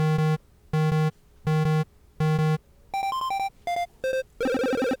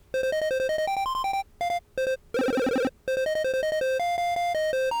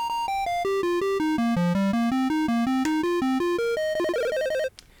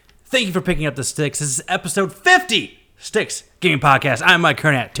Thank you for picking up the Sticks. This is episode 50, Sticks Gaming Podcast. I'm Mike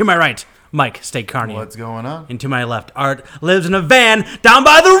Kernat. To my right, Mike Steak Carney. What's going on? And to my left, Art lives in a van down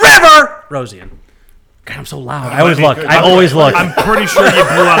by the river. Rosian. God, I'm so loud. I always look. I'm pretty sure you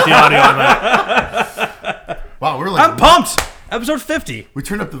blew out the audio on that. Wow, we're like... I'm pumped. Episode 50. We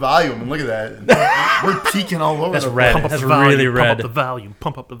turned up the volume, and look at that. We're peaking all over. That's the red. Pump up That's the volume, really red. Pump up the volume.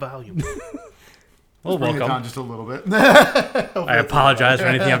 Pump up the volume. Well, Bring it welcome. down just a little bit. I apologize for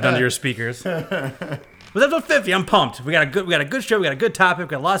anything I've done to your speakers. With episode 50, I'm pumped. We got a good show. We got a good topic. We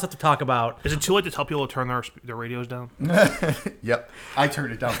got a lot of stuff to talk about. Is it too late to tell people to turn their radios down? Yep. I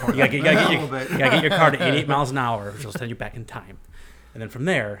turned it down for You gotta get your car to 88 miles an hour, which will send you back in time. And then from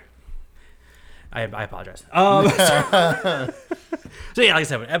there, I apologize. So yeah, like I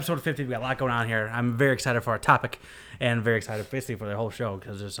said, with episode 50, we got a lot going on here. I'm very excited for our topic and very excited basically for the whole show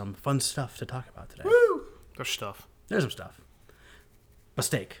because there's some fun stuff to talk about today. Woo! There's stuff. There's some stuff. But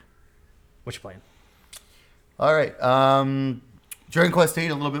Steak, what you playing? All right. Dragon Quest VIII,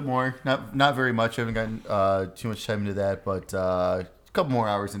 a little bit more. Not very much. I haven't gotten too much time into that, but a couple more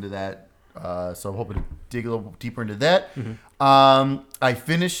hours into that. So I'm hoping to dig a little deeper into that. Mm-hmm. I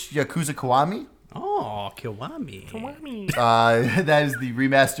finished Yakuza Kiwami. Oh, Kiwami. That is the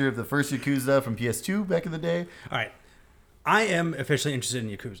remaster of the first Yakuza from PS2 back in the day. All right. I am officially interested in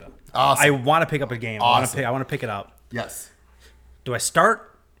Yakuza. Awesome. I want to pick up a game. Awesome. I want to pick it up. Yes. Do I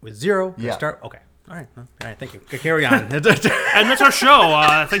start with 0? Do I Yeah. start? Okay. All right. Thank you. Carry on. And that's our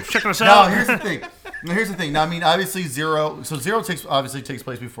show. Thanks for checking us Now, out. here's the thing. Now, I mean, obviously, Zero takes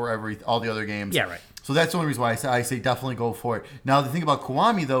place before all the other games. Yeah, right. So that's the only reason why I say definitely go for it. Now, the thing about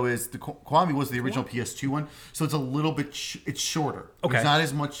Kiwami, though, is Kiwami was the original PS2 one, so it's a little bit it's shorter. Okay. There's not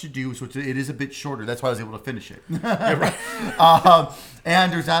as much to do, so it is a bit shorter. That's why I was able to finish it. Yeah, right.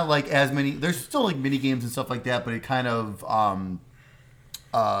 And there's not like as many. There's still like mini games and stuff like that, but it kind of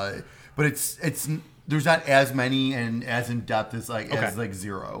but it's there's not as many and as in depth as like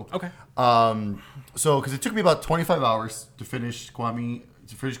Zero. Okay. So because it took me about 25 hours to finish Kiwami,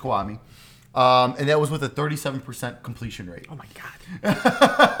 and that was with a 37% completion rate. Oh my god.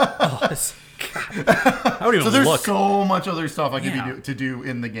 I don't even So there's look. so much other stuff I could to do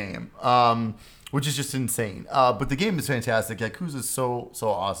in the game, which is just insane. But the game is fantastic. Yakuza is so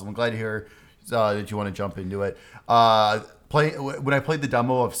awesome. I'm glad to hear that you want to jump into it. When I played the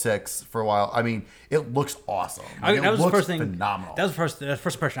demo of 6 for a while, I mean, it looks awesome. That was the first thing. Phenomenal. That was the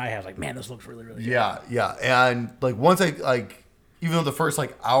first impression I had. Like, man, this looks really, really good. Yeah. And like once even though the first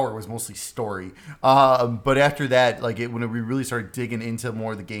hour was mostly story, but after that, when we really started digging into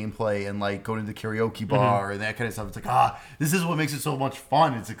more of the gameplay and like going to the karaoke bar and that kind of stuff, it's like, this is what makes it so much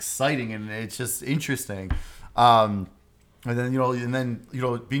fun. It's exciting and it's just interesting. And then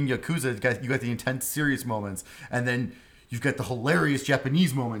being Yakuza, you got the intense, serious moments, and then you've got the hilarious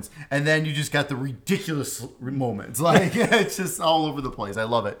Japanese moments, and then you just got the ridiculous moments. Like it's just all over the place. I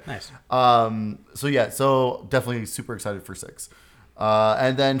love it. Nice. So definitely super excited for 6.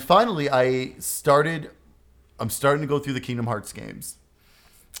 And then finally, I'm starting to go through the Kingdom Hearts games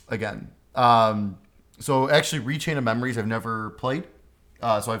again. So actually, Rechain of Memories I've never played.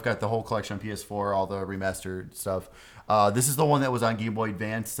 So I've got the whole collection on PS4, all the remastered stuff. This is the one that was on Game Boy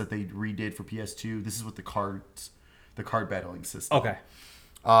Advance that they redid for PS2. This is with the card battling system. Okay.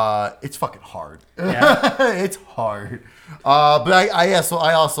 It's fucking hard. Yeah. It's hard. But I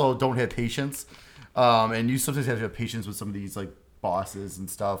also don't have patience. And you sometimes have to have patience with some of these like bosses and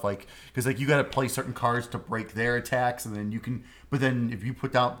stuff, because you got to play certain cards to break their attacks, and then if you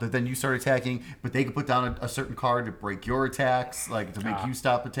put down, then you start attacking, but they can put down a certain card to break your attacks, to make you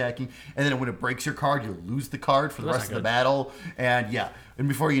stop attacking, and then when it breaks your card, you lose the card for the rest of the battle, and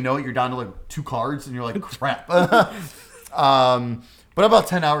before you know it, you're down to like 2 cards, and you're like, crap. But I'm about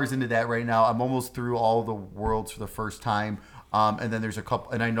 10 hours into that right now. I'm almost through all the worlds for the first time, and then there's a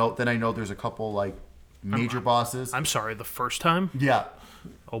couple, and I know there's a couple like major bosses. I'm sorry, the first time? Yeah.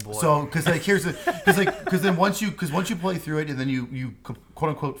 Oh boy. So, because then once you play through it and then you quote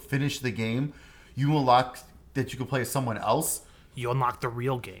unquote finish the game, you unlock that you can play as someone else. You unlock the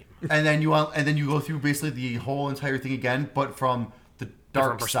real game, and then you go through basically the whole entire thing again, but from the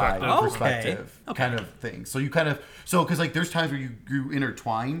dark side perspective, kind of thing. So because there's times where you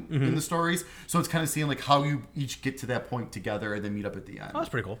intertwine in the stories, so it's kind of seeing like how you each get to that point together and then meet up at the end. Oh, that's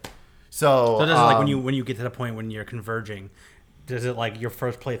pretty cool. So does it when you get to the point when you're converging, does it like your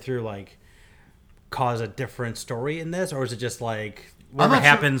first playthrough cause a different story in this, or is it just like whatever not sure-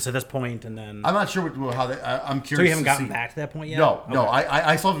 happens to this point, and then I'm not sure how that. I'm curious. so you haven't to gotten see. back to that point yet. No, no. Okay.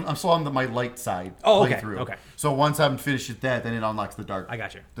 I'm still on my light side. Oh, okay, playthrough. okay. So once I'm finished with that, then it unlocks the dark. I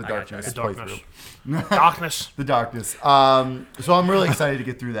got you. The I got you, I darkness. got Darkness. playthrough. Darkness. The darkness. So I'm really excited to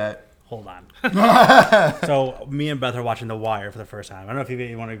get through that. Hold on. So me and Beth are watching The Wire for the first time. I don't know if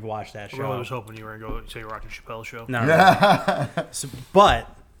you want to watch that I show. really was hoping you were going to go say you're watching Chappelle's show. No, no. So,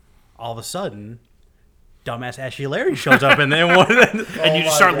 but all of a sudden, dumbass Ashley Larry shows up in there, And you my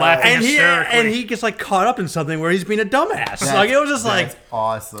just start God. laughing and hysterically. he gets like caught up in something where he's being a dumbass. Like it was just like That's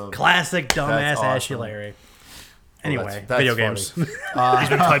awesome. classic dumbass That's awesome. Ashley Larry. Anyway, that's video funny. games. He's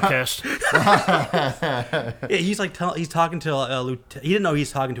been typecast. Yeah, he's like he's talking to a lieutenant. He didn't know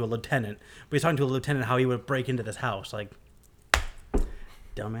he's talking to a lieutenant, but he's talking to a lieutenant how he would break into this house. Like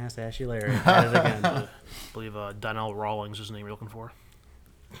dumbass Ashley Larry. At it again. I believe Donnell Rawlings is the name you're looking for.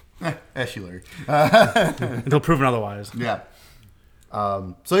 Ashley Larry. Until proven otherwise. Yeah.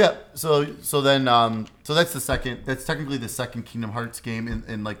 So yeah. So then that's the second. That's technically the second Kingdom Hearts game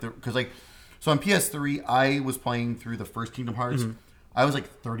in like the because like so on PS3 I was playing through the first Kingdom Hearts. I was like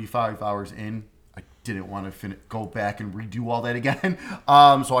 35 hours in. I didn't want to go back and redo all that again.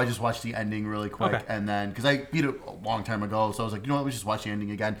 So I just watched the ending really quick, Okay. and then because I beat it a long time ago, so I was like, you know what, let's just watch the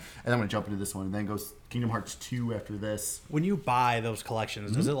ending again, and then I'm gonna jump into this one, and then goes Kingdom Hearts 2 after this. When you buy those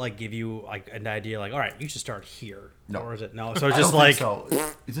collections, does it like give you like an idea like, all right, you should start here? No. Or is it no? So it's I just don't like think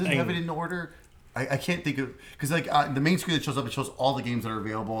so. It doesn't have it in order. I can't think of because like the main screen that shows up, it shows all the games that are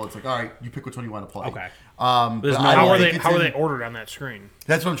available. It's like, all right, you pick which one you want to play. Okay. But There's no I How don't are think they? it's How are in- they ordered on that screen?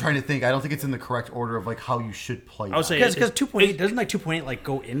 That's what I'm trying to think. I don't think it's in the correct order of like how you should play. I would say because 2.8 doesn't like 2.8 like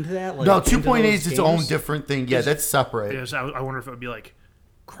go into that? Like, no, into 2.8 those is its own games? different thing. Yeah, that's separate. Is I wonder if it would be like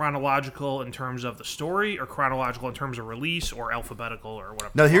chronological in terms of the story, or chronological in terms of release, or alphabetical, or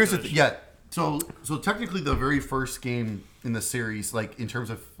whatever. Now here's the it is. yeah. So technically the very first game in the series, like in terms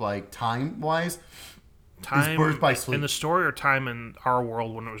of like time wise, time Birth by Sleep. in the story, or time in our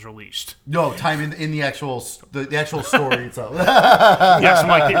world when it was released. no time in the actual the actual story itself. Yes, I'm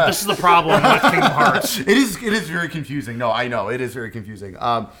like, this is the problem with Kingdom Hearts. It is very confusing. No, I know it is very confusing.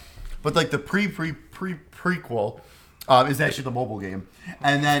 But like the prequel is actually the mobile game,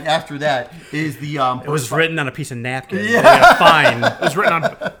 and then after that is the It was written on a piece of napkin. Yeah. Fine.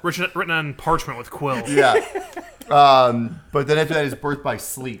 It was written on parchment with quill. yeah. But then after that is Birth by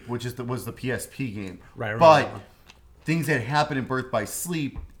Sleep, which was the PSP game. Right, I remember But that one. things that happen in Birth by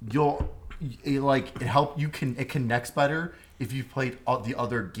Sleep, it connects better if you've played all the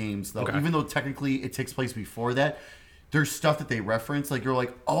other games though. Okay. Even though technically it takes place before that, there's stuff that they reference. Like you're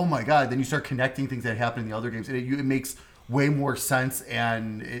like, oh my god. Then you start connecting things that happen in the other games, and it makes way more sense.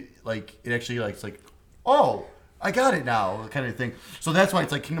 And it actually it's like, oh, I got it now, kind of thing. So that's why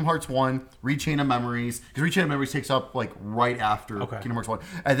it's like Kingdom Hearts 1, Rechain of Memories, because Rechain of Memories takes up like right after Okay. Kingdom Hearts 1,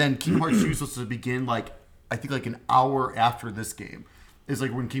 and then Kingdom Hearts 2 is supposed to begin like I think like an hour after this game is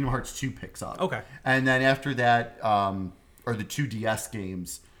like when Kingdom Hearts 2 picks up. Okay. And then after that are the 2DS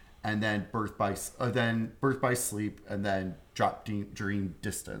games, and then Birth by Sleep, and then Dream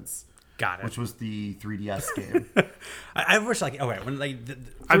Distance. Got it. Which was the 3DS game. I wish like okay when like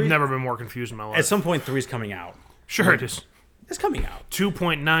I've three- never been more confused in my life. at some point 3's coming out. Sure, it is. It's coming out.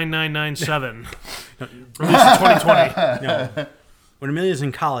 2.9997. Released in 2020. No. When Amelia's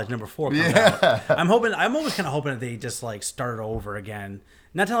in college, number 4 comes out. I'm always kind of hoping that they just like start it over again.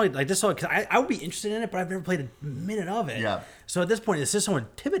 Not to only like just so because I would be interested in it, but I've never played a minute of it. Yeah. So at this point, it's just so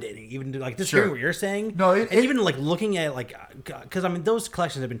intimidating, even to like just Sure. hearing what you're saying. No, and even like looking at like because I mean those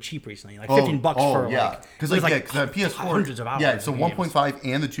collections have been cheap recently, like $15 for like because it was, because on PS4 hundreds of hours. Yeah, so of games. 1.5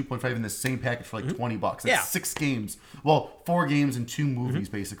 and the 2.5 in the same package for like $20. That's Yeah. 6 games. Well, 4 games and 2 movies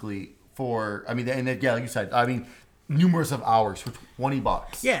basically for I mean and then, yeah, like you said, I mean numerous of hours for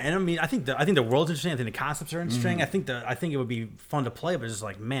 $20. Yeah, and I mean, I think the world's interesting. I think the concepts are interesting. Mm-hmm. I think it would be fun to play, but it's just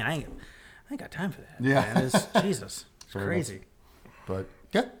like, man, I ain't got time for that. Yeah. man. It's, Jesus, it's Fair crazy. But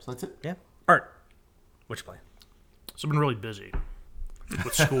yeah, so that's it. Yeah, Art, what you play? So I've been really busy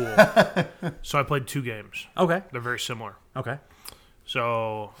with school. So I played 2 games. Okay, They're very similar. okay,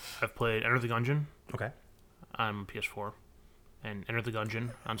 So I've played Enter the Gungeon okay. on PS4 and Enter the Gungeon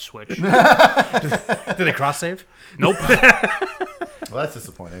on Switch. Did they cross save? Nope. Well, that's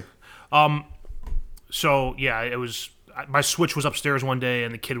disappointing. So yeah, it was my Switch was upstairs one day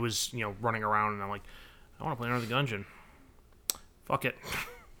and the kid was running around and I'm like, I want to play Enter the Gungeon. Fuck it.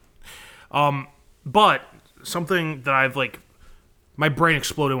 But something that I've my brain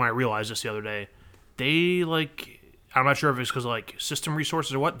exploded when I realized this the other day. They I'm not sure if it's because system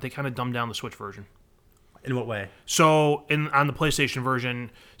resources or what, they kind of dumbed down the Switch version. In what way? So on the PlayStation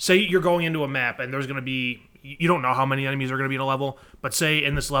version, say you're going into a map and there's going to be you don't know how many enemies are going to be in a level, but say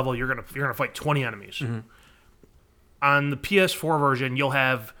in this level you're gonna fight 20 enemies. Mm-hmm. On the PS4 version, you'll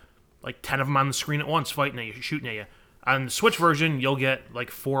have like 10 of them on the screen at once fighting at you, shooting at you. On the Switch version, you'll get like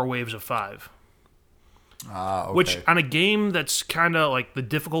 4 waves of 5. Okay. Which on a game that's kind of like the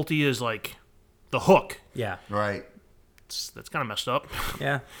difficulty is like the hook. Yeah. Right. That's kind of messed up.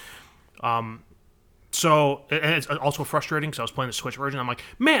 Yeah. So and it's also frustrating because I was playing the Switch version. I'm like,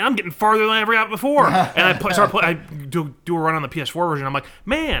 man, I'm getting farther than I ever got before. And I do a run on the PS4 version. I'm like,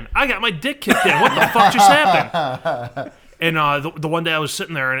 man, I got my dick kicked in. What the fuck just happened? And the one day I was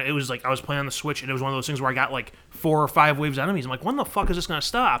sitting there and it was like I was playing on the Switch and it was one of those things where I got like 4 or 5 waves of enemies. I'm like, when the fuck is this gonna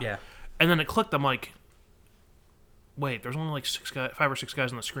stop? Yeah. And then it clicked. I'm like, wait, there's only like 5 or 6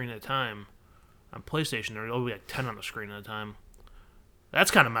 guys on the screen at a time. On PlayStation, there's only like 10 on the screen at a time. That's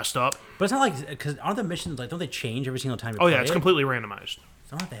kind of messed up. But it's not like, because aren't the missions, like, don't they change every single time you Oh play yeah, it's it? completely randomized. So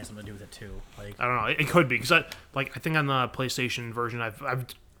I don't know if that has something to do with it, too. Like, I don't know. It could be because I think on the PlayStation version, I've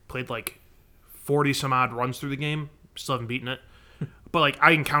played like 40 some odd runs through the game. Still haven't beaten it. But like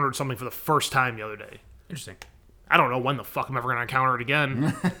I encountered something for the first time the other day. interesting. I don't know when the fuck I'm ever gonna encounter it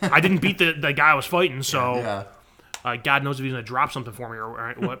again. I didn't beat the guy I was fighting, so Yeah. God knows if he's gonna drop something for me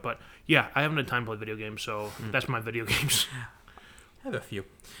or what. But yeah, I haven't had time to play video games, so that's my video games. I have a few.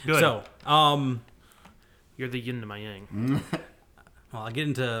 Good. So, You're the yin to my yang. well, I'll get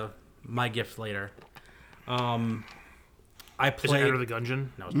into my gift later. I Is it played... Enter the Gungeon?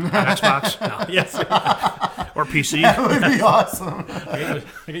 No, On Xbox no, yes. or PC? That would be awesome. I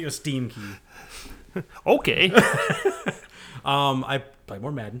get you a Steam key. Okay. I play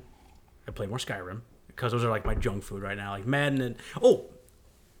more Madden. I play more Skyrim because those are like my junk food right now, like Madden and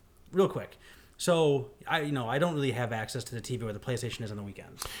real quick. So I don't really have access to the TV where the PlayStation is on the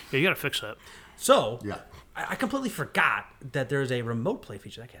weekends. Yeah, you gotta fix that. So Yeah. I completely forgot that there's a remote play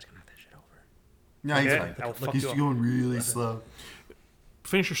feature. That guy's gonna knock that shit over. Yeah, he's Okay, fine. I'll fuck He's you up. going really slow.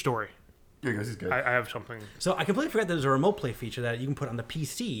 Finish your story. There he goes. He's good. I have something. So I completely forgot that there's a remote play feature that you can put on the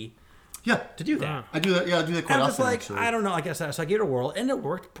PC yeah. to do that. I do that. Yeah, I do that quite And I was often. like, actually. I don't know. I guess so I gave it a whirl, and it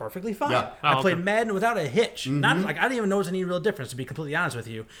worked perfectly fine. Yeah. I Oh, played okay. Madden without a hitch. Not like I didn't even notice any real difference. To be completely honest with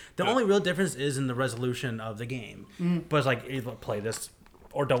you, the only real difference is in the resolution of the game. But it's like either play this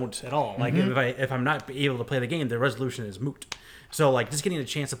or don't at all. Like if I'm not able to play the game, the resolution is moot. So like just getting a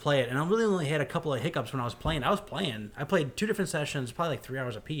chance to play it, and I really only had a couple of hiccups when I was playing. I played 2 different sessions, probably like 3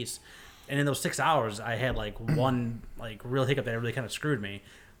 hours apiece. And in those 6 hours, I had like one like real hiccup that really kind of screwed me.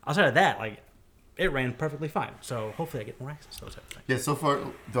 Outside of that, like it ran perfectly fine. So hopefully I get more access to those type of things. Yeah, so far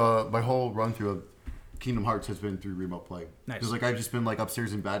my whole run through of Kingdom Hearts has been through remote play. Nice. Because like I've just been like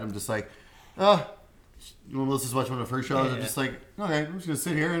upstairs in bed. I'm just like, when Melissa's watching one of her shows, Yeah. I'm just like, okay, I'm just gonna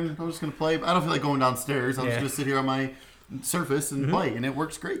sit here and I'm just gonna play. I don't feel like going downstairs. I'm just Yeah. gonna sit here on my Surface and play, and it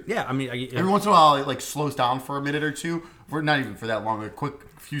works great. Yeah, I mean, Every once in a while, it like slows down for a minute or two, for not even for that long, a quick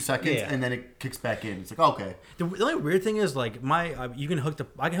few seconds, Yeah. and then it kicks back in. It's like, okay, the only weird thing is like you can hook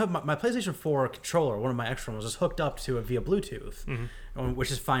I can hook my PlayStation 4 controller. One of my extra ones is hooked up to it via Bluetooth,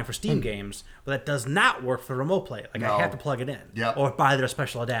 which is fine for Steam games, but that does not work for remote play. Like No. I have to plug it in, Yep. or buy their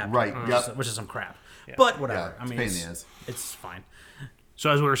special adapter, Right, yep. which is some crap. But whatever. Yeah, I it's mean, a pain in the ass. it's fine. So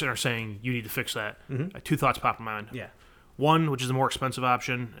as we were sitting there saying, you need to fix that. 2 thoughts popped in my mind. Yeah. One, which is the more expensive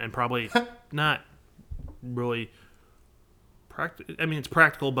option and probably not really practical. I mean, it's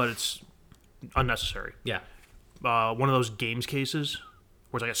practical, but it's unnecessary. Yeah. One of those games cases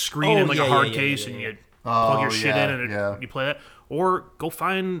where it's like a screen Oh, and like yeah, a hard yeah, case, yeah, and yeah. you plug your shit yeah, in and yeah. you play that. Or go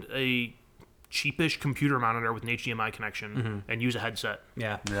find a cheapish computer monitor with an HDMI connection and use a headset.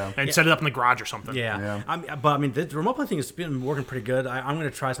 Yeah. Yeah. And set it up in the garage or something. Yeah. Yeah. But I mean, the remote play thing has been working pretty good. I'm going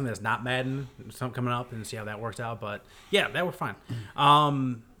to try something that's not Madden, something coming up, and see how that works out. But yeah, that worked fine.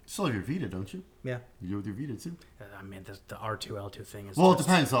 Still have your Vita, don't you? Yeah. You do with your Vita too. I mean, the R2L2 thing is. Well, it just-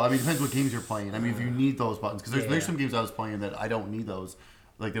 depends though. I mean, it depends what games you're playing. I mean, if you need those buttons, because there's Yeah. some games I was playing that I don't need those.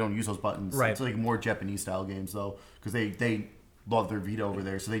 Like they don't use those buttons. Right. It's like more Japanese style games though, because they love their Vita over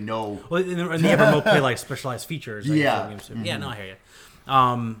there, so they know. Well, and they have remote play like specialized features. Like, Yeah. for games too. Yeah, no, I hear you.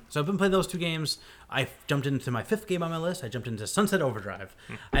 So I've been playing those 2 games. I jumped into my 5th game on my list. I jumped into Sunset Overdrive.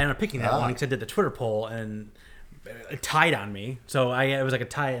 I ended up picking that one because I did the Twitter poll and it tied on me. So it was like a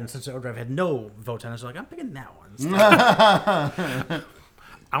tie, and Sunset Overdrive had no votes on it. So like I'm picking that one.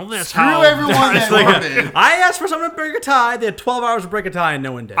 I don't think that's Screw how. everyone that voted. I asked for someone to break a tie. They had 12 hours to break a tie, and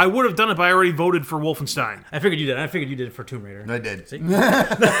no one did. I would have done it, but I already voted for Wolfenstein. I figured you did. I figured you did it for Tomb Raider. I did. See?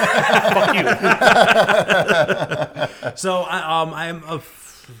 Fuck you. So I'm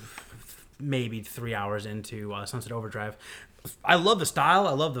maybe 3 hours into Sunset Overdrive. I love the style.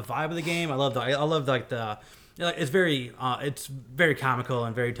 I love the vibe of the game. I love like the. it's very comical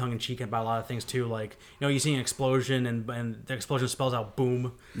and very tongue in cheek about a lot of things too. Like you see an explosion and the explosion spells out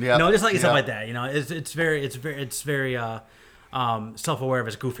boom. Yeah. Just like stuff like that. It's very self aware of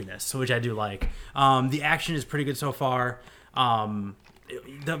its goofiness, which I do like. The action is pretty good so far.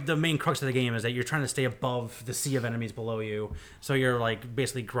 The main crux of the game is that you're trying to stay above the sea of enemies below you. So you're like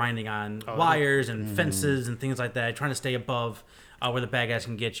basically grinding on wires and fences and things like that, trying to stay above where the bad guys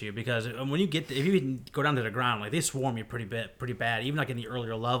can get you. Because when you if you go down to the ground, like they swarm you pretty bad. Even like in the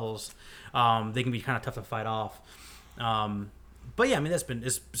earlier levels, they can be kind of tough to fight off. But yeah, I mean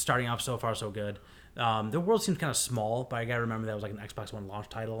it's starting off so far so good. The world seems kind of small, but I gotta remember that was like an Xbox One launch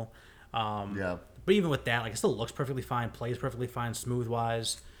title. Yeah. But even with that, like it still looks perfectly fine, plays perfectly fine, smooth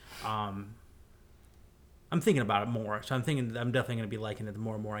wise. I'm thinking about it more, so I'm definitely going to be liking it the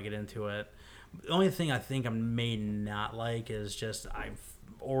more and more I get into it. The only thing I think I may not like is just I've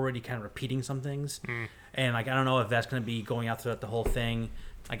already kind of repeating some things, and like I don't know if that's going to be going out throughout the whole thing.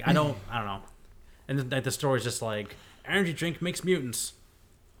 Like I don't know. And like the story's just like energy drink makes mutants.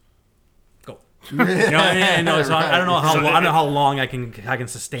 Go. So I don't know how long I can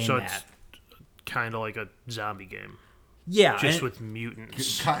sustain So that. it's kind of like a zombie game, Yeah, with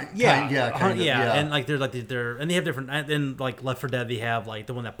mutants. Yeah, and like there's like and they have different. And like Left 4 Dead, they have like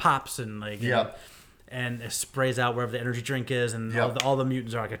the one that pops and like and it sprays out wherever the energy drink is, and all the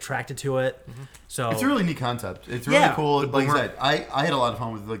mutants are like attracted to it. Mm-hmm. So it's a really neat concept. It's really cool. Like I said, I had a lot of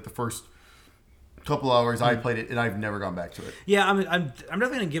fun with like the first couple hours I played it, and I've never gone back to it. Yeah, I'm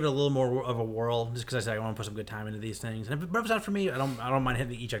definitely gonna give it a little more of a whirl, just because I said I want to put some good time into these things. And if it's not for me, I don't mind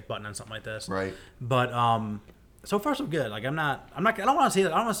hitting the eject button on something like this. Right. But so far so good. Like I don't want to say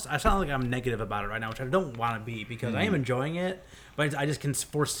that. I sound like I'm negative about it right now, which I don't want to be, because I am enjoying it, but I just can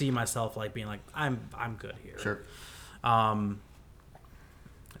foresee myself like being like I'm good here. Sure.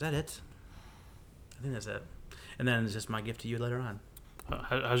 Is that it? I think that's it. And then it's just my gift to you later on.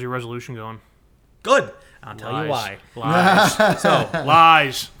 How's your resolution going? Good. I'll tell you why. Lies. So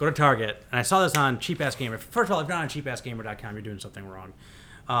Lies. go to Target, and I saw this on Cheap Ass Gamer. First of all, if you're not on cheapassgamer.com, you're doing something wrong.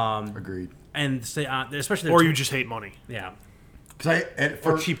 Agreed. And say, especially Or you just hate money. yeah, Because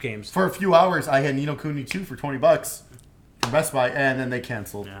for cheap games. For a few hours, I had Ni no Kuni 2 for $20 from Best Buy, and then they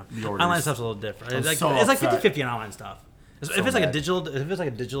canceled the orders. Online stuff's a little different. It's like so it's like upset. 50-50 on online stuff. If it's like a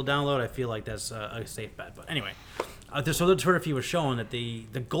digital download, I feel like that's a safe bet. But anyway, so the Twitter feed was showing that the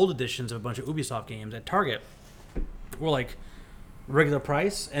gold editions of a bunch of Ubisoft games at Target were like regular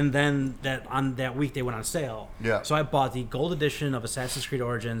price, and then on that week they went on sale. Yeah. So I bought the gold edition of Assassin's Creed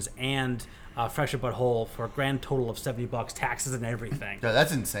Origins and Fresh But Whole for a grand total of $70, taxes and everything. Yeah,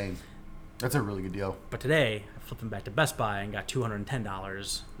 that's insane. That's a really good deal. But today I flipped them back to Best Buy and got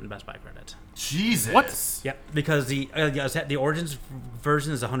 $210 in Best Buy credit. Jesus. What? Yep, because the Origins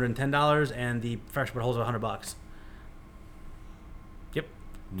version is $110 and the Fresh But Whole is $100. Yep.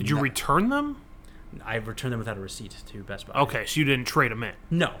 Did you return them? I returned them without a receipt to Best Buy. Okay, so you didn't trade them in.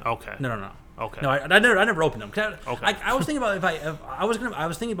 No. Okay. No. Okay. No, I never opened them. Okay. I was thinking about I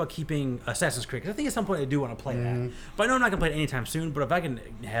was thinking about keeping Assassin's Creed, because I think at some point I do want to play that. But I know I'm not gonna play it anytime soon. But if I can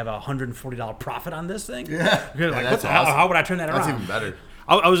have a $140 profit on this thing, Yeah. like, That's how awesome. would I turn that That's around? even better.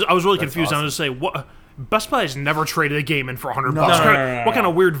 I was really confused. awesome. I was going to say, what? Best Buy has never traded a game in for $100. No. What kind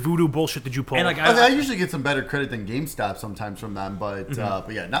of weird voodoo bullshit did you pull? And like I usually get some better credit than GameStop sometimes from them, but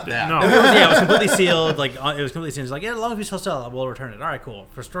yeah, not that. No. it was completely sealed. Like it was completely sealed. It's like, yeah, as long as we still sell it, we'll return it. All right, cool.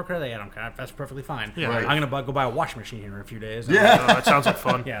 For store credit, yeah, I don't care. That's perfectly fine. Yeah. Right. I'm gonna go buy a washing machine here in a few days. Yeah. That sounds like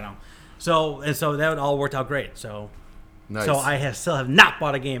fun. Yeah, no. So that all worked out great. So Nice. so I still have not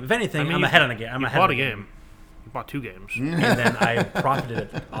bought a game. If anything, I'm ahead on a game. I'm You ahead bought on a game. You bought 2 games. and then I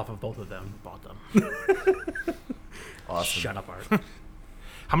profited off of both of them. Bought them. Awesome. Shut up, Art.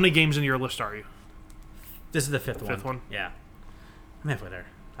 How many games in your list are you? This is the fifth one. Fifth one? Yeah, I'm halfway there.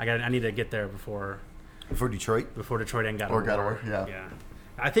 I need to get there before For Detroit? Detroit and God Or of God of War. War, yeah. Yeah.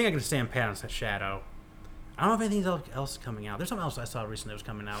 I think I can stand pat on Shadow. I don't know if anything else is coming out. There's something else I saw recently that was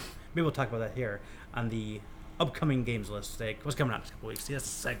coming out. Maybe we'll talk about that here on the upcoming games list. What's coming out in a couple weeks? See,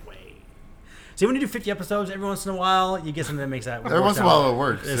 that's a segue. See, when you do 50 episodes, every once in a while, you get something that makes that. Every once in a while it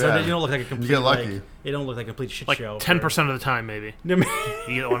works. So yeah. that you don't look like a complete. You get lucky. Like, it don't look like a complete shit Like show. 10% of the time, maybe. You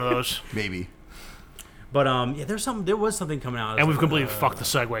get one of those. Maybe. But yeah, there was something coming out. And we've completely fucked the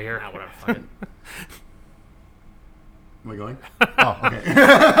segue here. Nah, whatever. Fuck it. Am I going? Oh, okay.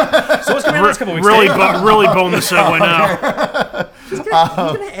 So what's coming out in the next couple weeks? Really, Dave? really bone the segue now. He's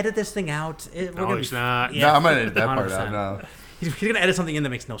gonna edit this thing out. No, he's not. No, I'm going to edit that part 100%. out. No. He's gonna edit something in that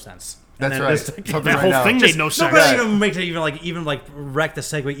makes no sense. And That's then right. this- Something That right whole now. thing Just- made no No, sense. but Yeah. even makes it even wreck the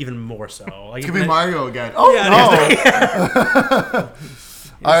segue even more so. Like It could be even- Mario again. Oh, Yeah,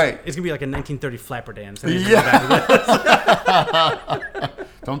 no. All right. It's gonna be like a 1930 flapper dance.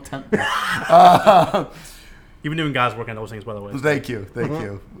 Don't tempt me. You've been doing God's work on those things, by the way. Thank you.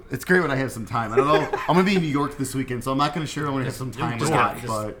 It's great when I have some time. I don't know. I'm gonna be in New York this weekend, so I'm not gonna sure I'm gonna have some time or not.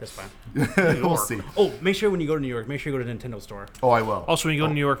 But That's fine. we'll see. Oh, make sure when you go to New York, make sure you go to the Nintendo store. Oh, I will. Also, when you go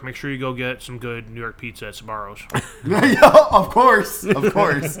to New York, make sure you go get some good New York pizza at Sbarro's. Yeah, of course.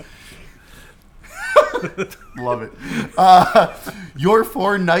 Love it. Your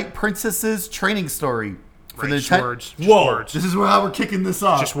 4 Night Princesses training story for the Just Nintendo. words. Just Whoa. words. This is how we're kicking this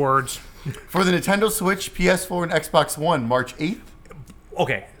off. Just words. For the Nintendo Switch, PS4, and Xbox One, March 8th.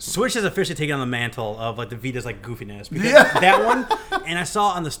 Okay, Switch has officially taken on the mantle of like the Vita's like goofiness because Yeah. that one, and I saw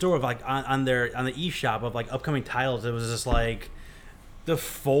on the store of like on the eShop of like upcoming titles, it was just like the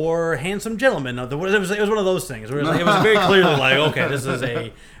 4 handsome gentlemen of the. It was one of those things where it was very clearly like, okay, this is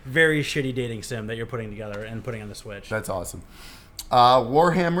a very shitty dating sim that you're putting together and putting on the Switch. That's awesome.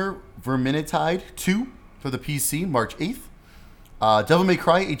 Warhammer Vermintide 2 for the PC, March 8th. Devil May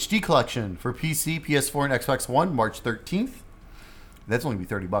Cry HD Collection for PC, PS4, and Xbox One, March 13th. That's only going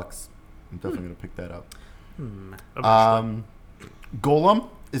to be $30. I'm definitely going to pick that up. Golem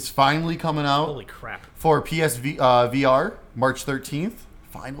is finally coming out Holy crap! for VR, March 13th.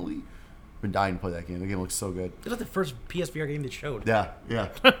 Finally. Been dying to play that game. The game looks so good. This was the first PSVR game they showed. Yeah.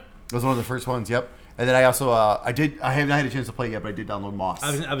 It was one of the first ones, yep. And then I also, I haven't had a chance to play it yet, but I did download Moss.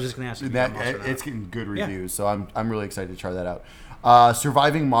 I was just gonna ask you. It's getting good reviews, so I'm really excited to try that out.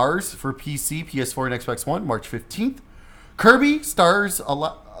 Surviving Mars for PC, PS4, and Xbox One, March 15th. Kirby Stars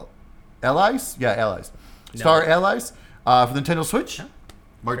Allies? Yeah, Allies. Star Allies for the Nintendo Switch,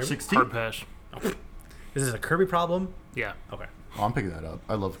 March 16th. Hard pass. Is this a Kirby problem? Yeah. Okay, Oh, I'm picking that up.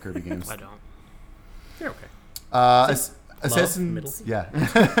 I love Kirby games. I don't. they're okay. Assassin's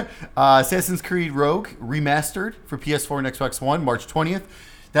middle? Assassin's Creed Rogue Remastered for PS4 and Xbox One, March 20th.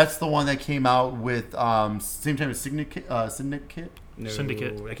 That's the one that came out with same time as Syndicate. Syndicate. No,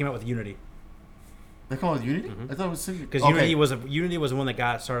 Syndicate. They came out with Unity They come out with Unity. I thought it was Syndicate. because Unity was the one that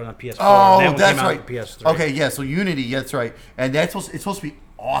got started on PS4. Oh, that one that's came out right. on PS3. Okay, yeah. So Unity, yeah, that's right, and it's supposed to be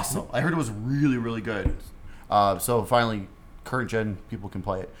awesome. I heard it was really, really good. So finally, current gen people can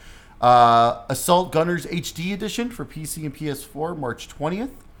play it. Assault Gunners HD Edition for PC and PS4, March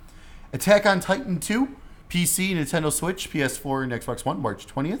 20th. Attack on Titan 2, PC, Nintendo Switch, PS4, and Xbox One, March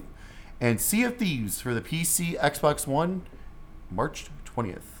 20th. And Sea of Thieves for the PC, Xbox One, March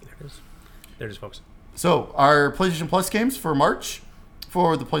 20th. There it is, folks. So our PlayStation Plus games for March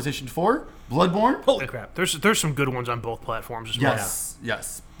for the PlayStation 4, Bloodborne. Holy crap! There's some good ones on both platforms as well.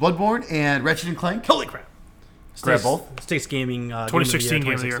 Yes. Bloodborne and Ratchet and Clank. Holy crap! Grab both. States Gaming 2016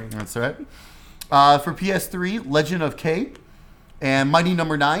 Game of the Year. That's right. For PS3, Legend of K and Mighty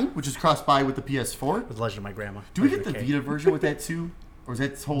Number 9, which is cross-buy with the PS4. With Legend of My Grandma. Do we get the Vita version with that too? Or is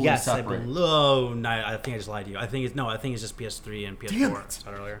that totally Yes, separate? no, I think I just lied to you. I think it's just PS3 and PS4. Damn it. I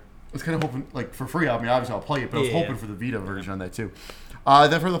said earlier. I was kind of hoping, like, for free. I mean, obviously I'll play it, but I was Yeah. hoping for the Vita version on that too.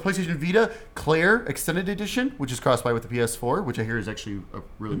 Then for the PlayStation Vita, Claire Extended Edition, which is cross-buy with the PS4, which I hear is actually a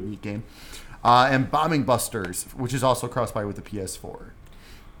really neat game. And Bombing Busters, which is also cross-buy with the PS4.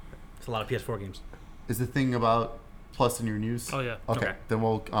 It's a lot of PS4 games. Is the thing about Plus in your news? Oh, yeah. Okay. Then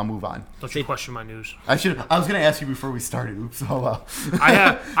we'll move on. Don't you question my news. I was going to ask you before we started. Oops. Oh well. I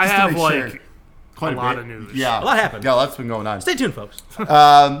have make like sure. Quite a lot bit. of news. Yeah. A lot happened. Yeah, lots been going on. Stay tuned, folks.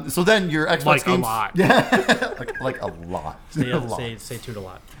 So then your Xbox Like a games. lot. Yeah. like a lot. Stay, A lot. stay tuned a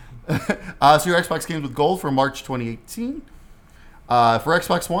lot. So your Xbox games with gold for March 2018. For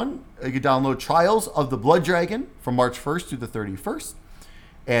Xbox One, you can download Trials of the Blood Dragon from March 1st to the 31st.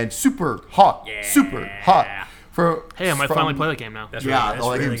 And Super Hot. For Hey, I might finally play that game now. That's Yeah, that's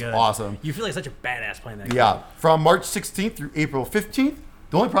that game's awesome. You feel like such a badass playing that game. Yeah, from March 16th through April 15th.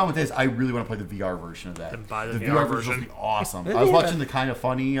 The only problem with that is I really want to play the VR version of that. Then buy the VR VR version is version. supposed to be awesome. I was watching the Kind of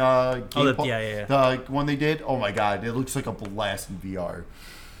Funny game, the one they did. Oh my god, it looks like a blast in VR.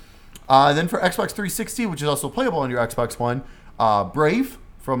 Then for Xbox 360, which is also playable on your Xbox One, Brave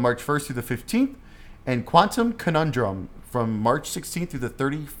from March 1st through the 15th, and Quantum Conundrum from March 16th through the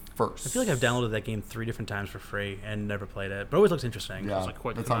 31st. I feel like I've downloaded that game 3 different times for free and never played it, but it always looks interesting. Yeah, like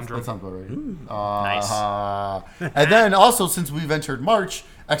quite the that sounds conundrum. about right. Nice. And then also, since we've entered March,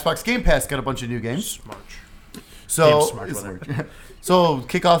 Xbox Game Pass got a bunch of new games. March. So, Smart, brother. so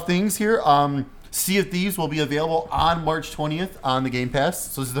kick off things here. Sea of Thieves will be available on March 20th on the Game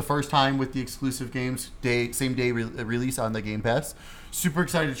Pass. So this is the first time with the exclusive games same day release on the Game Pass. Super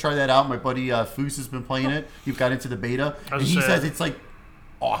excited to try that out. My buddy Foose has been playing it. He got into the beta, and he says it's like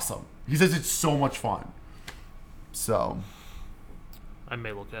awesome. He says it's so much fun. So I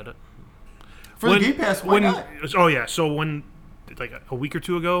may look at it. for the Game Pass, why not? Oh yeah, so when like a week or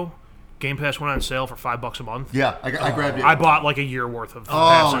two ago, Game Pass went on sale for $5 a month. Yeah, I grabbed it. I bought like a year worth of Oh,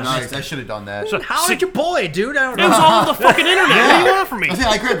 passes. nice. I should have done that. How did you boy, dude? I don't It was know. all over the fucking internet. What do you want from me?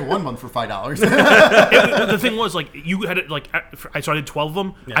 I grabbed 1 month for $5. The thing was, like, you had it, like, so I did 12 of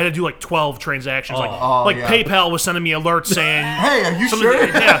them. I had to do like 12 transactions. Like yeah. PayPal was sending me alerts saying, Hey, are you something- sure?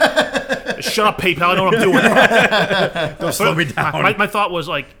 Yeah. Shut up, PayPal. I know what I'm doing. Don't slow me down. My thought was,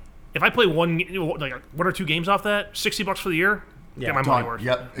 like, if I play one or two games off that, $60 for the year, get my money Done. worth.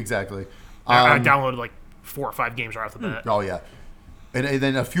 Yep, exactly. I downloaded like 4 or 5 games right off the bat. Oh, yeah. And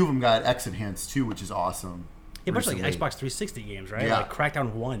then a few of them got X enhanced, too, which is awesome. Yeah, much like recently. Xbox 360 games, right? Yeah. Like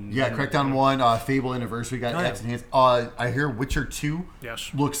Crackdown 1. Yeah, Crackdown 1, Fable Anniversary got yeah. X enhanced. I hear Witcher 2 Yes.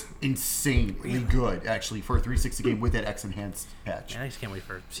 looks insanely good, actually, for a 360 game with that X enhanced patch. I just can't wait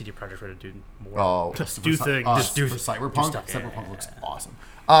for CD Projekt Red to do more. Oh, do things. Just do- for Cyberpunk. do stuff. Cyberpunk Yeah. looks awesome.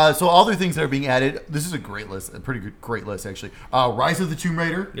 So other things that are being added. This is a great list, a pretty great list actually. Rise of the Tomb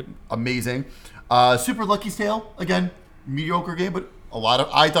Raider, amazing. Super Lucky's Tale, again, mediocre game, but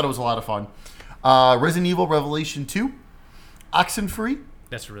I thought it was a lot of fun. Resident Evil Revelation 2, Oxenfree,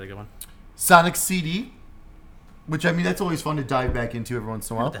 That's a really good one. Sonic CD, which I mean that's always fun to dive back into every once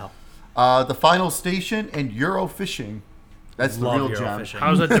in a while. What the hell? The Final Station and Eurofishing. That's the Love real gem. Eurofishing.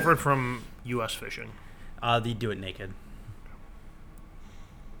 How is that different from U.S. fishing? They do it naked.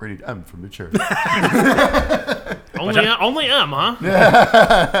 Rated M from the church. Only M,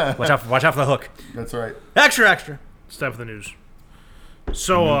 huh? Watch out for the hook. That's right. Extra. It's time for the news.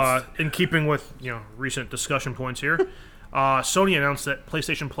 So, in keeping with recent discussion points here, Sony announced that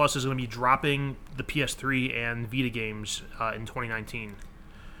PlayStation Plus is going to be dropping the PS3 and Vita games in 2019.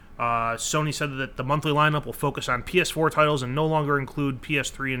 Sony said that the monthly lineup will focus on PS4 titles and no longer include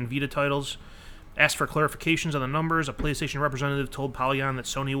PS3 and Vita titles. Asked for clarifications on the numbers, a PlayStation representative told Polygon that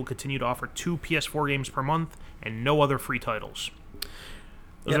Sony will continue to offer 2 PS4 games per month and no other free titles.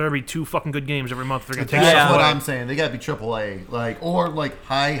 Those are going to be 2 fucking good games every month. They're going to take That's stuff what away. I'm saying. They gotta be AAA, or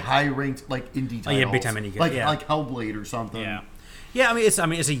high ranked indie titles. Yeah, big time indie. Like Yeah. like Hellblade or something. Yeah. I mean,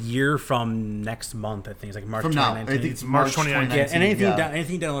 it's a year from next month. I think it's like March From now, I 2019. think it's March March 2019. 2019. Yeah, and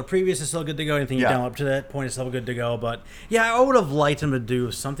anything downloaded previous is still good to go. Anything you Yeah. download up to that point is still good to go. But yeah, I would have liked them to do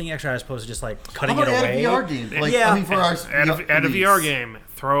something extra as opposed to just like How cutting about it add away. a VR game? Like, Yeah. I mean, for our Add a release. VR game.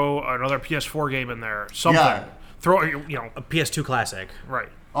 Throw another PS4 game in there. Something. Yeah. Throw A PS2 classic. right.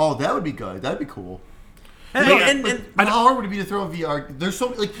 Oh, that would be good. That'd be cool. And But how hard would it be to throw a VR? There's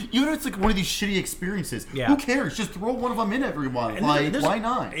so even if it's like one of these shitty experiences. Yeah. Who cares? Just throw one of them in every month. And Like, there's- why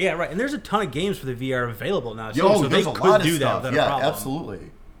not? Yeah, right. And there's a ton of games for the VR available now. Too, Yo, so there's they a could lot of do stuff. that without a Yeah, problem.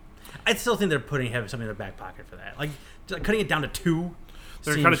 absolutely. I still think they're putting something in their back pocket for that. Like cutting it down to 2.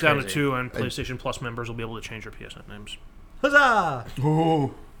 They're seems cut it down to crazy. 2, and PlayStation Plus members will be able to change their PSN names. Huzzah!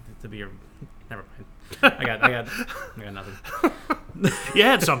 Oh, To be never mind. I got nothing. You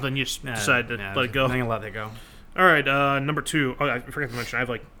had something, you just decided to let it go. I'm gonna let that go. All right, number 2. Oh, I forgot to mention, I have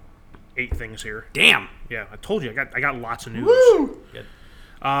like 8 things here. Damn. Yeah, I told you, I got lots of news. woo! Good.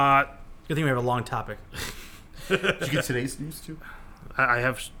 Uh, Good thing we have a long topic. Did you get today's news too? I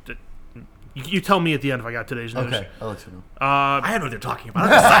have. You tell me at the end if I got today's news. Okay, I'll let you know. I don't know what they're talking about.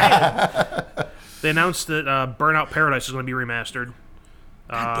 I'm excited. They announced that Burnout Paradise is going to be remastered.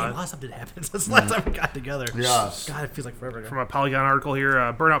 God damn, a lot of stuff did happen since the last time we got together. Yes. God, it feels like forever ago. From a Polygon article here,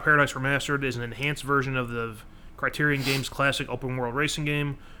 Burnout Paradise Remastered is an enhanced version of the Criterion Games classic open world racing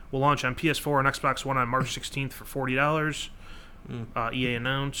game. Will launch on PS4 and Xbox One on March 16th for $40. EA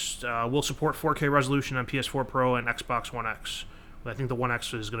announced will support 4K resolution on PS4 Pro and Xbox One X. I think the One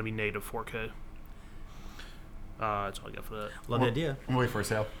X is going to be native 4K. That's all I got for that. Love the idea. I'm waiting for a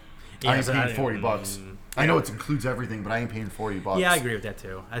sale. Yeah, I ain't so paying $40. I know it includes everything, but I ain't paying $40. Yeah, I agree with that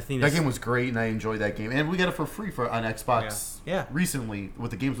too. I think That that's, game was great, and I enjoyed that game. And we got it for free on Xbox Yeah. recently with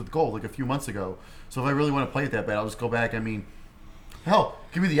the Games with Gold, like a few months ago. So if I really want to play it that bad, I'll just go back. I mean, hell,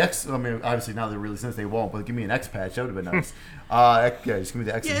 give me the X. I mean, obviously now they're releasing this, they won't, but give me an X patch. That would have been nice. Yeah, just give me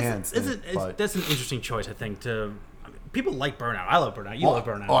the X yeah, enhanced. but- that's an interesting choice. I think people like Burnout. I love Burnout. You love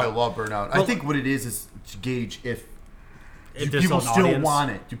Burnout. Oh, I love Burnout. I Well- think what it is to gauge if If do there's people an still audience.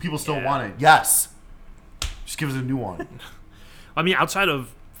 want it. Do people still Yeah. want it? Yes. Just give us a new one. I mean, outside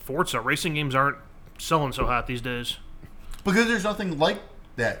of Forza, racing games aren't selling so hot these days. Because there's nothing like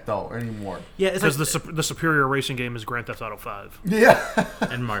that though anymore. Yeah, it's Because like, the superior racing game is Grand Theft Auto 5. Yeah.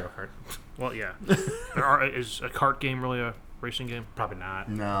 and Mario Kart. Well, yeah. Is a kart game really a racing game? Probably not.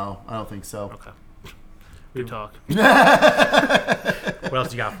 No, I don't think so. Okay. Good talk. What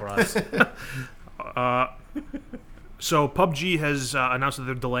else you got for us? So PUBG has announced that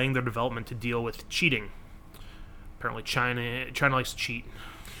they're delaying their development to deal with cheating. Apparently, China likes to cheat.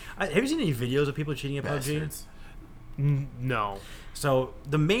 Have you seen any videos of people cheating at PUBG? Bastards. No. So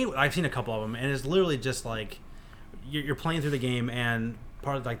I've seen a couple of them, and it's literally just like you're playing through the game, and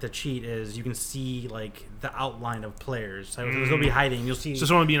part of like the cheat is you can see like the outline of players. So they'll be hiding. You'll see. So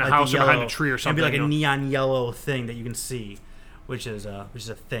someone will be in a like, house the or behind yellow- a tree or It'll something. be like a you know? neon yellow thing that you can see, which is a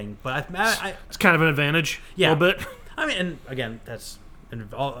thing. But I It's kind of an advantage. Yeah. A little bit. I mean, and again, that's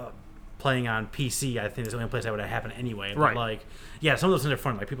playing on PC. I think is the only place that would happen anyway. But Right. like, yeah, some of those things are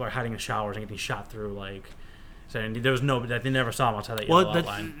fun. Like people are hiding in showers and getting shot through. Like, so and there was they never saw them outside that yellow Well,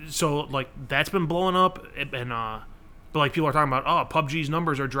 outline. so like that's been blowing up, and but like people are talking about, PUBG's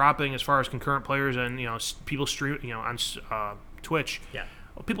numbers are dropping as far as concurrent players and people stream on Twitch. Yeah.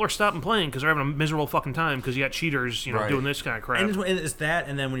 Well, people are stopping playing because they're having a miserable fucking time because you got cheaters, Right. doing this kind of crap. And it's that,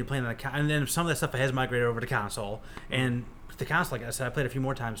 and then when you're playing on the and then some of that stuff has migrated over to console, and the console, like I said, I played a few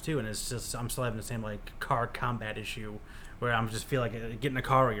more times too, and it's just I'm still having the same like car combat issue where I'm just feel like get in a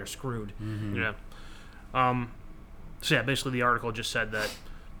car or you're screwed. Yeah. So yeah, basically the article just said that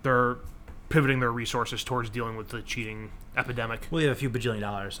they're pivoting their resources towards dealing with the cheating epidemic. We have a few bajillion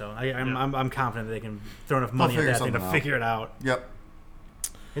dollars, so I'm confident that they can throw enough money at figure that thing to something out. figure it out. Yep.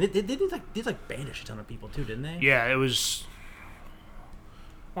 And they did banish a ton of people too, didn't they? Yeah, it was.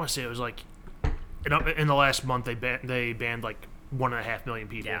 I want to say it was like in the last month they banned like 1.5 million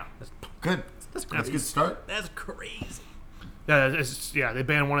people. Yeah. Good. That's That's a crazy. good start. That's crazy. Yeah, they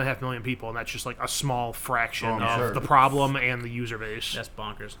banned 1.5 million people, and that's just like a small fraction Oh, I'm of sure. the problem and the user base. That's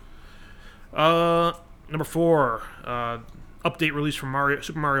bonkers. Number 4, update release from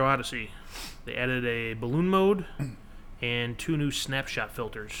Super Mario Odyssey. They added a balloon mode and 2 new snapshot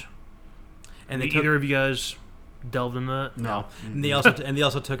filters. And Did either of you guys delved into that? No. And they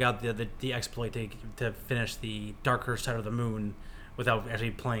also took out the exploit to finish the darker side of the moon without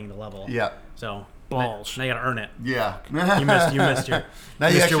actually playing the level. Yeah. So Balls. Now you gotta earn it. Yeah. You missed your Now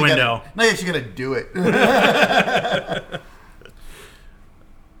you missed your actually window. Now you actually gotta do it.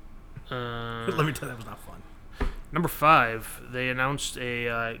 Let me tell you, that was not fun. Number 5, they announced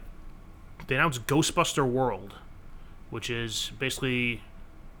Ghostbuster World, which is basically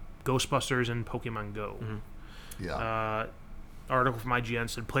Ghostbusters and Pokemon Go. Yeah. Article from IGN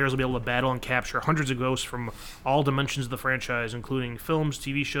said players will be able to battle and capture hundreds of ghosts from all dimensions of the franchise, including films,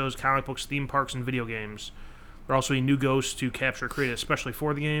 TV shows, comic books, theme parks, and video games. There will also be new ghosts to capture created especially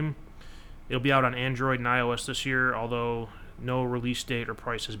for the game. It'll be out on Android and iOS this year, although no release date or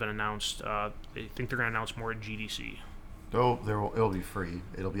price has been announced. They think they're going to announce more at GDC. It'll be free.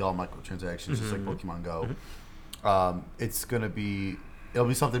 It'll be all microtransactions, just like Pokemon Go. It'll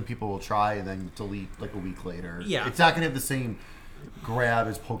be something people will try and then delete like a week later. Yeah. It's not gonna have the same grab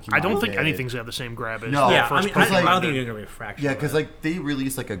as Pokemon. I don't think did. anything's got the same grab as No. the Yeah, I first mean, Pokemon I don't did. think you're gonna be a fraction. Yeah, of because it. like they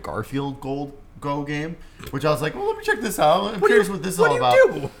released like a Garfield Go game, which I was like, well, let me check this out. I'm curious what this is all about.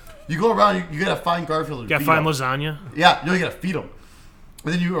 You go around, you gotta find Garfield. And You gotta feed find him. lasagna. Yeah, you gotta feed them.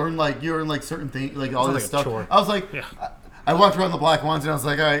 And then you earn like certain things, like all Sounds this like a stuff. chore. I was like, Yeah. I walked around the black ones and I was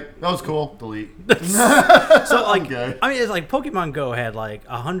like, all right, that was cool. Delete. So like, Okay. I mean, it's like Pokemon Go had like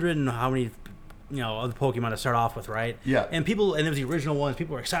 100 and how many, of the Pokemon to start off with, right? Yeah. And it was the original ones.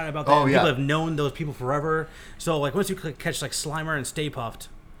 People were excited about that. Oh, yeah. People have known those people forever. So like, once you catch like Slimer and Stay Puffed,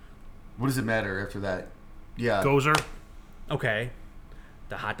 What does it matter after that? Yeah. Gozer. okay.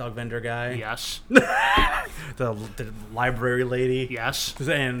 The hot dog vendor guy. Yes. The library lady. Yes.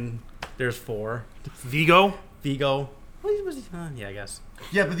 And there's 4. Vigo. Vigo. What was he? Yeah, I guess.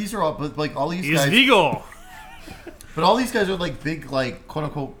 Yeah, but these are all, but like all these Is guys, Vigo. but all these guys are like big, like quote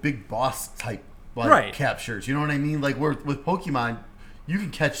unquote big boss type like Right. captures. You know what I mean? Like with Pokemon, you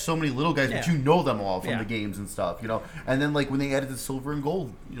can catch so many little guys, but Yeah. you know them all from Yeah. the games and stuff. And then like when they added the Silver and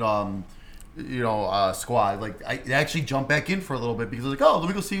Gold, squad, like I actually jumped back in for a little bit because I was like, oh, let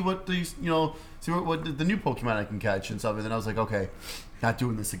me go see what these, see what the new Pokemon I can catch and stuff. And then I was like, okay, not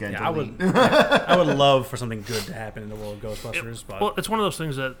doing this again. Yeah, delete. I would love for something good to happen in the world of Ghostbusters, but Well, it's one of those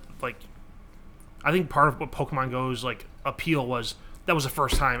things that, like, I think part of what Pokemon Go's like appeal was that was the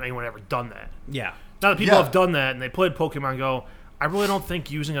first time anyone ever done that. yeah. Now that people Yeah. have done that and they played Pokemon Go, I really don't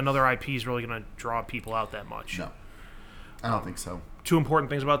think using another IP is really going to draw people out that much. No, I don't think so. 2 important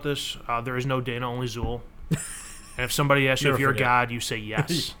things about this: there is no Dana, only Zool. And if somebody asks you Never if you're forget. a god, you say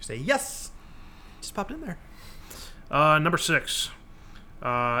yes. Say yes. Just popped in there. Number 6,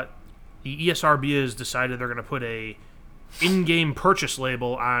 the E ESRB has decided they're going to put a in-game purchase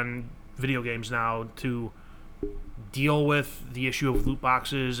label on video games now to deal with the issue of loot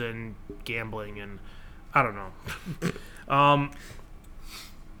boxes and gambling, and I don't know.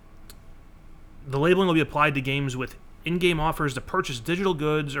 The labeling will be applied to games with in-game offers to purchase digital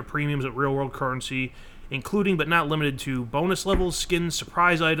goods or premiums with real-world currency including but not limited to bonus levels, skins,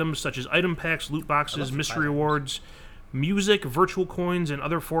 surprise items such as item packs, loot boxes, mystery rewards, music, virtual coins, and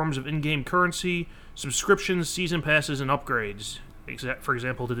other forms of in-game currency, subscriptions, season passes, and upgrades. For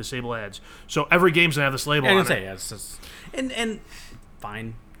example, to disable ads. So every game's gonna have this label I on was it. gonna say, yeah, it's just, and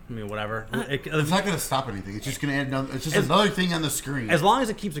fine. I mean, whatever. It's not going to stop anything. It's just going to add another. It's just another thing on the screen. As long as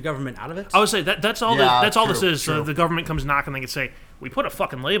it keeps the government out of it. I would say that's all. Yeah, That's all true, this is. So true. the government comes knocking, they can say, "We put a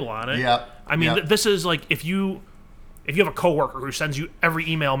fucking label on it." Yeah. I mean, Yeah. this is like if you have a coworker who sends you every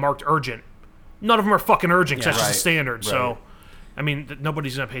email marked urgent, none of them are fucking urgent. 'Cause that's just Right, the standard. So, right. I mean,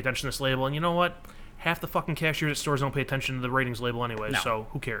 nobody's gonna pay attention to this label. And you know what? Half the fucking cashiers at stores don't pay attention to the ratings label anyway. No. So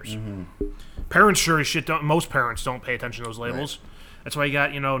who cares? Mm-hmm. Parents sure as shit don't. Most parents don't pay attention to those labels. That's why you got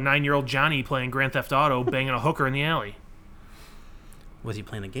 9-year-old Johnny playing Grand Theft Auto, banging a hooker in the alley. Was he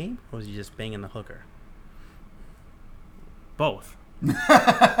playing a game, or was he just banging the hooker? Both.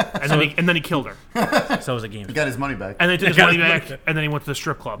 and then he killed her. So it was a game. He got his money back. And then he took his money back, and then he went to the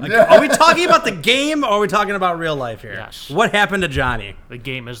strip club. Are we talking about the game, or are we talking about real life here? Yes. What happened to Johnny? The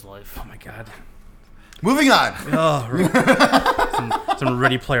game is life. Oh my god. Moving on. Some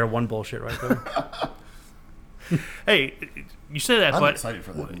Ready Player One bullshit right there. Hey, you say that, I'm but excited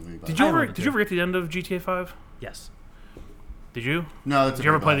for that movie. did you I ever wanted did to. you ever get to the end of GTA 5? Yes. Did you? No, that's Did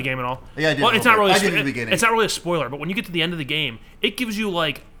you ever play the game at all? Yeah, I did. Well, it's not really. I did in the beginning. It's not really a spoiler, but when you get to the end of the game, it gives you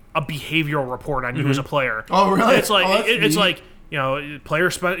like a behavioral report on you as a player. Oh, really? It's like Oh, that's it's neat. like player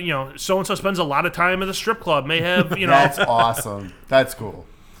spent so and so spends a lot of time at the strip club. May have That's awesome. That's cool.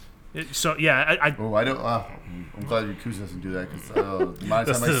 So yeah, I Oh, I don't. I'm glad Yakuza doesn't do that because the amount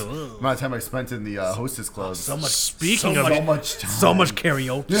of time I spent in the hostess club. So much. Speaking so of- much, so much time. so much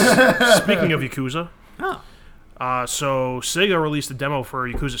karaoke. speaking of Yakuza. Oh. So Sega released a demo for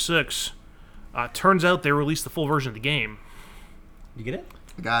Yakuza 6. Turns out they released the full version of the game. You get it?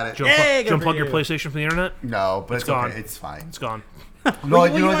 I got it. Do you Hey, good unplug for your you. PlayStation from the internet? No, but it's gone. okay. It's fine. It's gone. No,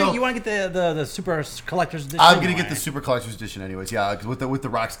 you, you know what, though? want to get the super collector's edition? I'm gonna anyway. get the Super Collector's Edition, anyways. Yeah, 'cause with the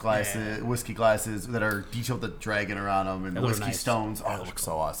rocks glasses, whiskey glasses that are detailed, the dragon around them, and the look whiskey nice. stones. Oh, it looks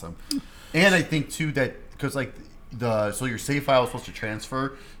so awesome. And I think too that because like so your save file is supposed to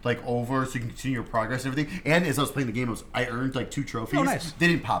transfer like over, so you can continue your progress and everything. And as I was playing the game, I earned like 2 trophies. Oh, nice. They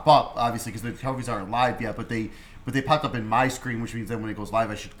didn't pop up obviously because the trophies aren't live yet, but they popped up in my screen, which means that when it goes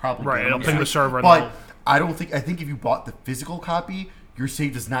live, I should probably Right, get it'll them. ping the server and But they'll- I think if you bought the physical copy, your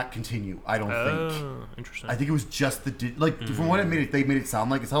save does not continue. I don't think. Interesting. I think it was just the from what they made it sound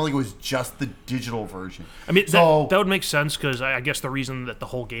like it was just the digital version. I mean, so that would make sense because I guess the reason that the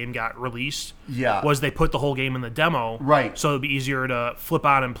whole game got released Yeah. was they put the whole game in the demo. Right. So it'd be easier to flip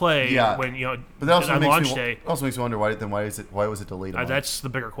on and play Yeah. when, but that also on makes launch me day. also makes me wonder why was it delayed? A month? That's the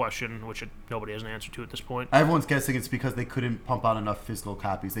bigger question, which nobody has an answer to at this point. Everyone's guessing it's because they couldn't pump out enough physical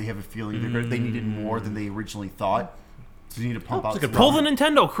copies. They have a feeling they needed more than they originally thought. So you need to pump out. that's a good Pull the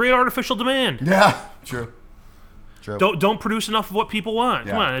Nintendo, create artificial demand. Yeah, true. Don't produce enough of what people want.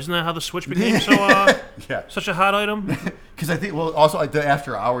 Come Yeah. on, isn't that how the Switch became so Yeah. such a hot item? Because I think, also like, the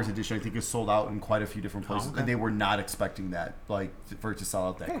After Hours edition, I think is sold out in quite a few different places, okay. and they were not expecting that, like, for it to sell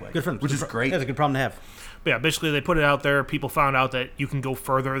out that quick. Good for them. Which is great. That's a good problem to have. But yeah, basically they put it out there. People found out that you can go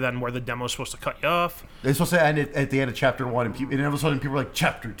further than where the demo's supposed to cut you off. It's supposed to end at the end of chapter 1, and all of a sudden people are like,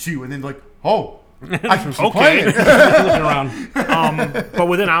 chapter 2, and then like, oh, I can keep Okay. playing. Looking around. But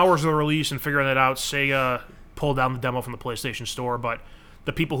within hours of the release and figuring that out, Sega pulled down the demo from the PlayStation Store. But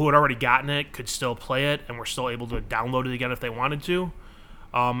the people who had already gotten it could still play it and were still able to download it again if they wanted to.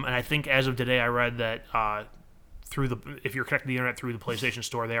 And I think as of today, I read that if you're connected to the internet through the PlayStation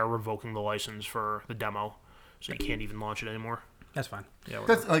Store, they are revoking the license for the demo, so you can't even launch it anymore. That's fine. Yeah,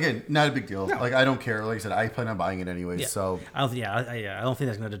 whatever. That's, again, not a big deal. Like, I don't care. Like I said, I plan on buying it anyways, Yeah. so... I don't think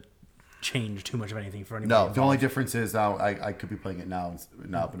that's going to change too much of anything for anybody. No, the involved. only difference is now I could be playing it now,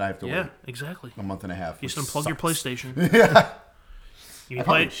 but I have to Yeah, wait exactly. a month and a half. You just which unplug your sucks. PlayStation. Yeah. You I can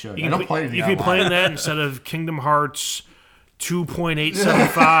probably should. You I can, don't play anything you can be online. playing that instead of Kingdom Hearts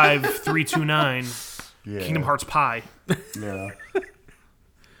 2.875329. Yeah. Kingdom Hearts Pi. Yeah.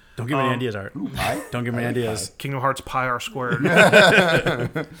 Don't give me any ideas, Art. Ooh, pie? Don't give me I any like ideas. Kingdom Hearts Pi R squared.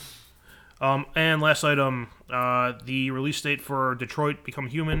 And last item, the release date for Detroit Become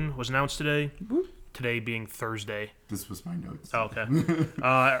Human was announced today. Today being Thursday. pie. This was my notes. Oh, okay.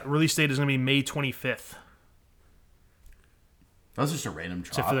 Release date is going to be May 25th. That was just a random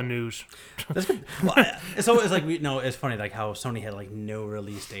Except drop. for the news. That's good. Well, so it's like it's funny like how Sony had like no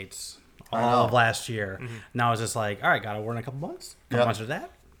release dates all know. of last year. Now it's just like, all right, gotta work in a couple months. Couple Yep. months of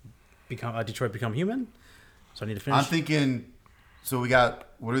that. Detroit Become Human. So I need to finish. I'm thinking. So we got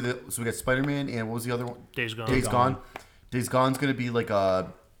we got Spider-Man and what was the other one? Days Gone. Days Gone. Days Gone's gonna be like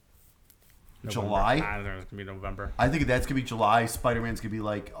a July? I don't think it's gonna be November. I think that's gonna be July. Spider-Man's gonna be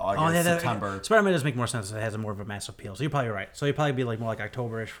like August, Oh yeah, September. Spider-Man does make more sense. It has a more of a mass appeal. So you're probably right. So you'd probably be like more like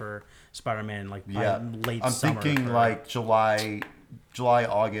October-ish for Spider-Man, like Yeah, late I'm summer. thinking for- like July,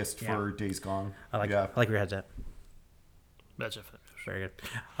 August Yeah. for Days Gone. I like yeah. I like where your head's at. That's it. Very good.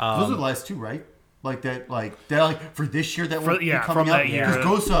 Those are the last two, right? Like for this year that For- will yeah, be coming from out. that year. Because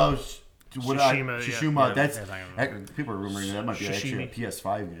Ghost of Tsushima, Shishima, yeah. that's Yeah, heck, people are rumoring that might be actually a Sashimi.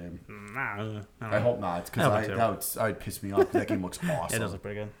 PS5 game. Nah, I don't I know. hope not, I because hope so. that would piss me off. 'Cause that game looks It awesome. does look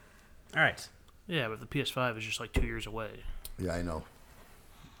pretty good. All right. Yeah, but the PS5 is just like 2 years away. Yeah, I know.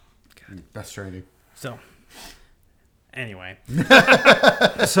 That's Stranding. So, anyway,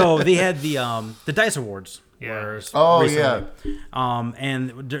 so they had the Dice Awards. Yeah. Oh, recently.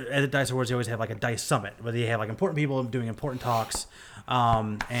 And at the Dice Awards, they always have like a Dice Summit where they have like important people doing important talks.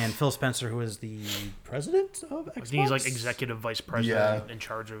 And Phil Spencer, who is the president of Xbox, I think he's like executive vice president in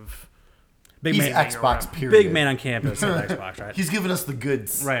charge of. big He's man, Xbox, around. period. big man on campus at Xbox, right? He's giving us the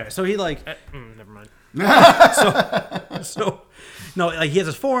goods. Right. So he like Never mind. so no, like he has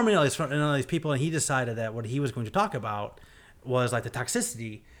his forum and all these people, and he decided that what he was going to talk about was like the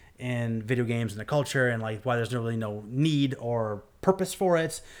toxicity in video games and the culture, and like why there's really no need or purpose for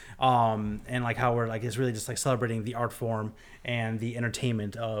it, and like how we're like it's really just like celebrating the art form and the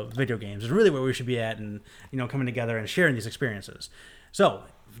entertainment of video games is really where we should be at, and coming together and sharing these experiences. So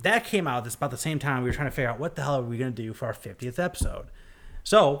that came out. That's about the same time we were trying to figure out what the hell are we going to do for our 50th episode.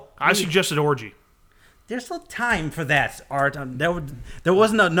 So I suggested orgy. there's still time for that, Art. There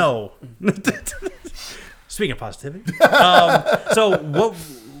wasn't a no. Speaking of positivity, so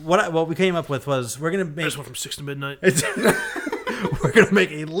what we came up with was we're gonna I make just went from 6 to midnight. we're gonna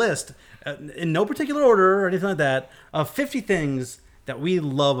make a list in no particular order or anything like that of 50 things that we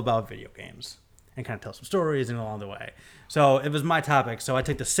love about video games and kind of tell some stories and along the way. So it was my topic, so I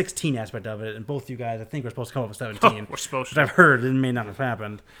took the 16 aspect of it, and both you guys, I think, were supposed to come up with 17. We're supposed Which to. I've heard it may not have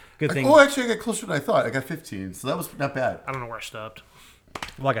happened. Good thing. Oh, actually, I got closer than I thought. I got 15, so that was not bad. I don't know where I stopped.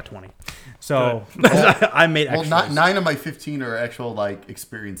 Well, I got 20. So I made Well, extras. 9 of my 15 are actual like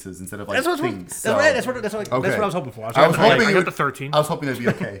experiences instead of like That's what, things. that's, so- right, that's what I was hoping for. I was hoping I it got would- the 13. I was hoping that'd be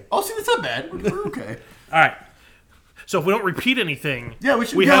okay. Oh, see, that's not bad. We're okay. All right. So if we don't repeat anything, Yeah, we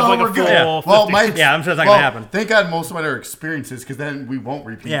should. We yeah, have like we're a good. full. Yeah. 50. Well, Yeah, I'm sure it's not gonna happen. Thank God most of mine are experiences, because then we won't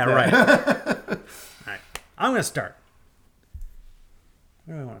repeat. Yeah, that. right. All right. I'm going to start.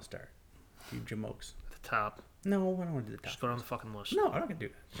 Where do I want to start? You jamokes. the top. No, I don't want to do the Just top. go down the fucking list. No, I don't want to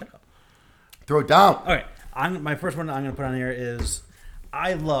do that. Shut up. Throw it down. Okay. My first one I'm going to put on here is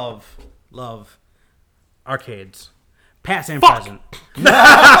I love arcades. Past and present.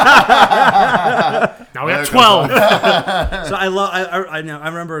 Now we got 12. So I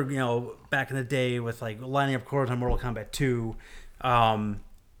remember back in the day with like lining up quarters on Mortal Kombat 2.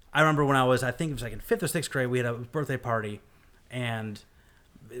 I remember when I think it was like in 5th or 6th grade, we had a birthday party, and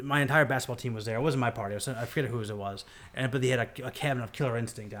my entire basketball team was there. It wasn't my party. I forget whose it was. But they had a cabinet of Killer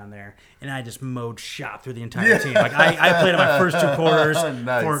Instinct down there, and I just mowed shop through the entire team. Like I played in my first 2 quarters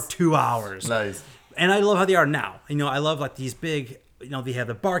Nice. for 2 hours. Nice. And I love how they are now. I love like these big, they have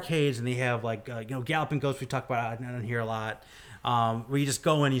the barcades, and they have like, Galloping Ghosts we talk about on here a lot, where you just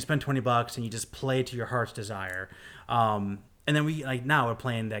go in, you spend $20, and you just play to your heart's desire. And then now we're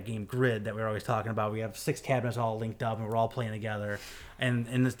playing that game Grid that we're always talking about. We have 6 cabinets all linked up, and we're all playing together.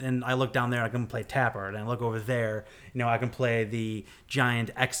 And I look down there, I can play Tapper, and I look over there, I can play the giant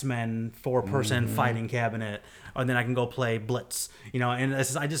X-Men 4-person fighting cabinet, and then I can go play Blitz. And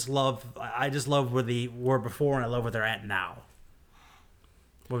I just love where they were before, and I love where they're at now.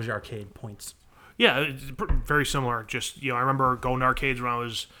 What was your arcade points? Yeah, it's very similar. Just, I remember going to arcades when I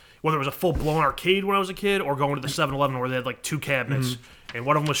was, whether it was a full-blown arcade when I was a kid or going to the 7-Eleven where they had like 2 cabinets, and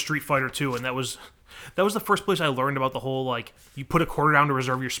one of them was Street Fighter 2, and that was the first place I learned about the whole, like, you put a quarter down to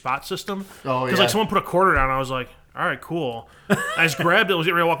reserve your spot system. Oh, Because, yeah. like, someone put a quarter down, and I was like, all right, cool. I just grabbed it, was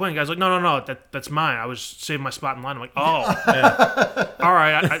getting ready to walk away, and the guy's like, no, that's mine. I was saving my spot in line. I'm like, oh. All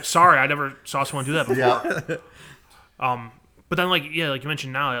right, sorry, I never saw someone do that before. Yeah. But then, like you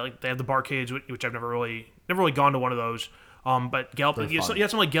mentioned now, like they have the barcades, which I've never really gone to one of those. But Galloping, you have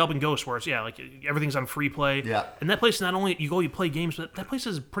something like Galloping Ghosts, where it's like everything's on free play. Yeah. And that place, not only you play games, but that place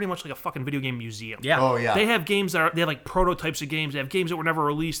is pretty much like a fucking video game museum. Yeah. Oh yeah. They have games they have like prototypes of games. They have games that were never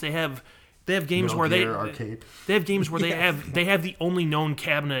released. They have games Metal where Gear arcade. they have games where they have the only known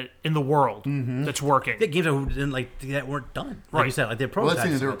cabinet in the world that's working. The games that weren't done. Like Right. you said, like they're Well, that's prototypes. the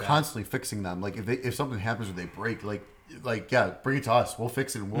thing. They were like that. constantly fixing them. Like if something happens or they break, like yeah, bring it to us. We'll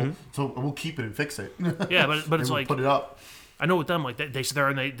fix it. And we'll keep it and fix it. Yeah, but And it's we'll like put it up. I know with them, like they sit there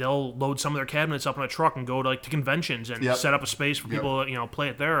and they'll load some of their cabinets up in a truck and go to conventions and Yep. set up a space for Yep. people to play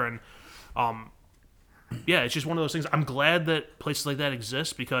it there. And Yeah, it's just one of those things. I'm glad that places like that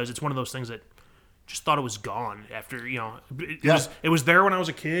exist because it's one of those things that just thought it was gone after, it was there when I was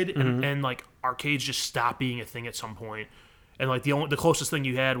a kid and like arcades just stopped being a thing at some point. And like the closest thing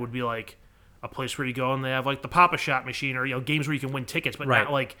you had would be like a place where you go and they have like the Pop-A-Shot machine or games where you can win tickets, but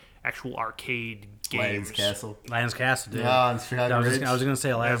not like actual arcade games. Lions Castle, dude. Yeah, on Chicago Ridge. I was gonna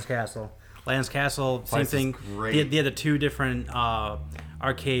say Lions Castle. Lions Castle, same thing. They had the two different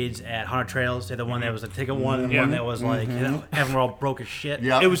arcades at Haunted Trails. They had the one that was a ticket one, and one that was like everyone all broke as shit.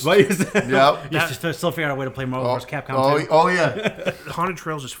 Yeah, it was. Just still figuring out a way to play Marvel vs. Capcom. Oh yeah. Haunted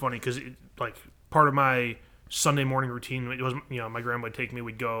Trails is funny because like part of my Sunday morning routine, it was my grandma would take me.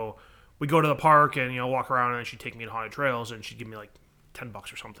 We'd go to the park and walk around, and then she'd take me to Haunted Trails, and she'd give me like $10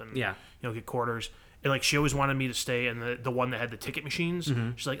 or something. Yeah, get quarters. And like she always wanted me to stay in the one that had the ticket machines.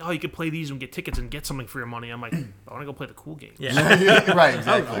 She's like, "Oh, you could play these and get tickets and get something for your money." I'm like, "I want to go play the cool games." Yeah, right,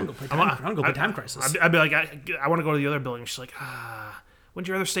 exactly. I want to go play Time Crisis. I'd be like, I want to go to the other building. She's like, wouldn't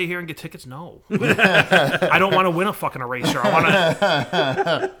you rather stay here and get tickets? No, I don't want to win a fucking eraser.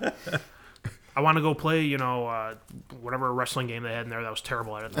 I want to go play, whatever wrestling game they had in there that was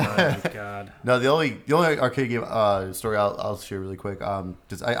terrible at it. Oh my god! No, the only arcade game story I'll share really quick.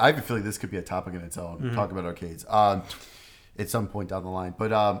 Because I have a feeling this could be a topic in its own. Talk about arcades. At some point down the line,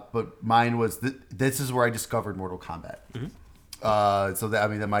 but mine was this is where I discovered Mortal Kombat.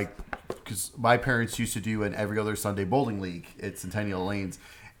 Because my parents used to do an every other Sunday bowling league at Centennial Lanes,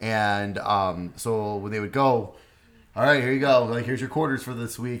 and so when they would go, all right, here you go, like here's your quarters for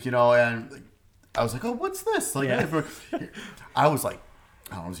this week, and I was like, oh, what's this? Like, I was like,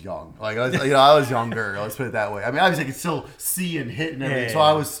 I was young. Like, I was younger. Let's put it that way. I mean, obviously, I could still see and hit and everything. So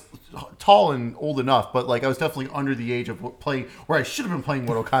I was tall and old enough, but like, I was definitely under the age of playing where I should have been playing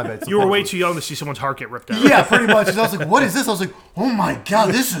Mortal Kombat. You were way too young to see someone's heart get ripped out. Yeah, pretty much. I was like, what is this? I was like, oh my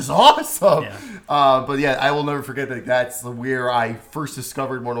god, this is awesome. Yeah. But yeah, I will never forget that. That's where I first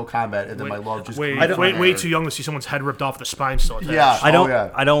discovered Mortal Kombat, and then my love just way too young to see someone's head ripped off, the spine still attached. Yeah, I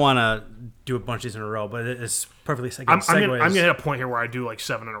don't want to do a bunch of these in a row, but it's perfectly. I'm gonna hit a point here where I do like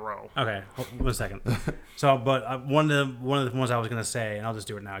 7 in a row. Okay, 1 second. So, but one of the ones I was gonna say, and I'll just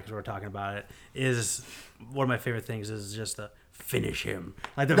do it now because we're talking about it, is one of my favorite things is just to finish him,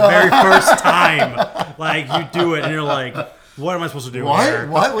 like the very first time, like you do it, and you're like, what am I supposed to do here?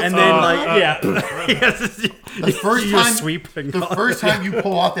 What? And then the first time sweep. The first time you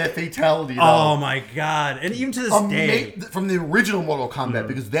pull off that fatality. Oh my god! And even to this day, from the original Mortal Kombat,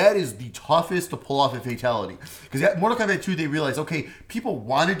 because that is the toughest to pull off a fatality. Because Mortal Kombat 2, they realized, okay, people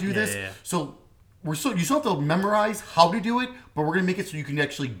want to do this, so you still have to memorize how to do it, but we're gonna make it so you can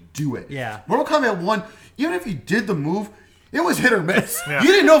actually do it. Yeah. Mortal Kombat 1, even if you did the move, it was hit or miss. Yeah. You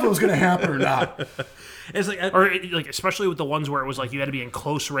didn't know if it was gonna happen or not. It's like, especially with the ones where it was like you had to be in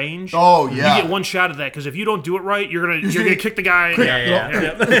close range. Oh yeah, you get one shot at that because if you don't do it right, you're gonna kick the guy. Finish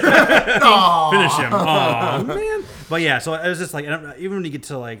him. Oh man. But yeah, so it was just like, even when you get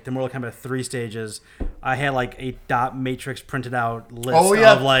to like the Mortal Kombat 3 stages, I had like a dot matrix printed out list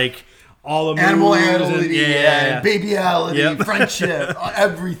of like all the animality, babyality, friendship,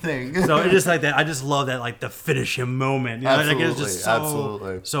 everything. So it's just like that. I just love that, like the finish him moment. Absolutely, like, it's just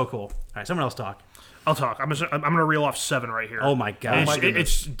so cool. All right, someone else talk. I'll talk. I'm gonna reel off 7 right here. Oh my god!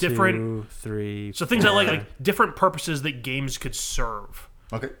 It's different. 2, 3. So things I like different purposes that games could serve.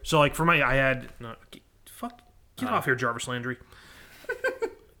 Okay. So like for me, I had get off here, Jarvis Landry.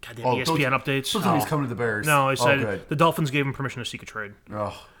 Goddamn ESPN updates. He's coming to the Bears. No, I said the Dolphins gave him permission to seek a trade.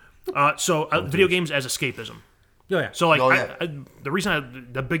 Video games as escapism. Oh yeah. So like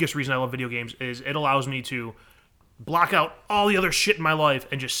the biggest reason I love video games is it allows me to block out all the other shit in my life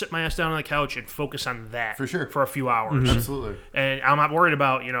and just sit my ass down on the couch and focus on that for sure for a few hours. Mm-hmm. Absolutely. And I'm not worried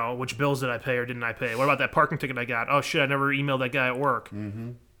about which bills did I pay or didn't I pay. What about that parking ticket I got? Oh shit, I never emailed that guy at work.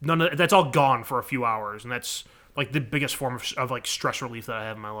 Mm-hmm. None of that's all gone for a few hours, and that's like the biggest form of like stress relief that I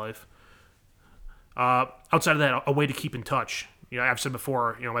have in my life. Outside of that, a way to keep in touch. I've said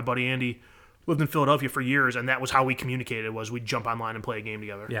before, my buddy Andy lived in Philadelphia for years, and that was how we communicated. Was we'd jump online and play a game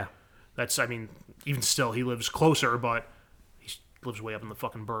together. Yeah. Even still, he lives closer, but he lives way up in the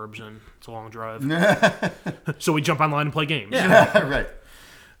fucking burbs, and it's a long drive. So we jump online and play games. Yeah,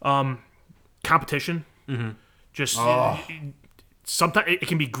 right. Competition. Mm-hmm. Just sometimes it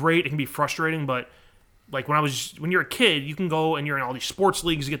can be great, it can be frustrating, but like when you're a kid, you can go and you're in all these sports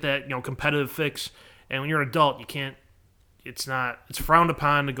leagues to get that competitive fix, and when you're an adult, you can't. It's frowned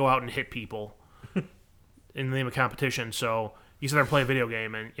upon to go out and hit people in the name of competition. So you sit there and play a video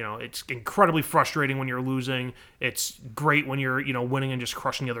game, and it's incredibly frustrating when you're losing. It's great when you're winning and just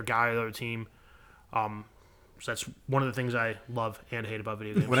crushing the other guy or the other team. So that's one of the things I love and hate about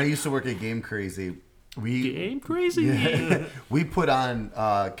video games. When I used to work at Game Crazy, Game crazy. we put on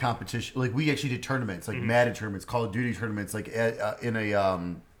competition. Like we actually did tournaments, like Madden tournaments, Call of Duty tournaments, like in a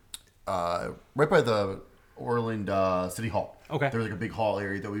right by the Orland City Hall. Okay. There was like a big hall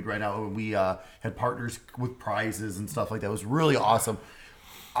area that we'd rent out, and we had partners with prizes and stuff like that. It was really awesome.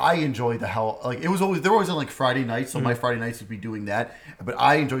 I enjoyed the hell. Like it was always, they were always on like Friday nights, so my Friday nights would be doing that. But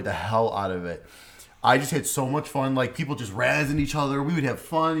I enjoyed the hell out of it. I just had so much fun. Like people just razzing each other. We would have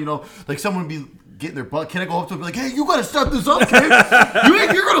fun, you know. Like someone would be getting their butt. Can I go up to them and be like, hey, you got to step this up, kid.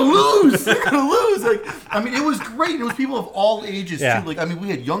 You're gonna lose. You're gonna lose. Like, I mean, it was great. It was people of all ages too. Like, I mean, we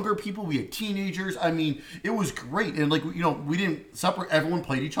had younger people, we had teenagers. I mean, it was great. And like, you know, we didn't separate. Everyone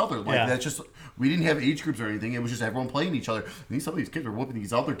played each other. Like that's just. We didn't have age groups or anything. It was just everyone playing each other. And some of these kids were whooping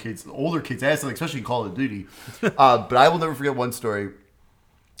these other kids, older kids' ass, like, especially in Call of Duty. But I will never forget one story.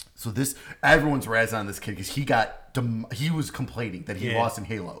 So everyone's razzing on this kid because he was complaining that he lost in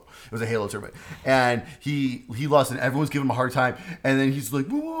Halo. It was a Halo tournament, and he lost, and everyone's giving him a hard time. And then he's like,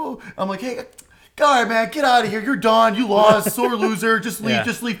 whoa. I'm like, hey, God, man, get out of here. You're done. You lost. Sore loser. Just leave.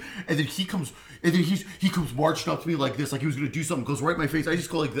 Just leave. And then he comes. And then he comes marching up to me like this, like he was gonna do something. Goes right in my face. I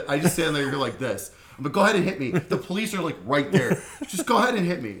just go like this. I just stand there like this. I'm like, go ahead and hit me. The police are like right there. Just go ahead and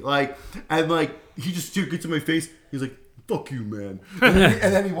hit me. Like, and like he just gets in my face. He's like, fuck you, man.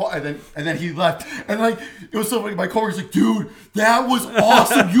 And then he left. And like it was so funny. My coworker's like, dude, that was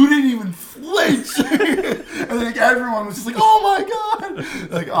awesome. You didn't even flinch. And then like, everyone was just like, oh my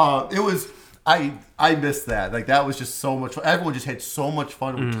god. Like, it was. I missed that. Like that was just so much fun. Everyone just had so much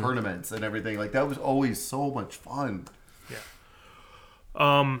fun with tournaments and everything. Like that was always so much fun.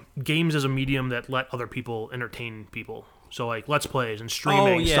 Yeah. Games as a medium that let other people entertain people. So like Let's Plays and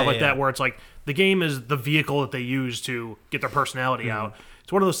streaming, stuff like that, where it's like the game is the vehicle that they use to get their personality out.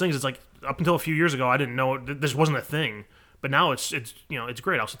 It's one of those things. It's like up until a few years ago, I didn't know this wasn't a thing, but now it's you know, it's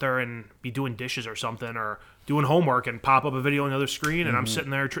great. I'll sit there and be doing dishes or something, or doing homework and pop up a video on the other screen, and I'm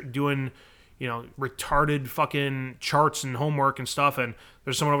sitting there doing, you know, retarded fucking charts and homework and stuff, and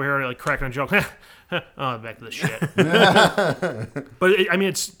there's someone over here like cracking a joke. Oh, back to this shit. But I mean,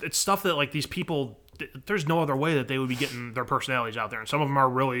 it's stuff that like these people, there's no other way that they would be getting their personalities out there, and some of them are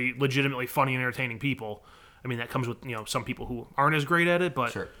really legitimately funny and entertaining people. I mean, that comes with, you know, some people who aren't as great at it,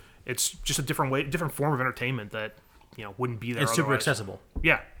 but it's just a different form of entertainment that, you know, wouldn't be there. It's otherwise. super accessible.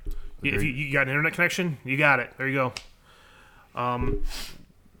 Yeah, if you got an internet connection, you got it. There you go.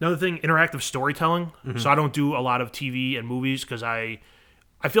 Another thing, interactive storytelling. So I don't do a lot of TV and movies because I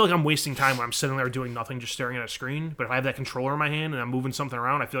feel like I'm wasting time when I'm sitting there doing nothing, just staring at a screen. But if I have that controller in my hand and I'm moving something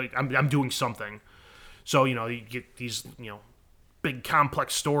around, I feel like I'm doing something. So, you know, you get these, you know, big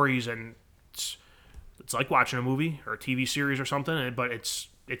complex stories, and it's like watching a movie or a TV series or something, but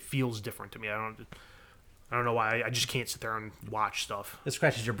it feels different to me. I don't know why. I just can't sit there and watch stuff. It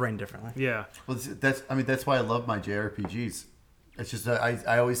scratches your brain differently. Yeah. Well, that's why I love my JRPGs. It's just that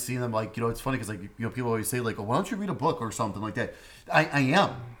I always see them, like, you know, it's funny because, like, you know, people always say, like, oh, why don't you read a book or something like that? I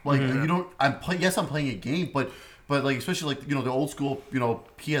am. Like, you don't, I'm playing a game, but like, especially like, you know, the old school, you know,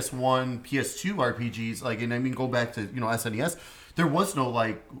 PS1, PS2 RPGs, like, and I mean, go back to, you know, SNES, there was no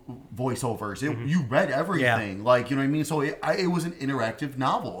like voiceovers. You read everything, like, you know what I mean? So it was an interactive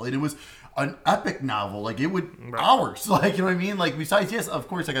novel, and it was an epic novel. Like, it would hours, like, you know what I mean? Like, besides, yes, of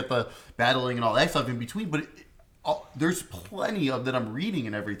course, I got the battling and all that stuff in between, but there's plenty of that I'm reading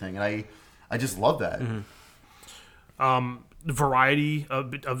and everything, and I just love that. The variety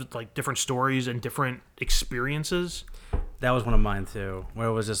of like different stories and different experiences. That was one of mine too, where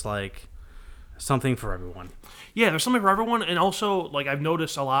it was just like something for everyone. Yeah, there's something for everyone, and also like I've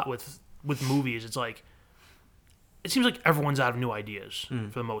noticed a lot with movies. It's like it seems like everyone's out of new ideas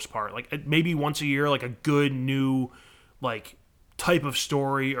for the most part. Like maybe once a year, like a good new like type of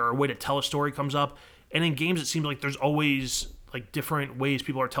story or a way to tell a story comes up. And in games, it seems like there's always like different ways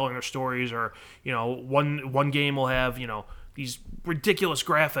people are telling their stories, or, you know, one game will have, you know, these ridiculous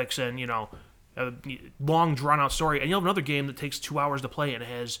graphics and, you know, a long drawn out story, and you'll have another game that takes 2 hours to play and it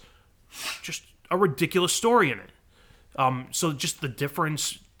has just a ridiculous story in it. So just the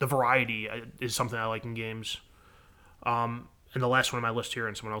difference, the variety is something I like in games. And the last one on my list here,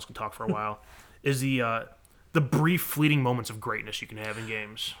 and someone else can talk for a while, is the brief fleeting moments of greatness you can have in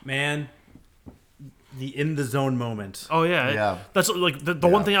games. Man, the in the zone moment. Oh yeah. That's like the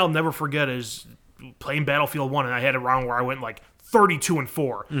one thing I'll never forget is playing Battlefield 1, and I had a round where I went like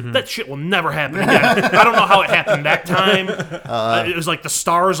 32-4. That shit will never happen again. I don't know how it happened that time. It was like the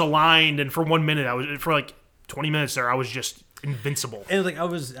stars aligned, and for 1 minute, for like 20 minutes there, I was just invincible. And like I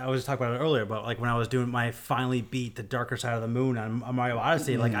was talking about it earlier, but like when I was doing my finally beat the Darker Side of the Moon on Mario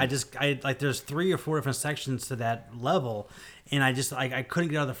Odyssey, like I like there's 3 or 4 different sections to that level, and I just like I couldn't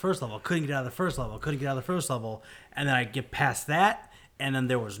get out of the first level, and then I get past that, and then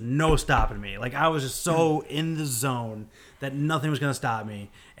there was no stopping me. Like I was just so in the zone that nothing was gonna stop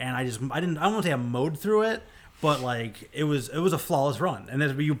me, and I don't want to say I mowed through it. But like it was a flawless run, and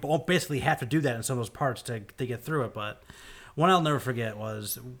then you basically have to do that in some of those parts to get through it. But one I'll never forget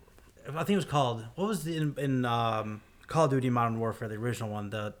was, I think it was called, what was the in Call of Duty Modern Warfare, the original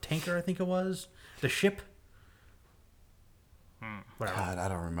one, the tanker, I think it was, the ship. Whatever. God, I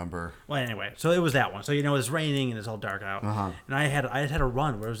don't remember. Well, anyway, so it was that one. So it was raining and it's all dark out, and I had a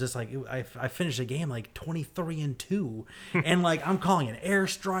run where it was just like I finished the game like 23-2, and like I'm calling in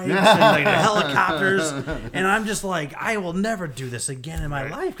airstrikes and like helicopters, and I'm just like I will never do this again in my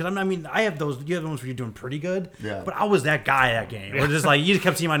life because I mean I have those. You have the ones where you're doing pretty good, but I was that guy that game. Where just like you just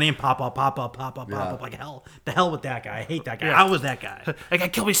kept seeing my name pop up like hell. The hell with that guy. I hate that guy. I was that guy. That guy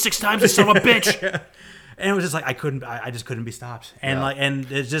killed me 6 times. This son of a bitch. And it was just like I just couldn't be stopped, and like, and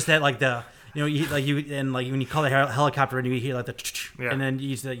it's just that like the when you call the helicopter and you hear like the and then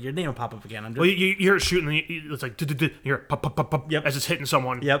your name will pop up again. Well, you hear it shooting, and it's like you hear it pop, pop, pop, pop, as it's hitting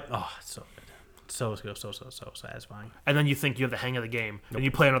someone. Yep. Oh, it's so good. So satisfying. And then you think you have the hang of the game, and you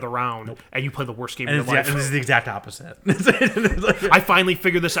play another round, and you play the worst game and of your life. And this is the exact opposite. I finally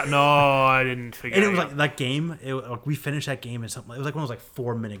figured this out. No, I didn't figure it out. And it was like that game, we finished that game in something. It was like one of those like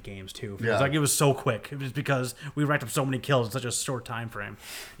 4-minute games too. It was like it was so quick. It was because we racked up so many kills in such a short time frame.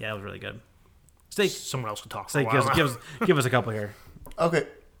 Yeah, it was really good. Steak. Someone else could talk. Steak, give us a couple here. Okay.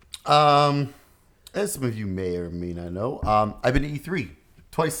 As some of you may or may not know, I've been to E3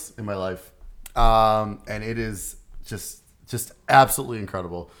 twice in my life. And it is just absolutely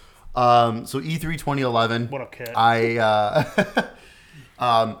incredible. So E3 2011. What up, kid? I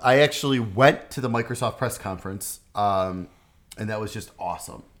actually went to the Microsoft press conference, and that was just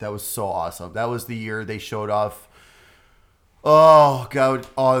awesome. That was so awesome. That was the year they showed off. Oh god!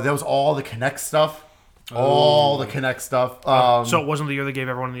 That was all the Kinect stuff. All the Kinect stuff. So it wasn't the year they gave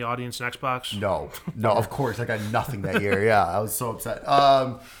everyone in the audience an Xbox? No, of course I got nothing that year. Yeah, I was so upset.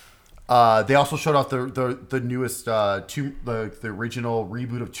 They also showed off the newest the original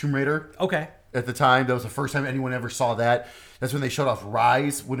reboot of Tomb Raider. Okay. At the time, that was the first time anyone ever saw that. That's when they showed off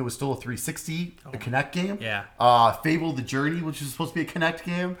Rise, when it was still a 360, a Kinect game. Yeah. Fable: The Journey, which is supposed to be a Kinect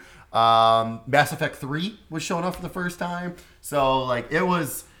game. Mass Effect 3 was showing off for the first time. So like it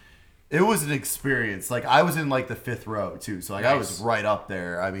was an experience. Like I was in like the 5th row too, so like nice. I was right up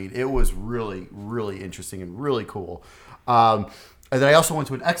there. I mean, it was really, really interesting and really cool. And then I also went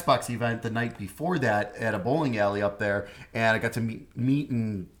to an Xbox event the night before that at a bowling alley up there, and I got to meet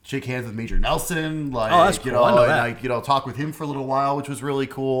and shake hands with Major Nelson. Like, that's cool. I talk with him for a little while, which was really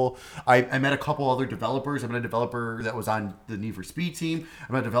cool. I met a couple other developers. I met a developer that was on the Need for Speed team.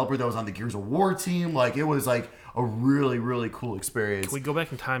 I met a developer that was on the Gears of War team. Like, it was like a really, really cool experience. Can we go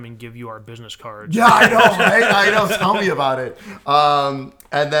back in time and give you our business cards? Yeah, I know, right? I know. Tell me about it. And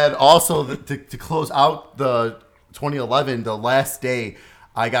then also to close out the 2011, the last day,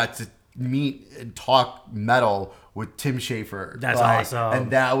 I got to meet and talk metal with Tim Schafer. That's awesome.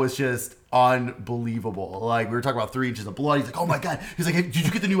 And that was just unbelievable. Like, we were talking about 3 Inches of Blood. He's like, oh my God. He's like, hey, did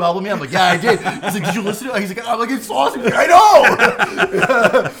you get the new album yet? I'm like, yeah, I did. He's like, did you listen to it? He's like, I'm like, it's awesome. Like, I know.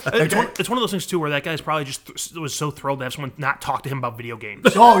 It's one of those things, too, where that guy's probably just was so thrilled to have someone not talk to him about video games.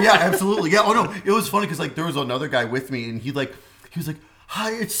 Oh, yeah, absolutely. Yeah. Oh, no. It was funny because, like, there was another guy with me, and he was like,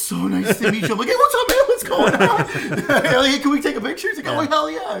 hi, it's so nice to meet you. I'm like, hey, what's up, man? What's going on? Like, hey, can we take a picture? He's like, oh,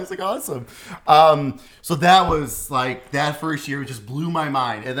 hell yeah. It's like, awesome. So that was, like, that first year just blew my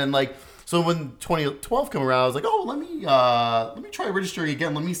mind. And then, like, so when 2012 came around, I was like, oh, let me try registering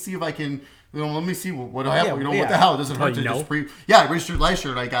again. Let me see if I can, let me see what I have. What the hell? It doesn't hurt to just I registered last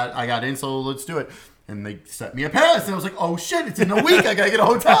year and I got in, so let's do it. And they sent me a pass, and I was like, "Oh shit! It's in a week. I gotta get a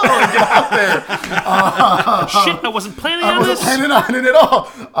hotel and get out there." Shit! I wasn't planning on this. I wasn't planning on it at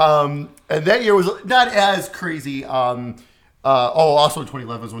all. And that year was not as crazy. Also in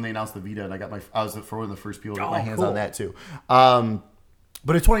 2011 was when they announced the Vita, and I was one of the first people to get my hands on that too.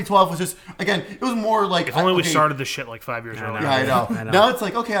 But in 2012 was just, again, it was more like... If only we started this shit like 5 years earlier. Yeah, I know. Now it's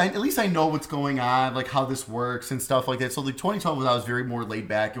like, okay, at least I know what's going on, like how this works and stuff like that. So like 2012 I was very more laid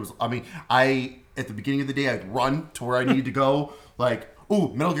back. It was, at the beginning of the day, I'd run to where I needed to go. Like,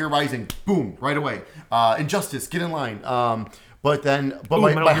 ooh, Metal Gear Rising, boom, right away. Injustice, get in line. But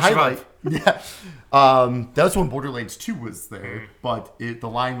my highlight... Yeah. That was when Borderlands 2 was there, but the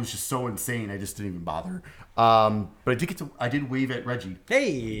line was just so insane, I just didn't even bother. But I did wave at Reggie.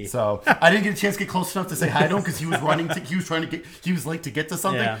 Hey. So I didn't get a chance to get close enough to say hi to him because he was running. He was late to get to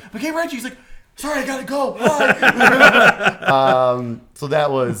something. Yeah. But hey, Reggie, he's like, sorry, I gotta go. So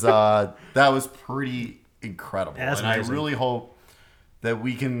that was pretty incredible, That's and amazing. I really hope that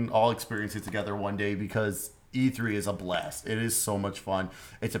we can all experience it together one day because E3 is a blast. It is so much fun.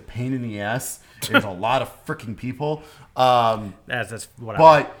 It's a pain in the ass. There's a lot of freaking people. That's what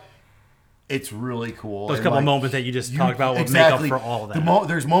But it's really cool. those And, couple like, moments that you just talked about will exactly. make up for all of that.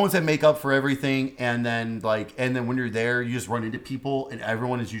 There's moments that make up for everything, and then when you're there, you just run into people, and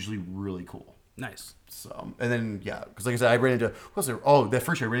everyone is usually really cool. Nice. So, and then because like I said, I ran into what was there? Oh, that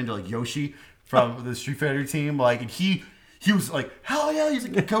first year I ran into like Yoshi from the Street Fighter team. Like, and he was like, hell yeah! He's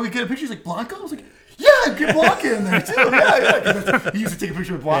like, can we get a picture? He's like, Blanca. I was like, yeah, get Blanca in there too. Yeah. He used to take a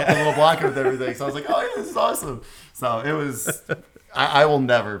picture with Blanca, the little Blanca with everything. So I was like, oh yeah, this is awesome. So it was. I will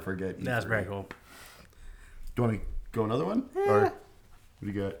never forget. E3. That's very cool. Do you want to go another one? Or what do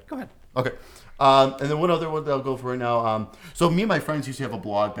you got? Go ahead. Okay. And then one other one that I'll go for right now. So me and my friends used to have a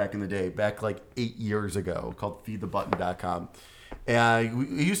blog back in the day, back like 8 years ago, called feedthebutton.com.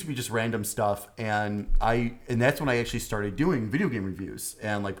 And it used to be just random stuff. And that's when I actually started doing video game reviews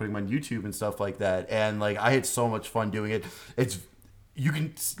and like putting them on YouTube and stuff like that. And like I had so much fun doing it. You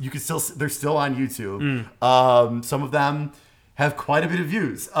can still, they're still on YouTube. Some of them have quite a bit of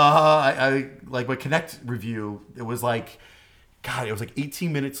views. I like my Connect review. It was like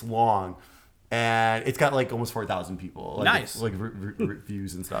 18 minutes long, and it's got like almost 4,000 people. Like, Nice. Like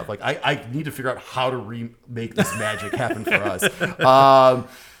reviews and stuff. Like I need to figure out how to remake this magic happen for us.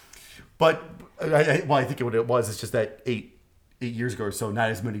 But I think what it was is just that 8 years ago or so, not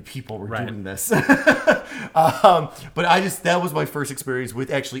as many people were doing this. But that was my first experience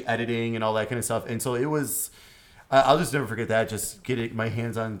with actually editing and all that kind of stuff, and so it was. I'll just never forget that. Just getting my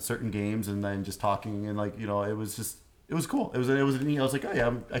hands on certain games and then just talking and like it was cool. It was neat. I was like, oh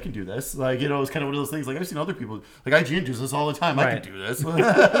yeah, I can do this. Like it was kind of one of those things. Like I've seen other people like IGN does this all the time. I can do this.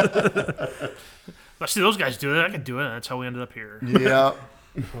 I see those guys do it. I can do it. That's how we ended up here. Yeah.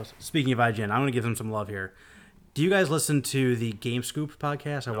 Speaking of IGN, I'm going to give them some love here. Do you guys listen to the Game Scoop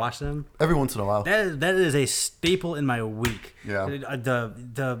podcast? I watch them. Every once in a while. That is a staple in my week. Yeah.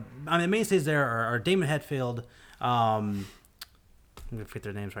 The mainstays there are Damon Hetfield. I'm gonna forget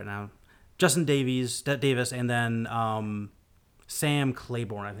their names right now. Justin Davis, and then Sam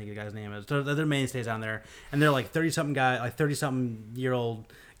Claiborne, I think the guy's name is. They're mainstays on there, and they're like 30-something-year-old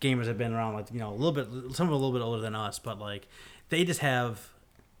gamers have been around, like a little bit. Some of them a little bit older than us, but like they just have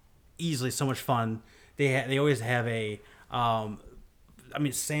easily so much fun. They always have a.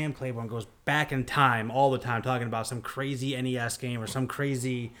 Sam Claiborne goes back in time all the time, talking about some crazy NES game or some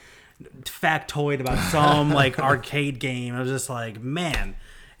crazy factoid about some like arcade game. I was just like, man,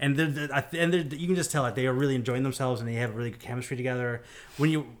 and you can just tell that they are really enjoying themselves and they have really good chemistry together. When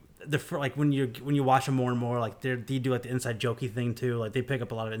you watch them more and more, like they do like the inside jokey thing too. Like they pick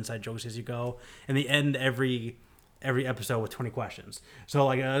up a lot of inside jokes as you go, and they end every episode with 20 questions. So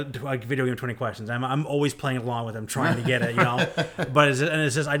like a video game 20 questions. I'm always playing along with them, trying to get it, But it's one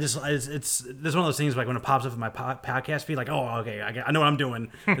of those things like when it pops up in my podcast feed, like, oh, okay, I know what I'm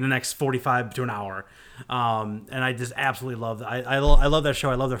doing in the next 45 to an hour. And I just absolutely love that. I love that show.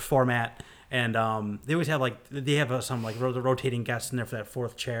 I love their format. And they always have some like rotating guests in there for that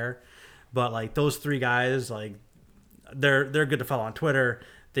fourth chair. But like those three guys, like they're good to follow on Twitter.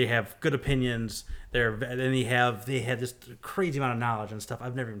 They have good opinions. They have this crazy amount of knowledge and stuff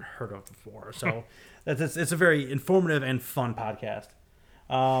I've never even heard of before. So it's a very informative and fun podcast.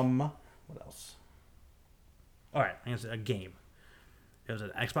 What else? All right, I'm gonna say a game. It was an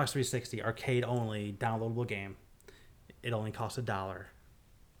Xbox 360 arcade only downloadable game. It only cost $1.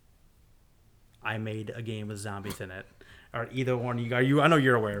 I made a game with zombies in it. Or either one of you, I know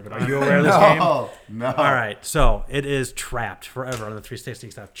you're aware of it. Are you aware of this game? No. All right, so it is Trapped forever on the 360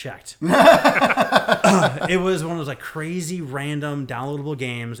 because I've checked. It was one of those like crazy random downloadable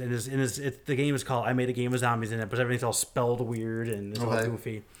games, and the game is called I Made a Game with Zombies in it, but everything's all spelled weird and it's all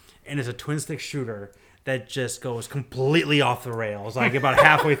goofy. And it's a twin stick shooter that just goes completely off the rails, like about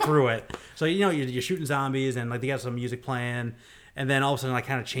halfway through it. So you're shooting zombies and like they got some music playing, and then all of a sudden like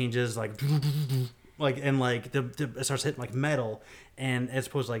kind of changes like. It starts hitting like metal, and as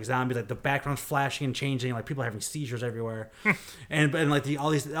opposed to like zombies, like the background's flashing and changing, like people are having seizures everywhere, and like all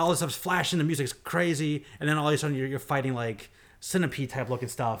this stuff's flashing, the music's crazy, and then all of a sudden you're fighting like centipede type looking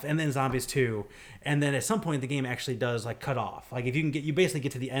stuff, and then Zombies 2, and then at some point the game actually does like cut off. Like if you basically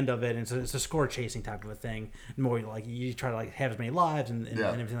get to the end of it, and it's a score chasing type of a thing. More like you try to like have as many lives and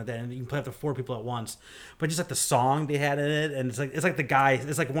everything like that, and you can play up to 4 people at once. But just like the song they had in it, and it's like the guy,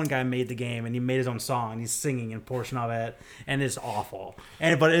 it's like one guy made the game and he made his own song and he's singing a portion of it, and it's awful.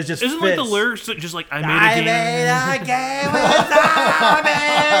 But it just Isn't fits. like the lyrics that just like I made I a game. made a game with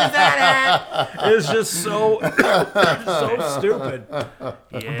zombies in it. It's just so stupid.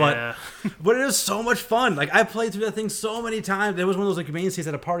 Yeah. But it is so much fun. Like I played through that thing so many times. It was one of those like main seats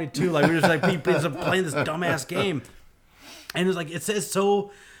at a party too. Like we were just like playing this dumbass game, and it's like it says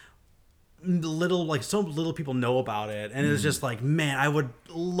so little, like so little people know about it, and it's just like, man, I would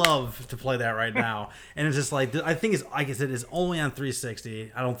love to play that right now. And it's just like, I think it's, like I said, it's only on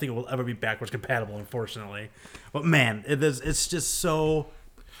 360. I don't think it will ever be backwards compatible, unfortunately. But man, it's just so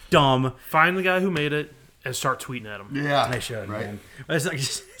dumb. Find the guy who made it and start tweeting at him. Yeah, I should, right. man. But it's like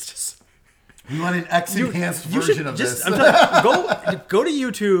it's just. We want an X-enhanced You version should of just, this. I'm telling you, go to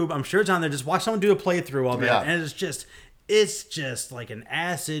YouTube. I'm sure it's on there. Just watch someone do a playthrough of it, Yeah. and it's just like an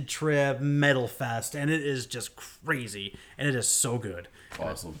acid trip metal fest, and it is just crazy, and it is so good.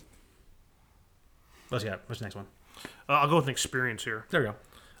 Awesome. What's you got? What's the next one? I'll go with an experience here. There we go.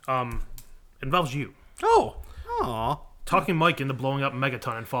 Involves you. Oh, aw. Talking Mike into blowing up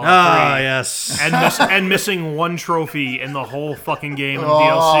Megaton in Fallout 3. Yes. And missing one trophy in the whole fucking game in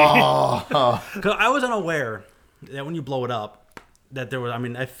DLC. Because I was unaware that when you blow it up, that there was. I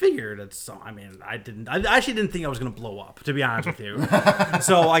mean, I figured it's. I mean, I didn't. I actually didn't think I was gonna blow up. To be honest with you.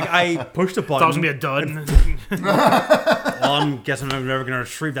 So like, I pushed a button. Thought it was gonna be a dud. Well, I'm guessing I'm never gonna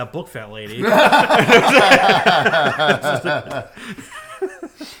retrieve that book, fat lady.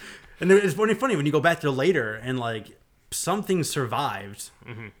 And it's funny when you go back there later and like something survived.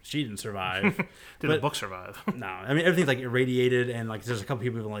 She didn't survive. Did the book survive? No, I mean everything's like irradiated, and like there's a couple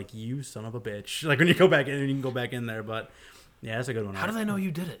people like, you son of a bitch. Like when you go back in, and you can go back in there, but yeah, that's a good one. How do they know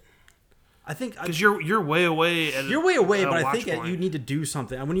you did it? I think Because you're way away. you're way away, at but a I think watch that point. you need to do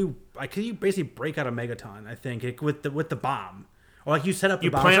something. And when you basically break out a Megaton, I think with the bomb, or like you set up the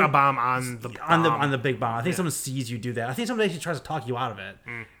You bomb, plant a bomb on the bomb. on the big bomb. I think someone sees you do that. I think someone actually tries to talk you out of it,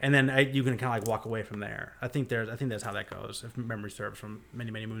 and then you can kind of like walk away from there. I think that's how that goes, if memory serves, from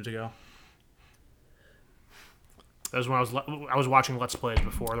many moons ago. That was when I was watching Let's Plays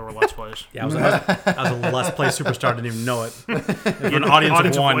before there were Let's Plays. Yeah, I was a Let's Play superstar. Didn't even know it. An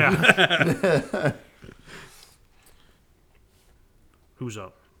audience of one. Yeah. Who's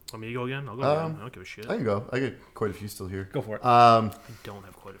up? Want me to go again? I'll go again. I don't give a shit. I can go. I got quite a few still here. Go for it. I don't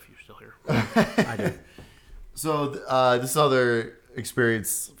have quite a few still here. I do. So this other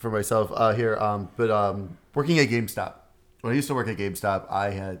experience for myself here, but working at GameStop. When I used to work at GameStop, I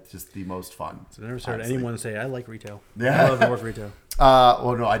had just the most fun. So I never heard honestly. anyone say I like retail. Yeah. I love to work retail.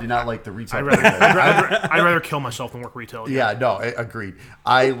 Well, no, I did not like the retail. I'd rather kill myself than work retail again. Yeah, no, agreed.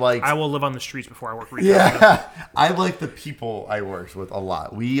 I will live on the streets before I work retail. Yeah, I like the people I worked with a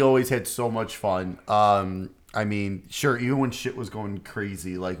lot. We always had so much fun. I mean, sure, even when shit was going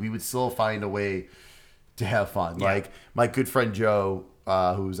crazy, like we would still find a way to have fun. Yeah. Like my good friend Joe,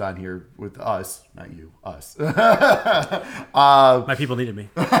 who's on here with us, not you, us. My people needed me.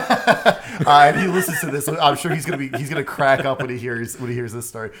 And he listens to this. I'm sure he's gonna crack up when he hears this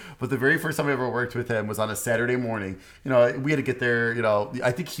story. But the very first time I ever worked with him was on a Saturday morning. You know, we had to get there. You know,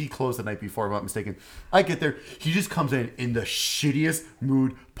 I think he closed the night before, if I'm not mistaken. I get there, he just comes in the shittiest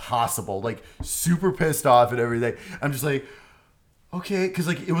mood possible, like super pissed off and everything. I'm just like, okay, because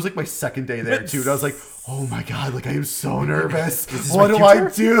like it was like my second day there too, and I was like, oh my god, like I am so nervous. What do I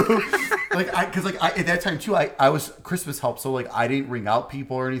do? Like at that time too, I was Christmas help, so like I didn't ring out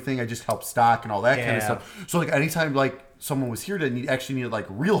people or anything. I just helped stock and all that kind of Yeah. stuff. So like anytime like someone was here that actually needed like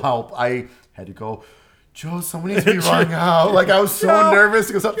real help, I had to go, Joe, someone needs to be rung out. Like I was so nervous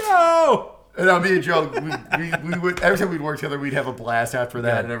because Joe! and me and Joe, we would, every time we'd work together, we'd have a blast after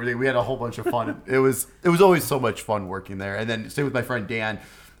that and everything. We had a whole bunch of fun. It was always so much fun working there. And then stay with my friend Dan.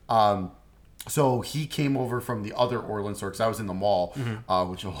 So he came over from the other Orland store because I was in the mall,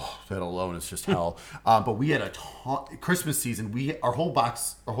 which that alone is just hell. But we had a ton, Christmas season. Our whole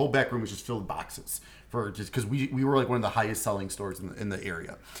back room was just filled with boxes for just because we were like one of the highest selling stores in the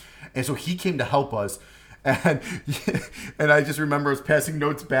area, and so he came to help us. And I just remember us passing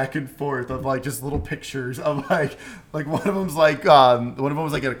notes back and forth of like just little pictures of like one of them was like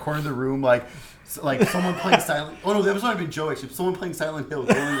at a corner of the room like someone playing Silent. Oh no, that was not even Joe actually. Someone playing Silent Hill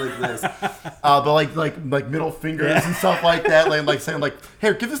going like this, but like middle fingers and stuff like that, like saying like,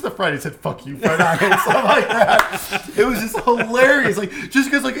 "Here, give this to Fred." He said, "Fuck you, Fred," and stuff like that. It was just hilarious, like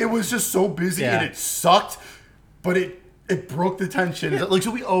just because like it was just so busy and it sucked, but it it broke the tension. Like, so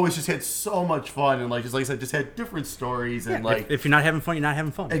we always just had so much fun, and like I said, just had different stories, and like if you're not having fun, you're not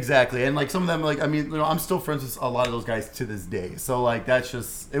having fun. exactly. And like some of them, like I mean, I'm still friends with a lot of those guys to this day. So like that's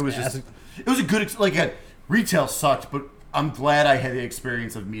just it was a good like again, retail sucked, but I'm glad I had the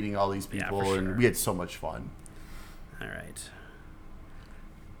experience of meeting all these people, for and sure. we had so much fun. All right.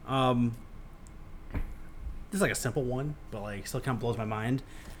 This is like a simple one, but like still kind of blows my mind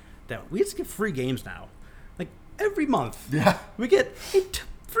that we just get free games now. Like every month, Yeah. we get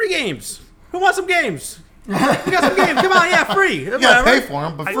free games. Who wants some games? We got some games. Come on, yeah, free. You gotta pay for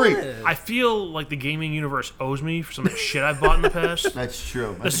them, but free. I feel like the gaming universe owes me for some of the shit I've bought in the past. That's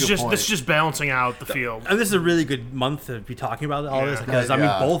true. That's This a is good just point. this is just balancing out the field. And this is a really good month to be talking about all this Yeah. because I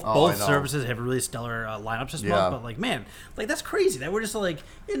Yeah. mean both Oh, I know. services have really stellar lineups this Yeah. month. But like man, like that's crazy that we're just like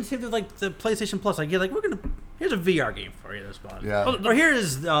in the same with like the PlayStation Plus. Like you're like here's a VR game for you this month. Yeah. Or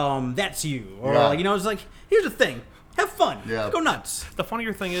here's That's You. Or Yeah. like it's like here's a thing. Have fun. Yeah. Go nuts. The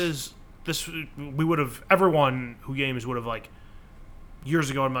funnier thing is, everyone who games would have like years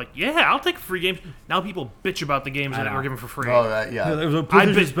ago. I'm like, yeah, I'll take free games. Now people bitch about the games that know. are given for free. Oh, that, yeah. It was a I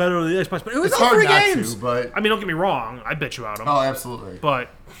PlayStation's bet- better than the Xbox, but it was It's all hard free not games. to, but I mean, don't get me wrong. I bitch about them, oh, absolutely. but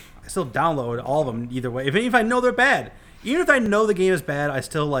I still download all of them either way. If I know they're bad, even if I know the game is bad, I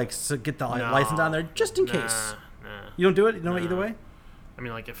still like get the license on there just in case. Nah. You don't do it. You know either way. I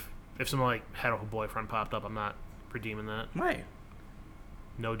mean, like if someone like had a boyfriend popped up, I'm not redeeming that. Why?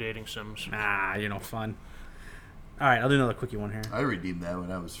 No dating sims. Nah, you're no fun. All right, I'll do another quickie one here. I redeemed that when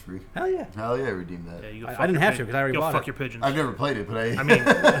I was free. Hell yeah. Hell yeah, I redeemed that. Yeah, you go I fuck didn't your have pig- to 'cause I already go bought fuck it. your pigeons. I've never played it, but I mean,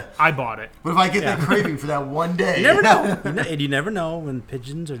 I bought it. but if I get that craving for that one day, You never know. You never know when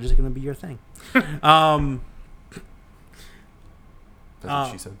pigeons are just going to be your thing. That's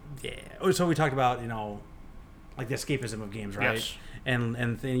what she said. Yeah. So we talked about like the escapism of games, right? Yes. And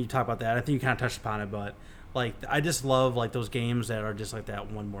then you talk about that. I think you kind of touched upon it, but like I just love like those games that are just like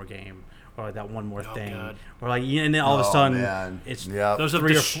that one more game or like that one more thing, God. or like and then all of a Oh, sudden man. it's Yep. Those have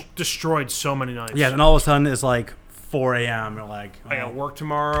 3 or 4 destroyed so many nights. yeah, and all of a sudden it's like 4 a.m. and like I got work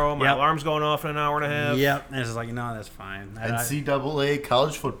tomorrow. My Yep. alarm's going off in an hour and a half. Yep, and it's just like that's fine. NCAA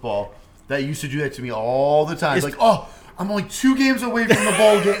college football. That used to do that to me all the time. It's It's- like, oh, I'm only 2 games away from the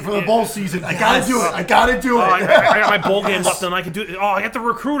bowl game for the bowl season. I gotta do it. I gotta do Oh, it. I got my bowl game left, and I can do it. Oh, I got the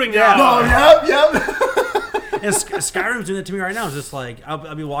recruiting Yeah. now. Oh, yep. And Skyrim's doing it to me right now. It's just like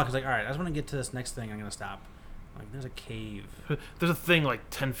I'll be walking, it's like all right, I just want to get to this next thing. I'm gonna stop. Like there's a cave. There's a thing like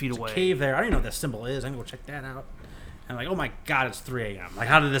 10 feet away. Cave there. I don't even know what that symbol is. I can go check that out. And like, oh my god, it's 3 a.m. Like,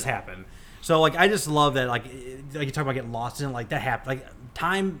 how did this happen? So like, I just love that. Like you talk about getting lost in it, like that happened.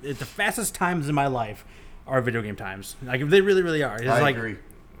 Like the fastest times in my life are video game times. Like they really, really are. It's I like, agree.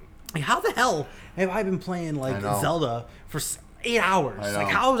 like, how the hell have I been playing like I know. Zelda for 8 hours? I know. Like,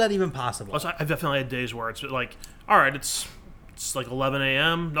 how is that even possible? Plus, I've definitely had days where it's like, all right, it's like 11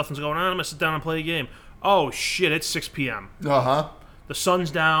 a.m. Nothing's going on. I'm gonna sit down and play a game. Oh shit, it's 6 p.m. Uh-huh. The sun's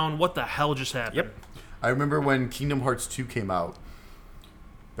down. What the hell just happened? Yep. I remember when Kingdom Hearts 2 came out,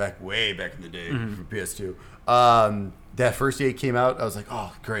 way back in the day for PS2. That first day it came out, I was like,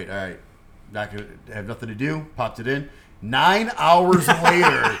 oh, great, all right. Not gonna have nothing to do. Popped it in. 9 hours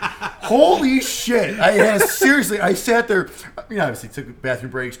later, holy shit! I sat there. Obviously took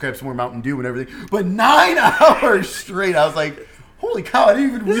bathroom breaks, grabbed some more Mountain Dew and everything. But 9 hours straight, I was like, holy cow! I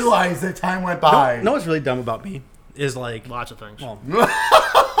didn't even realize that time went by. No, what's really dumb about me is like, Lots of things. well,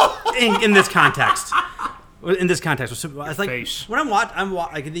 in this context. In this context, it's like Face. when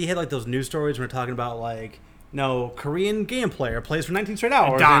like you had like those news stories when we're talking about like Korean game player plays for 19 straight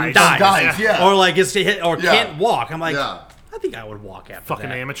hours and dies. dies, Yeah. or like gets hit or Yeah. can't walk. I'm like, Yeah. I think I would walk after Fucking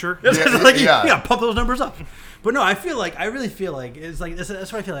that. amateur. Like Yeah. you gotta pump those numbers up. But no, I really feel like it's like that's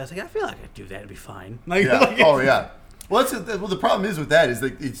what I feel like. I feel like I could do that and be fine. Like, Yeah. like, Oh yeah. Well, the problem is with that is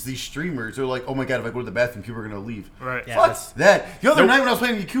like it's these streamers who are like, oh my god, if I go to the bathroom, people are gonna leave. Right. Yeah. Fuck that's- that. The other night when I was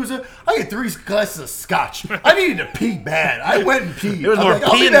playing Yakuza, I had 3 glasses of scotch. I needed to pee bad. I went and peed. There was I'm more like,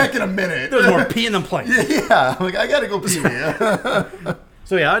 I'll be peeing- back in a minute. There's more peeing than playing. Yeah, I'm like I gotta go pee.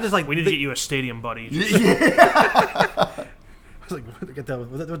 So yeah, I just like We need to get you a stadium buddy. I was like get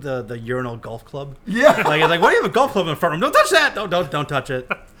the urinal golf club. Yeah. Like it's like, why do you have a golf club in front of him? Don't touch that. Don't touch it.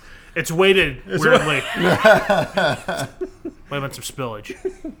 It's weighted weirdly. Might have been some spillage.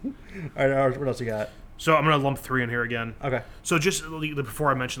 All right, what else you got? So I'm gonna lump 3 in here again. Okay. So just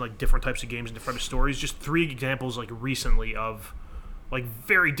before I mentioned like different types of games and different stories, just 3 examples like recently of like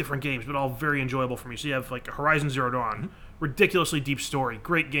very different games, but all very enjoyable for me. So you have like Horizon Zero Dawn, ridiculously deep story,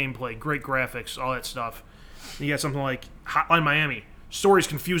 great gameplay, great graphics, all that stuff. And you got something like Hotline Miami. Story's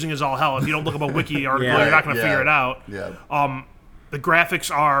confusing as all hell. If you don't look up a wiki article, Yeah. you're not gonna Yeah. figure it out. Yeah. The graphics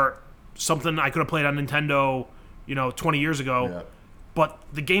are something I could have played on Nintendo, 20 years ago. Yeah. But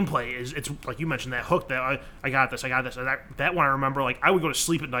the gameplay it's like you mentioned, that hook that I got this. And that one I remember, like, I would go to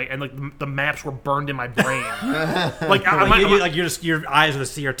sleep at night and like the maps were burned in my brain. Your eyes are the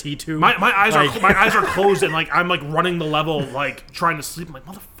CRT tube. My eyes are closed and like I'm like running the level, like trying to sleep. I'm like,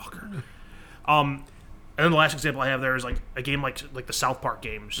 motherfucker. And then the last example I have there is like a game like the South Park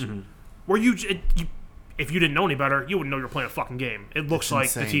games, where if you didn't know any better, you wouldn't know you're playing a fucking game. It looks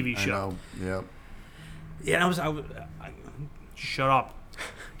like the TV show. I know. Yep. Yeah, and Shut up.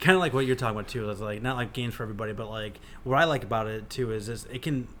 kind of like what you're talking about too. It's like not like games for everybody, but like what I like about it too is it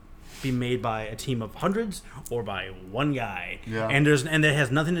can be made by a team of hundreds or by one guy. Yeah. And it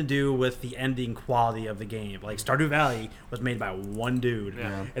has nothing to do with the ending quality of the game. Like Stardew Valley was made by one dude,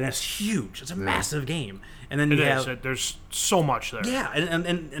 and it's huge. It's a massive game. And then There's so much there. Yeah,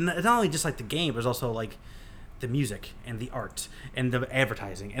 and it's not only just like the game, but it's also like the music and the art and the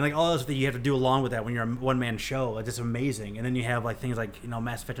advertising and like all those that you have to do along with that when you're a one-man show. Like, it's amazing. And then you have like things like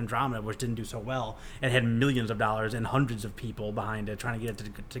Mass Effect Andromeda, which didn't do so well and had millions of dollars and hundreds of people behind it trying to get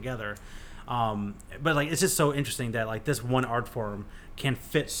it together. But like it's just so interesting that like this one art form can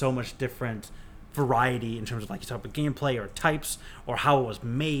fit so much different variety in terms of like you talk about gameplay or types or how it was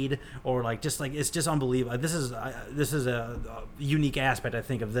made or like just like it's just unbelievable. This is a unique aspect, I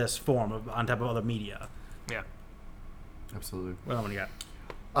think, of this form on top of other media. Yeah. Absolutely. What else you got?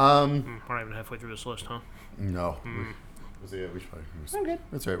 We're not even halfway through this list, huh? No. We should probably. I'm good.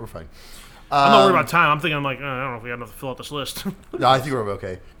 That's right. We're fine. I'm not worried about time. I'm thinking, I don't know if we got enough to fill out this list. No, I think we're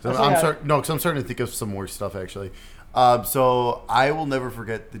okay. So I'm starting to think of some more stuff actually. So I will never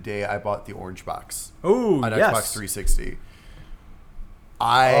forget the day I bought the orange box. Oh, on yes. Xbox 360.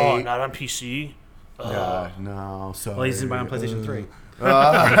 Not on PC. No. Sorry. Well, he's didn't buy on PlayStation 3.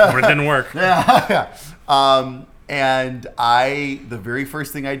 It didn't work. Yeah. And the very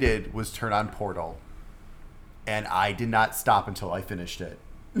first thing I did was turn on Portal, and I did not stop until I finished it.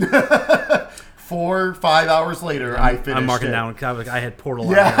 4 or 5 hours later, I finished it. I'm marking down because I had Portal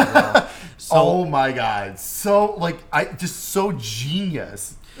on here as well. So, oh my god! So so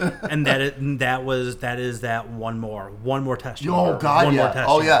genius. And that is that one more test. Oh god, one yeah. more test.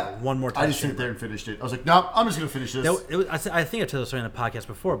 Oh yeah. One more test. I just sit there and finished it. I was like, no, I'm just gonna finish this. I think I told the story in the podcast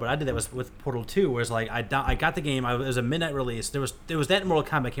before, but I did that with Portal 2, where it's like I got the game. It was a midnight release. There was that Mortal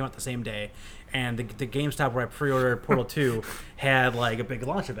Kombat came out the same day, and the GameStop where I pre-ordered Portal 2 had like a big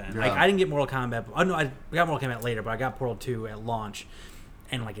launch event. Yeah. Like I didn't get Mortal Kombat. Oh no, I got Mortal Kombat later, but I got Portal 2 at launch.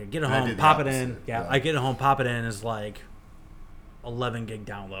 And like I get it home, pop it in. Yeah, I get it home, pop it in. Is like 11 gig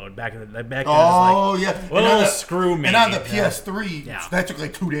download back in the Oh like, yeah. Well, screw me. And on the PS3, that took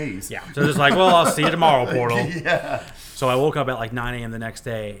like 2 days. Yeah. So it's like, well, I'll see you tomorrow, Portal. Yeah. So I woke up at like 9 a.m. the next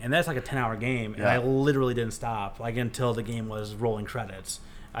day, and that's like a 10-hour game, and I literally didn't stop like until the game was rolling credits.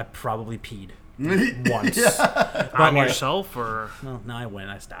 I probably peed once. On yourself or? No, I went.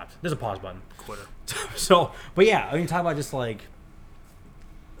 I stopped. There's a pause button. Quitter. So, but yeah, I mean, talk about just like,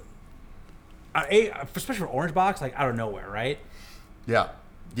 especially for Orange Box, like out of nowhere, right? Yeah.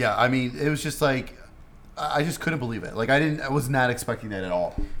 I mean, it was just like I just couldn't believe it. Like I was not expecting that at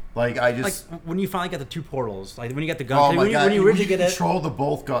all. Like I just like when you finally got the 2 portals, like when you got the gun. Oh my god! When you originally get control the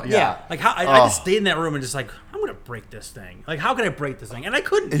both guns. Yeah. Like how I just stayed in that room and just like I'm gonna break this thing. Like how could I break this thing? And I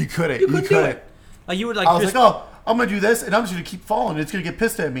couldn't. You couldn't. You couldn't do it. Like you would like. I was like, oh, I'm gonna do this, and I'm just gonna keep falling. It's gonna get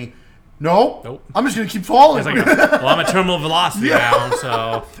pissed at me. Nope. I'm just gonna keep falling. Like, well, I'm at terminal velocity now,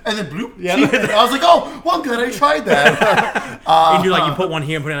 so. And then bloop. Yeah. I was like, oh, well, good. I tried that. And you you put one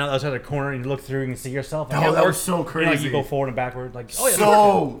here and put it on the other side of the corner, and you look through and you see yourself. Like, that was so crazy. And, like, you go forward and backward, like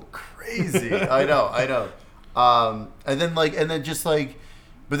so crazy. I know. And then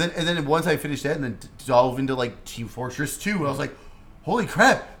once I finished that, and then delve into like Team Fortress 2, and I was like, holy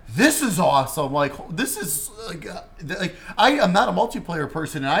crap. This is awesome. Like this is like I am not a multiplayer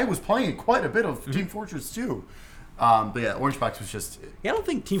person, and I was playing quite a bit of Team Fortress 2. But yeah, Orange Box was just I don't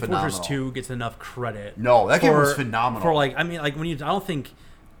think Team phenomenal. Fortress 2 gets enough credit. No, that game was phenomenal. For like, I mean, like I don't think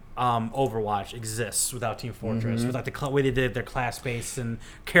Overwatch exists without Team Fortress, without the way they did their class base and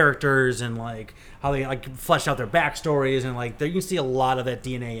characters and like how they like fleshed out their backstories and like there you can see a lot of that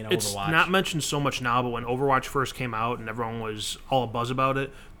DNA in Overwatch. It's not mentioned so much now, but when Overwatch first came out and everyone was all abuzz about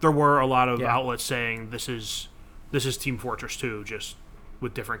it, there were a lot of outlets saying this is Team Fortress 2, just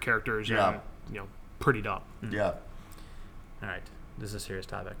with different characters and prettied up. Yeah. All right, this is a serious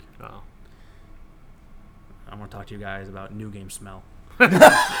topic. Oh. I want to talk to you guys about new game smell.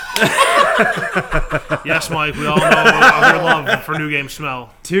 Yes, Mike, we all know of your love for new game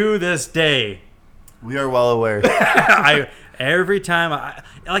smell. To this day, we are well aware. Every time I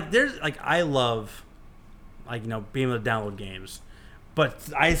love being able to download games, But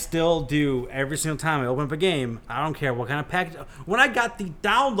I still do every single time I open up a game. I don't care what kind of package. When I got the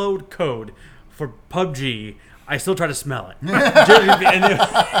download code for PUBG, I still try to smell it.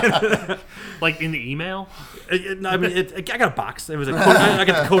 Like in the email? I got a box. It was a code, I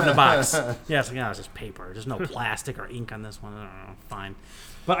got the code in a box. Yeah, it's like, it's just paper. There's no plastic or ink on this one. I don't know. Fine.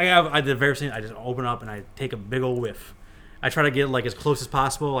 But I did the very same. I just open up and I take a big old whiff. I try to get like as close as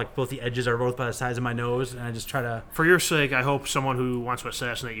possible. Like both the edges are both by the sides of my nose, and I just try to. For your sake, I hope someone who wants to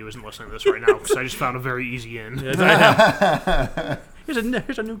assassinate you isn't listening to this right now, because I just found a very easy in. Here's a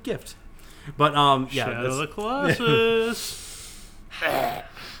new gift. But yeah, Shadow of the Colossus.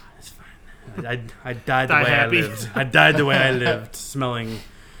 It's fine. I died the Die way happy. I lived. I died the way I lived, smelling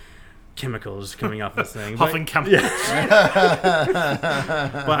chemicals coming off this thing. Huffing chemicals. But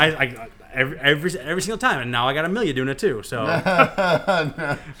I every single time, and now I got Amelia doing it too. So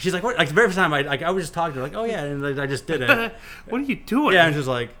she's like, "What?" Like the very first time, I was just talking to her, like, "Oh yeah," and I just did it. What are you doing? Yeah, and she's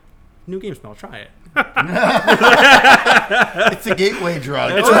like, "New game smell, try it." It's a gateway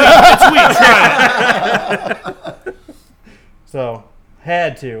drug. It's weak. Try it. So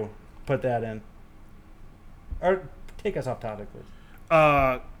had to put that in. Or take us off topic, please.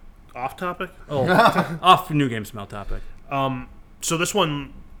 Off topic. Oh, off new game smell topic. So this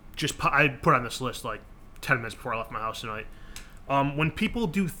one, I put on this list like 10 minutes before I left my house tonight. When people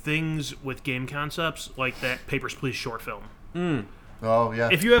do things with game concepts like that Papers, Please short film. Oh, yeah.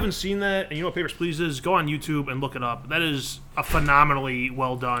 If you haven't seen that and you know what Papers, Please is, go on YouTube and look it up. That is a phenomenally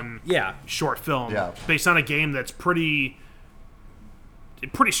well done short film based on a game that's pretty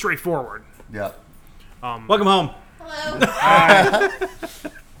straightforward. Yeah. Welcome home. Hello. Oh, it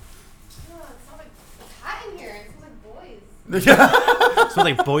smells like hot in here. It smells like boys. It's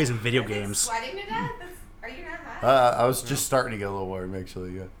like boys in video Is it games. sweating to death? Are you not hot? I was just starting to get a little warm,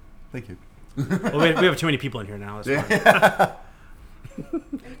 actually. Yeah. Thank you. Well, we have too many people in here now. That's fine. Are you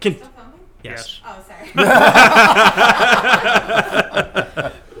Can- still filming? Yes. Oh, sorry.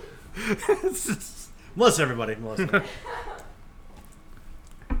 Melissa, everybody. Melissa.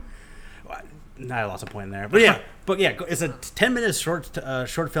 I lost a point there, but yeah, it's a 10-minute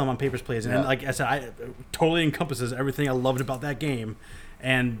short film on Papers, Please, and like I said, it totally encompasses everything I loved about that game,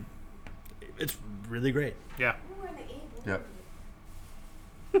 and it's really great. Yeah. Ooh, and the egg.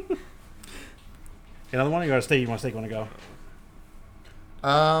 Yep. Another one? You want to stay? You want to stay? You want to go?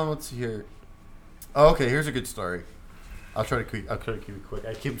 Let's see here. Oh, okay, here's a good story. I'll try to keep it quick.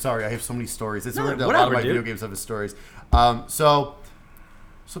 Sorry, I have so many stories. It's a lot of my video games have stories. So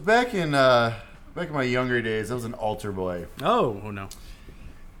back in my younger days, I was an altar boy. Oh no.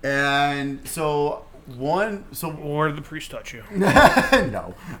 And so Or did the priest touch you?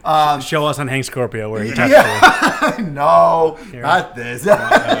 no. Show us on Hank Scorpio where he touched you. No, not this.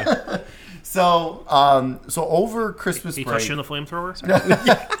 So over Christmas He break. touched you in the flamethrower?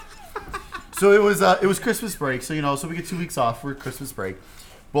 So it was Christmas break. So so we get 2 weeks off for Christmas break.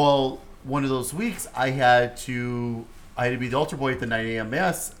 Well, one of those weeks I had to be the altar boy at the 9 a.m.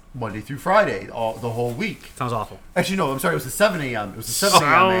 mass Monday through Friday, the whole week. Sounds awful. Actually, no, I'm sorry. It was the 7 a.m. It was the 7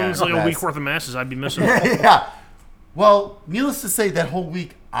 a.m. Sounds like a week worth of masses I'd be missing. Yeah. Well, needless to say, that whole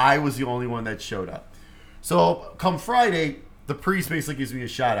week I was the only one that showed up. So come Friday, the priest basically gives me a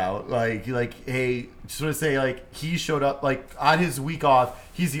shout out, like, hey, just want to say, like, he showed up, like, on his week off.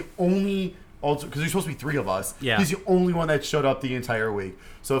 He's the only altar, because there's supposed to be 3 of us. Yeah. He's the only one that showed up the entire week.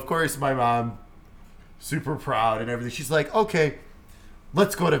 So of course my mom, super proud and everything. She's like, okay,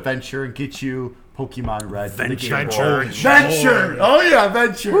 let's go to Venture and get you Pokemon Red. for the Game Boy." Venture. Oh yeah,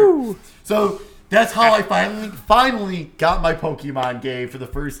 Venture. Woo. So that's how I finally got my Pokemon game for the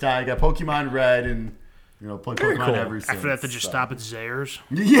first time. I got Pokemon Red and played Pokemon cool. ever since. After that, they just stop at Zayre's.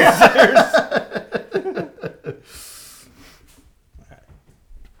 Yeah.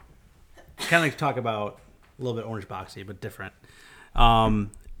 Kind of talk about a little bit Orange Boxy, but different.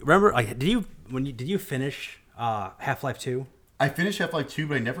 Remember, did you finish Half-Life 2? I finished Half-Life 2,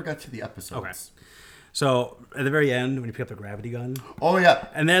 but I never got to the episodes. Okay. So at the very end, when you pick up the gravity gun, Oh yeah.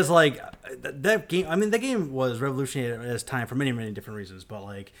 and there's like that game. I mean, the game was revolutionary at its time for many, many different reasons. But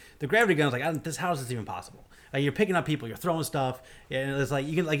like the gravity gun was like, how is this even possible? Like you're picking up people, you're throwing stuff, and it's like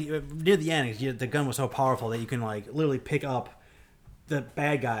you can near the end, the gun was so powerful that you can like literally pick up the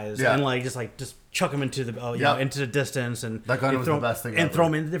bad guys and like just chuck them into the into the distance, and That gun was the best thing and ever. throw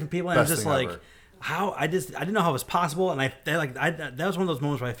them into different people, and Best it's just thing like. ever. How I didn't know how it was possible, and that was one of those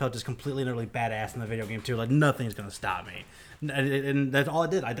moments where I felt just completely and utterly badass in the video game too. Like nothing's gonna stop me, and that's all I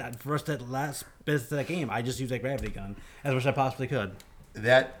did. For the rest of that last bit of that game, I just used that gravity gun as much as I possibly could.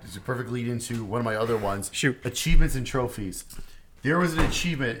 That is a perfect lead into one of my other ones. Shoot. Achievements and trophies. There was an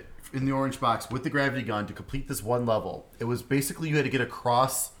achievement in the orange box with the gravity gun to complete this one level. It was basically you had to get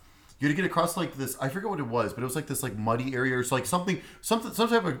across. You had to get across like this. I forget what it was, but it was like this like muddy area or so like some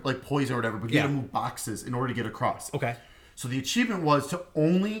type of like poison or whatever. But you had to move boxes in order to get across. Okay. So the achievement was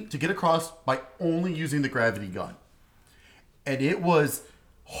to get across by only using the gravity gun, and it was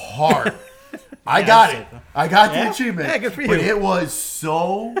hard. I got it. I got the achievement. Yeah, good for you. But it was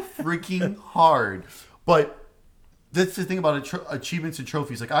so freaking hard. But that's the thing about achievements and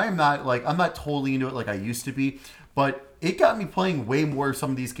trophies. Like I'm not totally into it like I used to be, but it got me playing way more of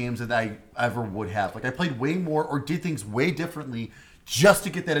some of these games than I ever would have. Like I played way more or did things way differently just to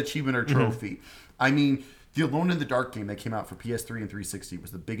get that achievement or trophy. I mean, the Alone in the Dark game that came out for PS3 and 360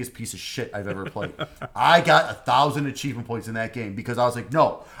 was the biggest piece of shit I've ever played. I got 1,000 achievement points in that game because I was like,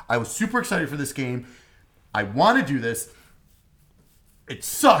 no, I was super excited for this game. I want to do this. It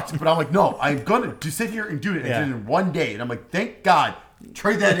sucked, but I'm like, no, I'm going to sit here and do it. I did it in one day. And I'm like, thank God.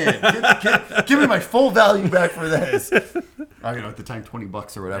 Trade that in. Give me my full value back for this. I at the time,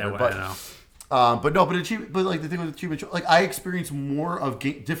 $20 or whatever. Yeah, but I know. but like the thing with achievement, like I experienced more of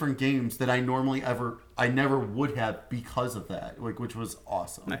different games that I never would have because of that, like which was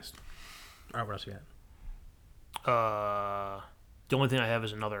awesome. Nice. All right, what else you got? The only thing I have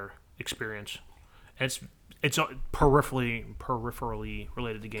is another experience. And it's peripherally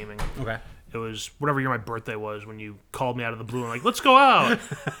related to gaming. Okay. It was whatever year my birthday was when you called me out of the blue and like, let's go out.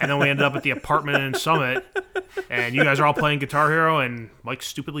 And then we ended up at the apartment in Summit, and you guys are all playing Guitar Hero, and Mike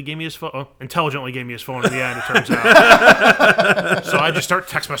stupidly gave me his phone, intelligently gave me his phone in the end, it turns out. So I just start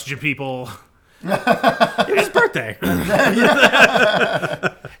text messaging people. It's his birthday.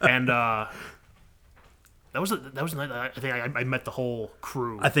 And that was the night that I think I met the whole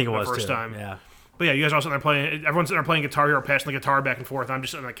crew. I think it was first too. time. Yeah. But yeah, you guys are all sitting there playing. Everyone's sitting there playing Guitar Hero, passing the guitar back and forth. I'm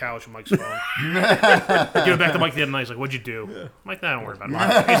just sitting on the couch with Mike's phone. Give it back to Mike the other night. He's like, "What'd you do?" I'm like, "Nah, don't worry about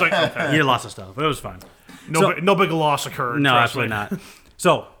it." He's like, "Okay." He had lots of stuff, but it was fun. No big loss occurred. No, trust me. absolutely not.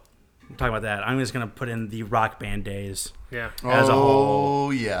 So, talking about that, I'm just gonna put in the Rock Band days Yeah. as a whole.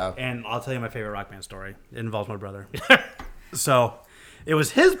 Oh yeah. And I'll tell you my favorite Rock Band story. It involves my brother. So, it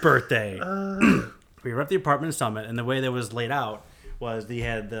was his birthday. We were at the apartment in Summit, and the way that it was laid out was they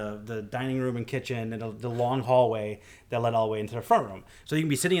had the dining room and kitchen and the long hallway that led all the way into the front room. So you can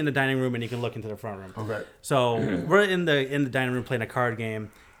be sitting in the dining room and you can look into the front room. Okay. So we're in the dining room playing a card game,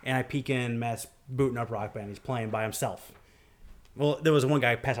 and I peek in. Matt's booting up Rock Band. He's playing by himself. Well, there was one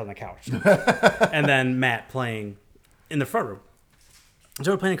guy passed out on the couch, and then Matt playing in the front room.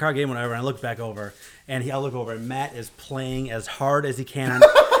 So we're playing a card game, whatever. And I look back over, and I look over, and Matt is playing as hard as he can.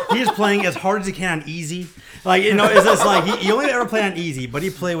 He is playing as hard as he can on easy. Like, you know, it's just like he only ever played on easy, but he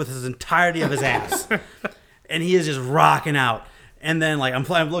played with his entirety of his ass, and he is just rocking out. And then like I'm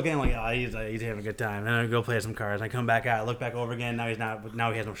looking, like, oh, he's having a good time. And I go play some cards. And I come back out, I look back over again. Now he's not.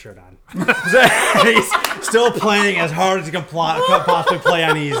 Now he has no shirt on. He's still playing as hard as he can possibly play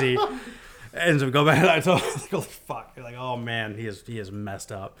on easy. And so we go back. I told him, holy fuck! You're like, oh man, he is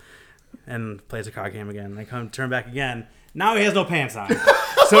messed up. And plays a card game again. And I turn back again. Now he has no pants on.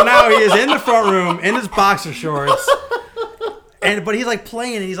 So now he is in the front room in his boxer shorts. But he's like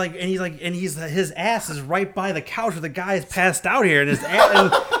playing, and his ass is right by the couch where the guy is passed out here, and his ass,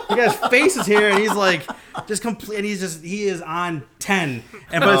 and the guy's face is here, and he's like just complete, and he is on 10.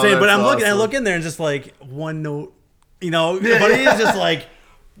 And but I look in there and just like one note, you know, but he is just like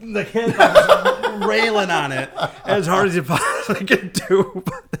the kid like, railing on it as hard as you possibly can do.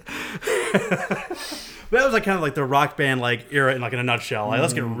 That was like kind of like the Rock Band like era in a nutshell. Like,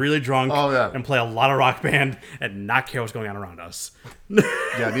 let's get really drunk and play a lot of Rock Band and not care what's going on around us.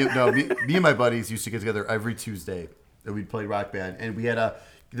 Yeah, me and my buddies used to get together every Tuesday and we'd play Rock Band, and we had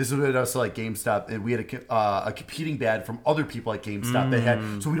this was also like GameStop, and we had a competing band from other people at GameStop that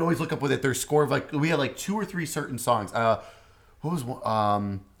had. So we'd always look up with their score of like we had like 2 or 3 certain songs. What was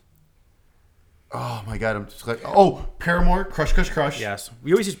one? Oh my god, I'm just like Paramore, Crush. Yes,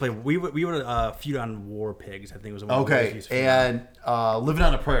 we always used to play. We would feud on War Pigs. I think was the one. Okay, we used to feud on. and Living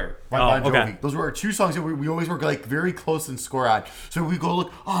on a Prayer by Bon Jovi. Okay. Those were our 2 songs that we always were like very close in score on. So we go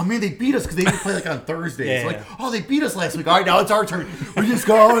look. Oh man, they beat us because they didn't play like on Thursdays. Yeah, Like, oh, they beat us last week. All right, now it's our turn. We just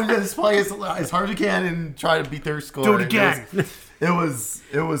go and just play as hard as we can and try to beat their score. Do it again. It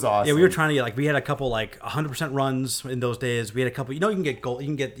was awesome. Yeah, we were trying to get like we had a couple like 100% runs in those days. We had a couple. You know, you can get gold. You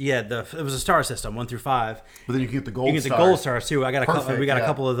can get it was a star system 1 through 5. But then you can get the gold. You can get the gold stars too. I got a couple. Perfect, We got a yeah.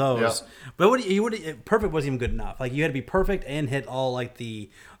 couple of those. Yeah. But perfect wasn't even good enough. Like you had to be perfect and hit all like the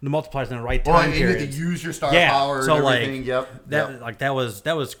multipliers in the right Well, time and you had period. to use your star Yeah, power so and like everything. Yep.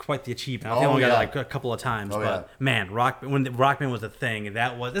 that was quite the achievement. I think I Oh, only got it yeah. like a couple of times, Oh, but yeah. man, when the Rock Band was a thing,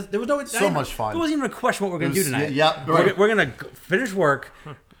 there was no So much fun. There wasn't even a question what we're gonna do tonight. Yeah, right. We're gonna finish work.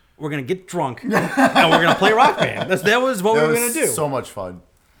 we're gonna get drunk, and we're gonna play Rock Band. That was what we were gonna do. So much fun.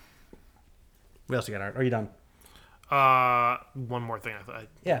 What else you got, Art? Are you done? One more thing I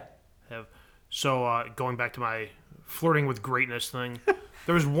Yeah. have. So going back to my flirting with greatness thing,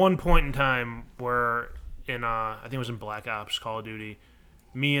 there was one point in time where in I think it was in Black Ops Call of Duty,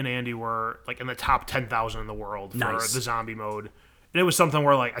 me and Andy were like in the top 10,000 in the world for Nice. the zombie mode. And it was something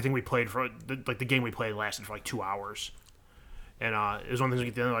where like I think we played for the game we played lasted for like 2 hours. And it was one of the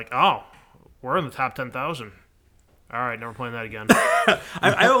things at the end like, oh, we're in the top 10,000. All right, never playing that again.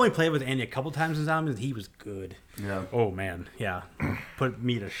 I only played with Andy a couple times in Zombies. He was good. Yeah. Oh man, yeah. Put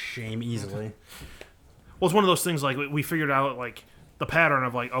me to shame easily. Well, it's one of those things like we figured out like the pattern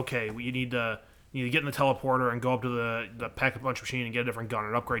of like, okay, you need to get in the teleporter and go up to the pack-a-punch machine and get a different gun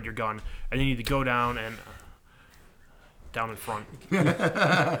and upgrade your gun, and you need to go down and down in front,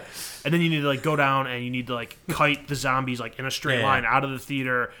 and then you need to like go down and you need to like kite the zombies like in a straight line out of the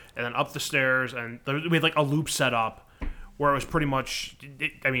theater and then up the stairs, and we had like a loop set up where it was pretty much.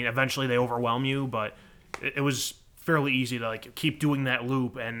 Eventually they overwhelm you, but it was fairly easy to like keep doing that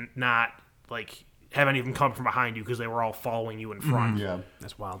loop and not like have any of them come from behind you because they were all following you in front. Yeah.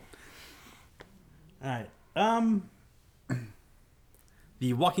 That's wild. All right.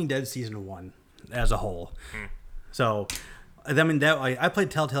 The Walking Dead season 1 as a whole. So, I mean, I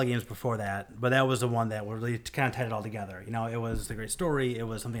played Telltale games before that, but that was the one that really kind of tied it all together. You know, it was a great story. It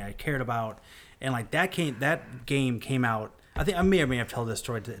was something I cared about, and like that game came out. I think I may or may have told this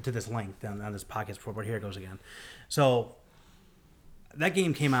story to this length on this podcast before, but here it goes again. So, that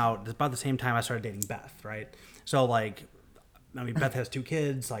game came out about the same time I started dating Beth, right? So like. I mean, Beth has 2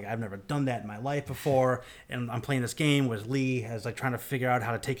 kids. Like, I've never done that in my life before, and I'm playing this game with Lee, as like trying to figure out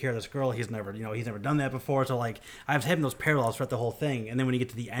how to take care of this girl. He's never done that before. So like, I was having those parallels throughout the whole thing. And then when you get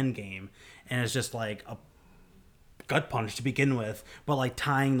to the end game, and it's just like a gut punch to begin with, but like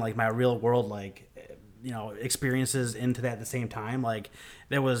tying like my real world like experiences into that at the same time. Like,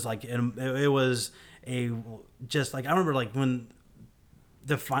 there was like it was a just like I remember like when.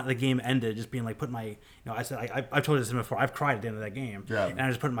 The game ended, just being like, put my, I said, I've told you this before, I've cried at the end of that game. Yeah. And I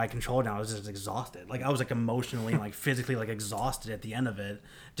just put my controller down. I was just exhausted. Like, I was like emotionally and like physically like exhausted at the end of it,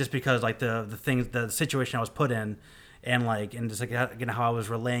 just because like the situation I was put in, and just like how I was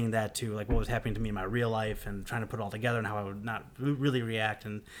relaying that to like what was happening to me in my real life and trying to put it all together and how I would not really react.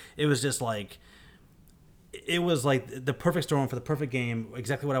 And it was just like, it was like the perfect storm for the perfect game,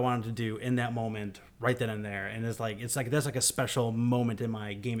 exactly what I wanted to do in that moment, right then and there. And it's like that's like a special moment in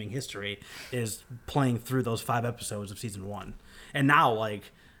my gaming history, is playing through those 5 episodes of season 1. And now,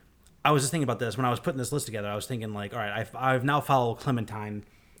 like, I was just thinking about this when I was putting this list together. I was thinking like, all right, I've now followed Clementine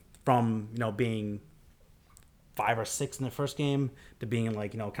from being 5 or 6 in the first game to being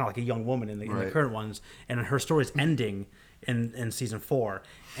like kind of like a young woman in the current ones, and her story's ending in season 4,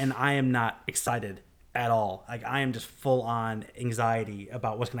 and I am not excited at all. Like, I am just full on anxiety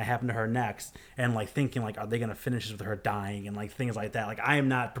about what's going to happen to her next, and like thinking like, are they going to finish this with her dying and like things like that. Like, I am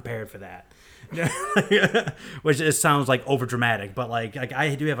not prepared for that. Which it sounds like over dramatic, but like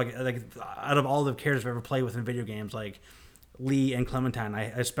I do have like out of all the characters I've ever played with in video games, like Lee and Clementine,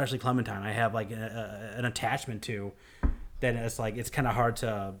 especially Clementine, I have like an attachment to that. It's like it's kind of hard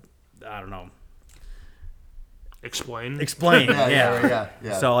to, I don't know, Explain.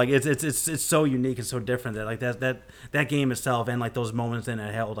 Yeah. So like it's so unique and so different that like that game itself and like those moments in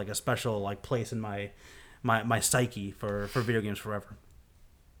it held like a special like place in my psyche for video games forever.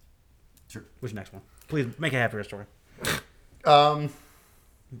 Sure. What's the next one? Please make a happier story. It's kind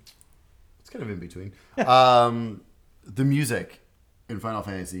of in between. The music in Final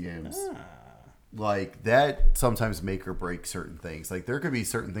Fantasy games, like that, sometimes make or break certain things. Like, there could be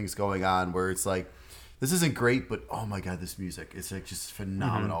certain things going on where it's like, this isn't great, but oh my god, this music is like just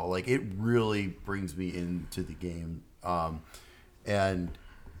phenomenal. Like, it really brings me into the game. And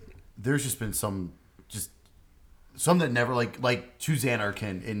there's just been some that never like to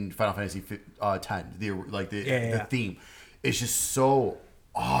Xanarkin in Final Fantasy X. The theme, it's just so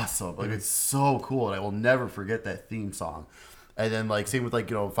awesome. Like, it's so cool, and I will never forget that theme song. And then like same with like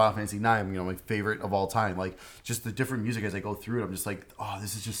Final Fantasy IX, my favorite of all time. Like, just the different music as I go through it, I'm just like, oh,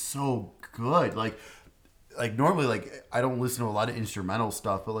 this is just so good. Like normally, like, I don't listen to a lot of instrumental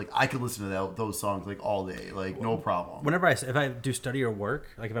stuff, but like I could listen to those songs like all day, like no problem. Whenever if I do study or work,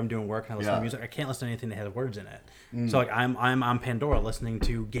 like if I'm doing work and I listen to music, I can't listen to anything that has words in it. So like I'm on Pandora listening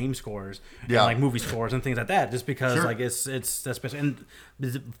to game scores and like movie scores and things like that, just because like it's that's special. And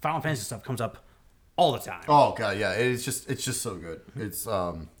Final Fantasy stuff comes up all the time. Oh god, yeah, it's just so good. It's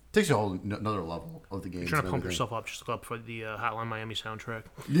takes you a whole another level of the game. You're trying to pump yourself up, just look up for the Hotline Miami soundtrack.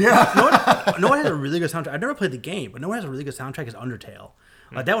 Yeah. No one has a really good soundtrack. I've never played the game, but no one has a really good soundtrack is Undertale.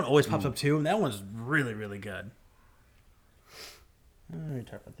 Like that one always pops up too, and that one's really, really good. Let me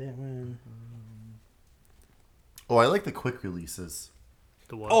talk about that one. Oh, I like the quick releases.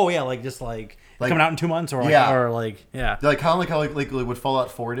 The what? Oh yeah, like just like coming out in 2 months, or like, Yeah. or like yeah. Like kind of like how like what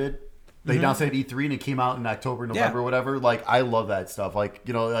Fallout 4 did. They announced it at E3 and it came out in October, November, Yeah. whatever. Like I love that stuff. Like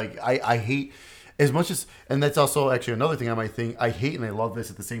like I hate as much as, and that's also actually another thing on my thing. I hate and I love this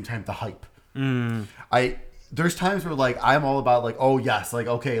at the same time. The hype. There's times where like I'm all about like, oh yes, like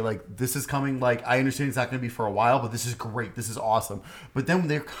okay, like this is coming. Like I understand it's not going to be for a while, but this is great. This is awesome. But then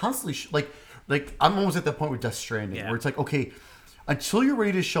they're constantly like I'm almost at that point with Death Stranding where it's like, okay, until you're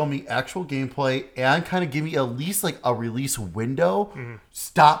ready to show me actual gameplay and kind of give me at least like a release window,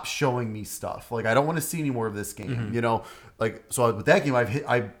 stop showing me stuff. Like I don't want to see any more of this game. You know, like so with that game,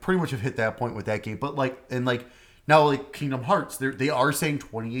 I pretty much have hit that point with that game. But like now like Kingdom Hearts, they are saying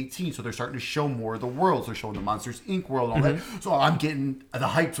 2018, so they're starting to show more of the worlds. They're showing the Monsters Inc. world and all that. So I'm getting the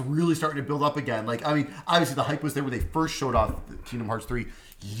hype's really starting to build up again. Like I mean, obviously the hype was there when they first showed off Kingdom Hearts 3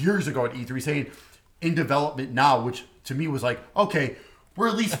 years ago at E3, saying in development now, which to me was like, okay, we're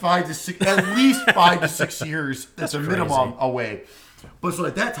at least 5 to 6 years. That's a minimum away. But so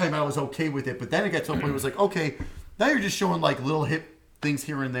at that time I was okay with it. But then it got to a point where it was like, okay, now you're just showing like little hip things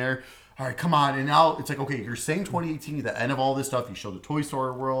here and there. All right, come on. And now it's like, okay, you're saying 2018, the end of all this stuff. You show the Toy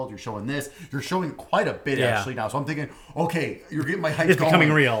Story world. You're showing this. You're showing quite a bit actually now. So I'm thinking, okay, you're getting my hype It's going.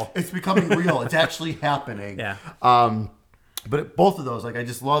 becoming real. It's becoming real. It's actually happening. Yeah. But both of those, like, I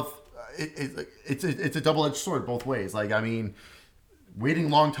just love it. It's a double-edged sword both ways. Like, I mean, waiting a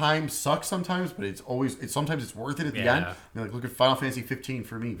long time sucks sometimes, but sometimes it's worth it at the end. I mean, like, look at Final Fantasy 15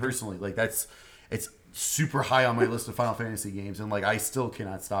 for me personally. Like, it's super high on my list of Final Fantasy games, and like I still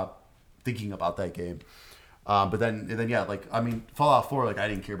cannot stop thinking about that game. But then yeah, like I mean, Fallout 4, like I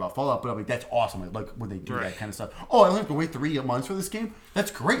didn't care about Fallout, but I mean that's awesome. I like when they do that kind of stuff. Oh, I only have to wait 3 months for this game.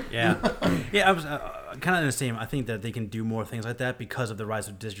 That's great. Yeah, yeah. I was kind of in the same. I think that they can do more things like that because of the rise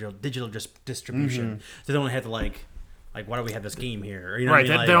of digital distribution. So they don't have to like why do we have this game here? Or, you know Right,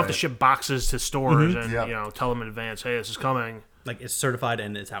 what I mean? they don't have to ship boxes to stores and Yeah. you know tell them in advance, hey, this is coming. Like it's certified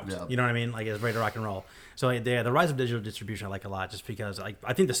and it's out. Yeah. You know what I mean? Like it's ready to rock and roll. So the rise of digital distribution I like a lot, just because I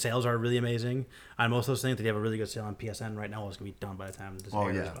think the sales are really amazing on most of those things. They have a really good sale on PSN right now. It's gonna be done by the time this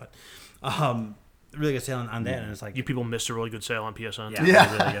airs, but really good sale on that, and it's like You people missed a really good sale on PSN.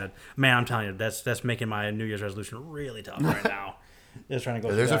 yeah, really good. Man, I'm telling you, that's making my New Year's resolution really tough right now. Just trying to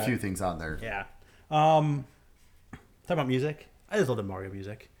go. There's through a that. few things on there. Yeah. Talk about music. I just love the Mario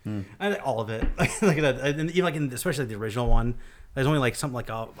music. I like all of it. Like that, and even like especially the original one. There's only like something like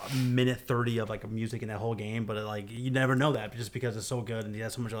a minute 30 of like music in that whole game, but you never know that just because it's so good and you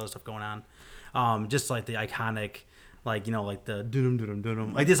have so much other stuff going on. Just like the iconic, like like the doo dum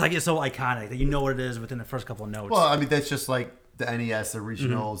dum like this, like it's so iconic that you know what it is within the first couple of notes. Well, I mean that's just like the NES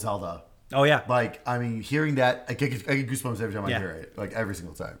original Zelda. Oh yeah. Like I mean, hearing that, I get goosebumps every time I Yeah. hear it. Like every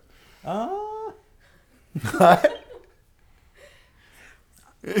single time.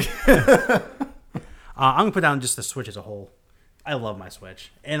 I'm gonna put down just the Switch as a whole. I love my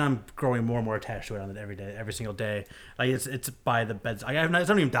Switch, and I'm growing more and more attached to it on it every single day. Like it's by the bed. It's not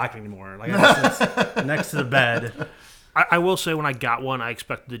even docking anymore. Like it's next to the bed. I will say when I got one, I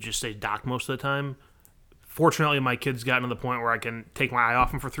expected to just stay docked most of the time. Fortunately, my kid's gotten to the point where I can take my eye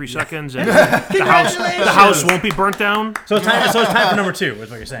off him for 3 seconds, and the house won't be burnt down. So it's time. So it's time for number 2. Is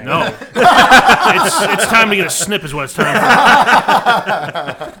what you're saying? No, it's time to get a snip. Is what it's time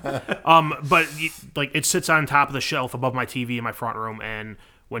for. But like it sits on top of the shelf above my TV in my front room, and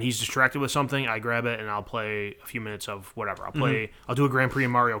when he's distracted with something, I grab it and I'll play a few minutes of whatever. I'll play. I'll do a Grand Prix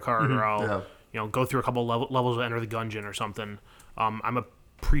in Mario Kart, or I'll go through a couple levels of Enter the Gungeon or something. I'm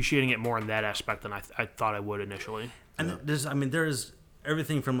appreciating it more in that aspect than I thought I would initially. And there's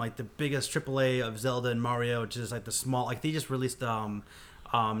everything from like the biggest AAA of Zelda and Mario, to just like the small. Like they just released Not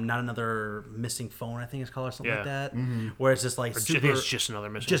Another Missing Phone, I think it's called, or something like that. Where it's just like I super. think it's just another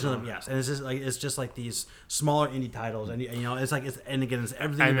missing. Just phone. another, yes, and it's just like these smaller indie titles, and it's like and again it's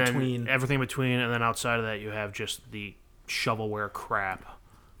everything And in then between. everything in between, and then outside of that, you have just the shovelware crap.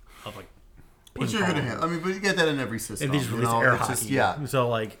 Of like Which you're gonna have. I mean, but you get that in every system. and these you released know? air It's hockey. just- yeah. So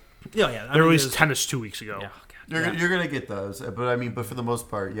like yeah. They released tennis 2 weeks ago. Yeah. You're gonna get those, but I mean, but for the most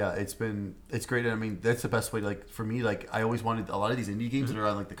part, yeah, it's great. And I mean, that's the best way. Like for me, like I always wanted a lot of these indie games that are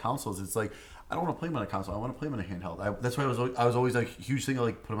on like the consoles. It's like I don't want to play them on a console. I want to play them on a handheld. That's why I was always like a huge thing of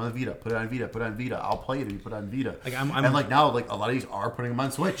like put them on the Vita, put it on Vita, put it on Vita. I'll play it if you put it on Vita. Like and like now, like a lot of these are putting them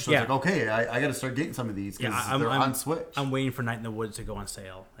on Switch. So Yeah. it's like okay, I got to start getting some of these because they're on Switch. I'm waiting for Night in the Woods to go on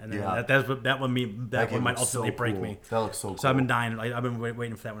sale, and then Yeah. that one game might looks so ultimately break cool. me. That looks so cool. So I've been dying. I've been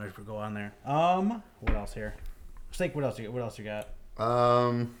waiting for that one to go on there. What else here? Steak. What else you got?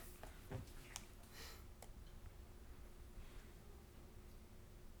 Oh,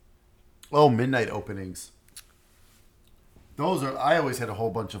 midnight openings. Those are. I always had a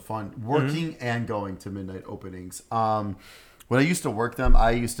whole bunch of fun working and going to midnight openings. When I used to work them,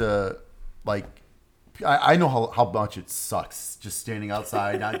 I used to like. I know how much it sucks just standing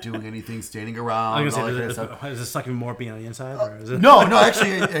outside, not doing anything, standing around. I was all gonna that say, kind of stuff. is it sucking more being on the inside? Or is it... No,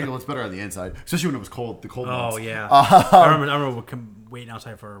 actually, it's better on the inside, especially when it was cold. The cold months. Oh yeah, I remember waiting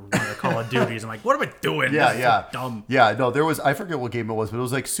outside for one of the Call of Duties. I'm like, what am I doing? This is so dumb. Yeah, no, there was. I forget what game it was, but it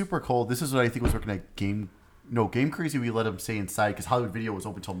was like super cold. This is what I think was working at Game Crazy. We let them stay inside because Hollywood Video was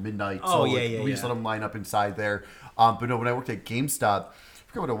open till midnight. Oh, so yeah, we just let them line up inside there. But no, when I worked at GameStop, I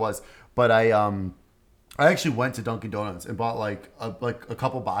forget what it was, but I actually went to Dunkin' Donuts and bought like a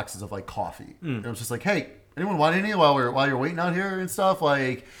couple boxes of like coffee. And I was just like, hey, anyone want any while you're waiting out here and stuff?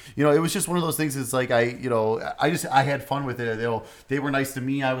 Like, it was just one of those things. It's like I had fun with it. They were nice to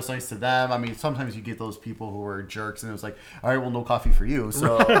me. I was nice to them. I mean, sometimes you get those people who are jerks, and it was like, all right, well, no coffee for you.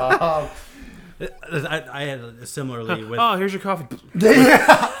 So I had similarly with. Oh, here's your coffee.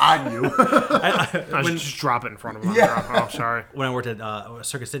 on you. I just drop it in front of him. Yeah. Oh, sorry. When I worked at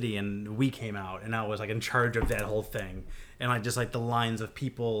Circuit City and we came out, and I was like in charge of that whole thing, and like just like the lines of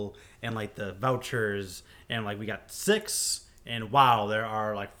people and like the vouchers, and like we got 6, and wow, there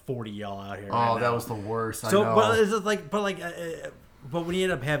are like 40 y'all out here. Oh, right that now. was the worst. So, I know. but it's just like, but when you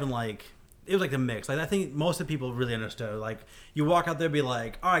end up having like. It was like the mix. Like I think most of the people really understood. Like you walk out there, be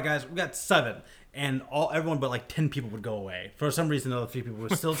like, "All right, guys, we got 7," and everyone but like 10 people would go away. For some reason, the other 3 people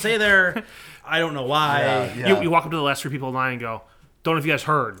would still stay there. I don't know why. Yeah. You walk up to the last 3 people in line and go, "Don't know if you guys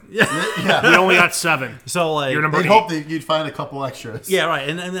heard. Yeah. We only got 7. So like, You're number They'd 8." hope that you'd find a couple extras. yeah, right.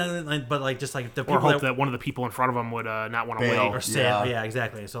 And then, like, but like just like the Or people hope that one of the people in front of them would not want to Bail. wait. or stay. Yeah. Yeah,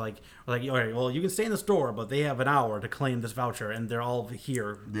 exactly. So like, we're like, all right, well, you can stay in the store, but they have an hour to claim this voucher, and they're all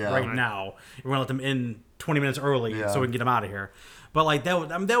here Yeah. right Right. now. We're gonna let them in 20 minutes early Yeah. so we can get them out of here. But like that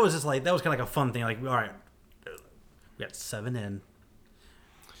was just like that was kind of like a fun thing. Like, all right, we got 7 in.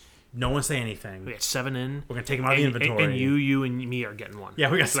 No one say anything. We got 7 in. We're gonna take them out of the inventory. And you and me are getting one.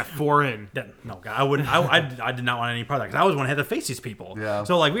 Yeah, we got So 4 in. No, God, I wouldn't. I did not want any part of that because I was one who had to face these people. Yeah.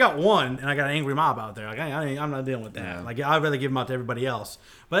 So like we got 1, and I got an angry mob out there. Like I'm not dealing with that. Yeah. Like I'd rather give them out to everybody else.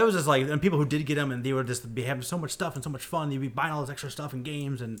 But it was just like, and people who did get them, and they would just be having so much stuff and so much fun. You'd be buying all this extra stuff and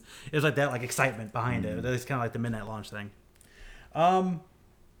games, and it was like that like excitement behind it. It's kind of like the midnight launch thing.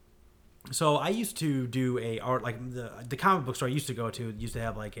 So I used to do the comic book store I used to go to used to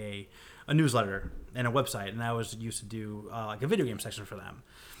have like a newsletter and a website, and I used to do like a video game section for them.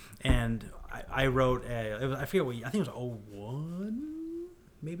 And I wrote I forget what I think it was 01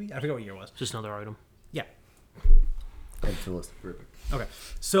 maybe, I forget what year it was. Just another item. Yeah. Thanks for listening. Perfect. Okay,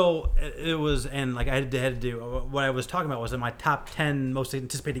 so it was, and like I had to do what I was talking about was in my top 10 most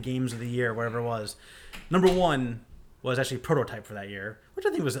anticipated games of the year, whatever it was. Number 1 was actually Prototype for that year, which I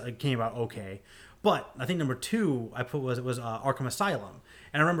think came out okay. But I think number 2 I put was Arkham Asylum,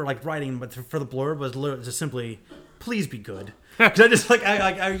 and I remember like writing, but for the blurb was literally just simply, "Please be good," because I just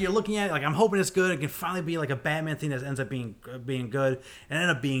you're looking at it like I'm hoping it's good. It can finally be like a Batman thing that ends up being good, and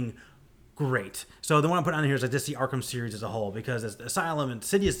ended up being great. So the one I put on here is like just the Arkham series as a whole, because Asylum and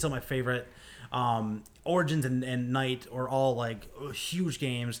City is still my favorite. Origins and Night are all like huge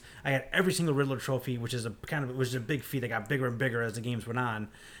games. I had every single Riddler trophy, which is a big feat that got bigger and bigger as the games went on.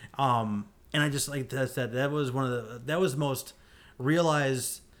 And I just like I said, that was the most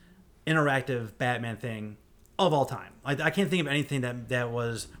realized interactive Batman thing of all time. I can't think of anything that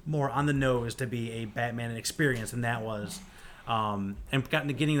was more on the nose to be a Batman experience than that was. And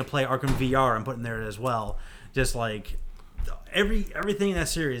getting to play Arkham VR and putting there as well, just like everything in that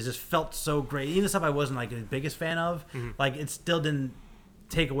series just felt so great. Even the stuff I wasn't like the biggest fan of, like it still didn't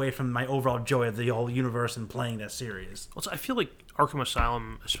take away from my overall joy of the whole universe and playing that series. Well, I feel like Arkham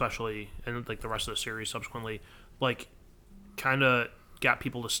Asylum, especially, and like the rest of the series subsequently, like kind of got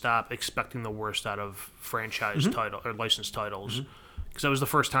people to stop expecting the worst out of franchise title or licensed titles. Because that was the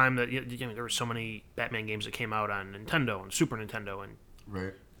first time that there were so many Batman games that came out on Nintendo and Super Nintendo and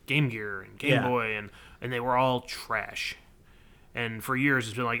Right. Game Gear and Game Boy, and they were all trash. And for years,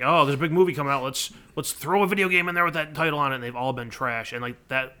 it's been like, oh, there's a big movie coming out. Let's throw a video game in there with that title on it. And they've all been trash. And like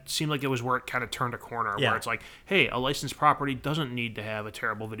that seemed like it was where it kind of turned a corner. Yeah. Where it's like, hey, a licensed property doesn't need to have a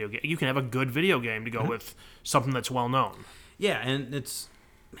terrible video game. You can have a good video game to go with something that's well known. Yeah, and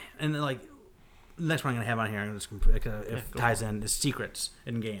like the next one I'm gonna have on here, it ties in, is secrets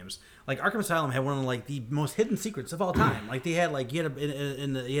in games. Like Arkham Asylum had one of like the most hidden secrets of all time. Like they had like you had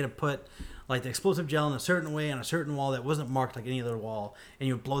to put like the explosive gel in a certain way on a certain wall that wasn't marked like any other wall, and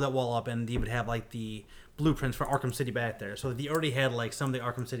you would blow that wall up, and you would have like the blueprints for Arkham City back there. So they already had like some of the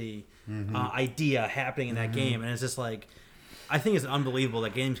Arkham City idea happening in that game, and it's just like, I think it's unbelievable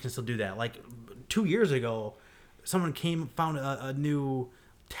that games can still do that. Like 2 years ago, someone found a new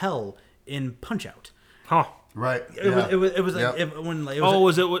tell in Punch Out. Huh. Right. It was like Yep.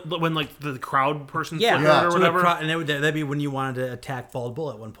 Was it when like the crowd person yeah, flickered or so whatever? and that'd be when you wanted to attack Bald Bull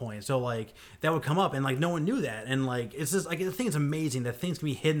at one point. So like that would come up, and like no one knew that, and like it's just like I think it's amazing that things can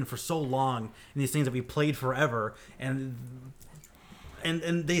be hidden for so long, and these things that we played forever, and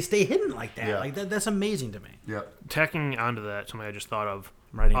they stay hidden like that. Yeah. Like that's amazing to me. Yep. Tacking onto that, something I just thought of.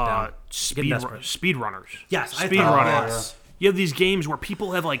 Writing it down. Speed desperate. speedrunners. Yes, I speed thought- runners. yes. You have these games where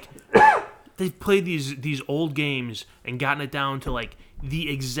people have like they've played these old games and gotten it down to like the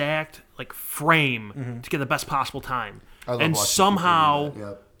exact like frame to get the best possible time. I love And watching somehow people do that.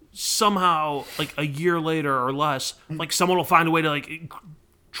 Yep. somehow like a year later or less, like someone will find a way to like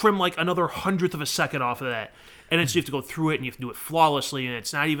trim like another 100th of a second off of that. And it's you have to go through it and you have to do it flawlessly, and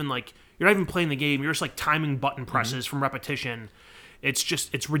it's not even like you're not even playing the game, you're just like timing button presses from repetition.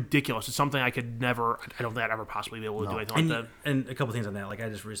 It's ridiculous. It's something I could never. I don't think I'd ever possibly be able to do anything like that. And a couple things on that. Like I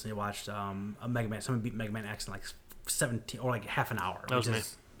just recently watched a Mega Man. Someone beat Mega Man X in like 17 or like half an hour. That was me.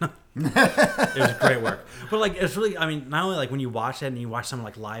 It was great work. But like it's really. I mean, not only like when you watch it and you watch someone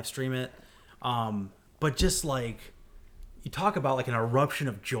like live stream it, but just like you talk about like an eruption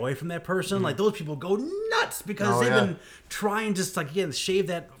of joy from that person. Like those people go nuts because they've been trying just like again shave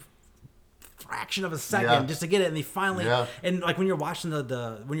that fraction of a second just to get it, and they finally and like when you're watching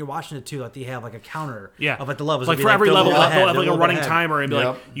when you're watching it too, like they have like a counter of like the levels. Like It'll be for every they'll level, go ahead, they'll have like they'll a go running ahead. timer and be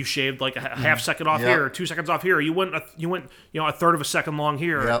like, you shaved like a half second off here, 2 seconds off here. You went a third of a second long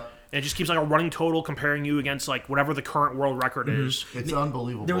here. Yep. And it just keeps like a running total comparing you against like whatever the current world record is. It's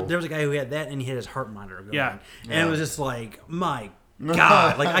unbelievable. There was a guy who had that, and he had his heart monitor going. Yeah. And it was just like, my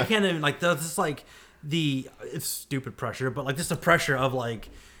God. Like, I can't even, like, that's just like it's stupid pressure, but like just the pressure of like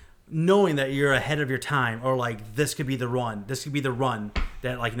knowing that you're ahead of your time, or like this could be the run. This could be the run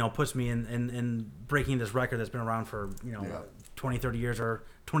that like, puts me in breaking this record that's been around for, 20, 30 years or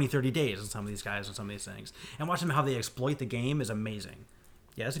 20, 30 days on some of these guys and some of these things. And watching how they exploit the game is amazing.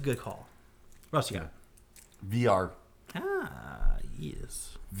 Yeah, that's a good call. What else you got? VR.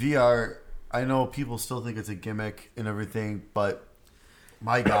 Yes. VR, I know people still think it's a gimmick and everything, but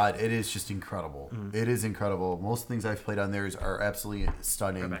my God, it is just incredible. It is incredible. Most things I've played on there are absolutely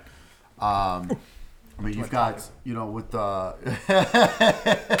stunning. I mean, you've got, with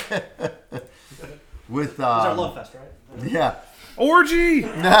with It's our love fest, right? yeah. Orgy!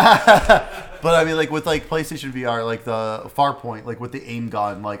 But I mean, like with like PlayStation VR, like the Farpoint, like with the aim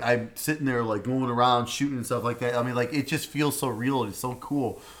gun, like I'm sitting there like moving around, shooting and stuff like that. I mean, like it just feels so real and it's so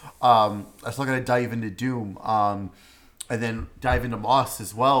cool. I still gotta dive into Doom, and then dive into Moss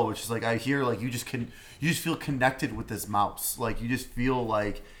as well, which is like I hear like you just feel connected with this mouse. Like you just feel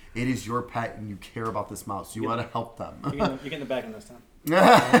like it is your pet and you care about this mouse. You want to help them. You're getting the back in this time.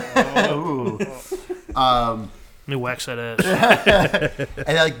 Ooh. Let me wax that ass.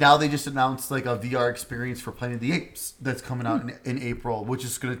 And like now they just announced like a VR experience for Planet of the Apes that's coming out in April, which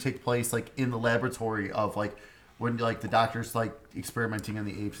is going to take place like in the laboratory of like when like the doctor's like experimenting on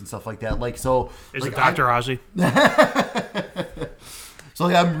the apes and stuff like that. Like so, Is like, it Dr. Ozzy? So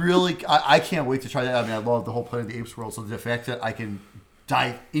like, I'm really I can't wait to try that. I mean, I love the whole Planet of the Apes world. So the fact that I can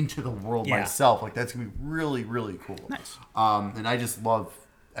dive into the world myself, like that's gonna be really really cool. Nice. And I just love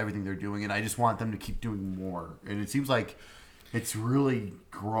everything they're doing, and I just want them to keep doing more. And it seems like it's really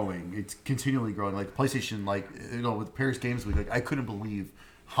growing. It's continually growing. Like PlayStation, like with Paris Games Week, like I couldn't believe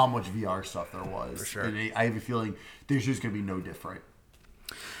how much VR stuff there was. For sure. And I have a feeling there's just gonna be no different.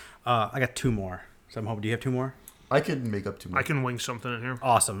 I got 2 more. So I'm hoping. Do you have 2 more? I can make up 2 more. I can wing something in here.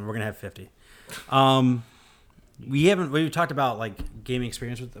 Awesome. We're gonna have 50. We've talked about like gaming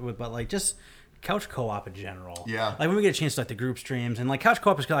experience with but like just couch co-op in general. Yeah. Like when we get a chance to like the group streams, and like couch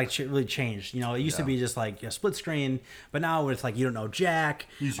co-op has like really changed. It used to be just like a split screen, but now it's like you don't know Jack,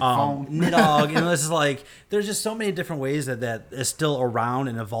 Use your phone. Nidog. This is like there's just so many different ways that is still around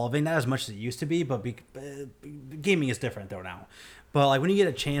and evolving. Not as much as it used to be, but gaming is different though now. But like when you get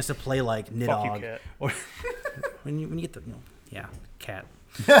a chance to play like Nidog, Fuck you, cat. or when you get the cat.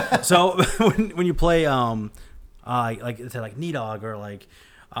 So when you play like say like Nidog or like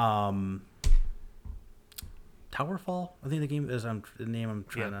Towerfall. I think the game is the name I'm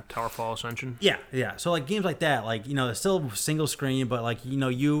trying to. Towerfall Ascension. Yeah. So like games like that, like it's still single screen, but like you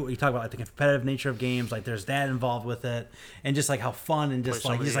talk about like the competitive nature of games, like there's that involved with it, and just like how fun and just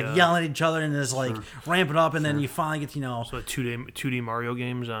Play like somebody, yelling at each other and just like ramp it up, and then you finally get So the 2D Mario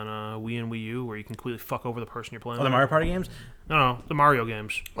games on Wii and Wii U, where you can completely fuck over the person you're playing. the with. Mario Party games. No, the Mario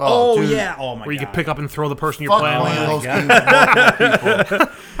games. Oh, dude. yeah. Oh my Where you god. can pick up and throw the person you're Fuck playing playing with. those games with multiple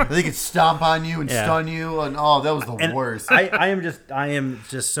people. They could stomp on you and Yeah. stun you, and that was the And worst. I am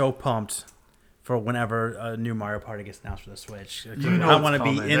just so pumped for whenever a new Mario Party gets announced for the Switch. know I it's want to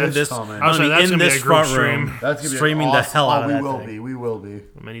be coming. in It's this. coming. I want to That's be in gonna be this a group front stream. room, That's gonna be streaming the awesome. hell out of we that will thing. be. We will be.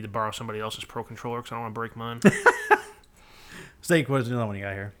 I may need to borrow somebody else's Pro Controller because I don't want to break mine. Steak, what's another one you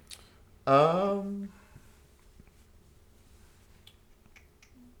got here?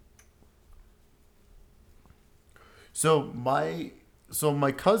 So my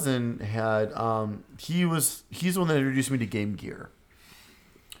cousin had he's the one that introduced me to Game Gear.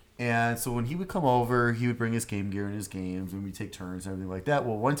 And so when he would come over, he would bring his Game Gear and his games, and we'd take turns and everything like that.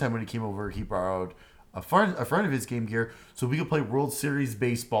 Well, one time when he came over, he borrowed a friend of his Game Gear, so we could play World Series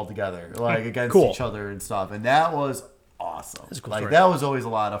baseball together, like against Cool. each other and stuff. And that was awesome. That's a cool like story. that was always a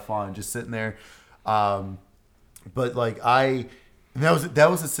lot of fun, just sitting there. But like that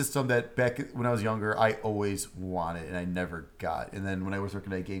was a system that back when I was younger I always wanted and I never got. And then when I was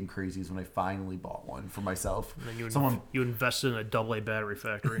working at Game Crazy is when I finally bought one for myself. And then you invested in a AA battery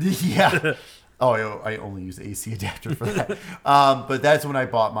factory. Yeah. Oh, I only use AC adapter for that. But that's when I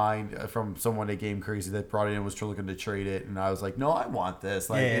bought mine from someone at Game Crazy that brought it in and was looking to trade it. And I was like, no, I want this.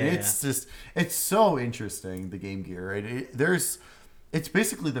 Like, and it's so interesting, the Game Gear. It's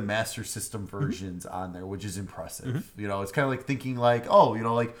basically the Master System versions on there, which is impressive. It's kind of like thinking like,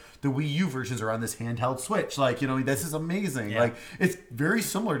 like the Wii U versions are on this handheld Switch. Like, this is amazing. Yeah. Like, it's very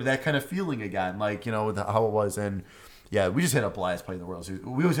similar to that kind of feeling again. Like, with how it was. And yeah, we just had a blast playing the World Series.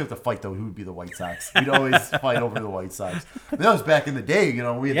 We always have to fight, though, who would be the White Sox. We'd always fight over the White Sox. But that was back in the day.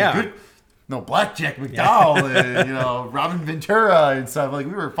 We had the good... Blackjack McDowell and, Robin Ventura and stuff. Like,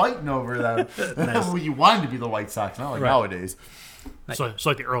 we were fighting over them. Nice. You wanted to be the White Sox, not like nowadays. So it's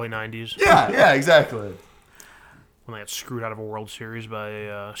like the early 90s. Yeah, exactly. When they got screwed out of a World Series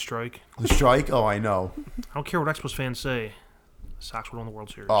by Strike. The strike? Oh, I know. I don't care what Expos fans say. The Sox would win the World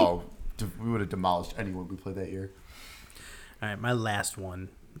Series. Oh, we would have demolished anyone we played that year. All right, my last one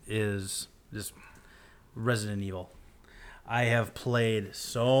is just Resident Evil. I have played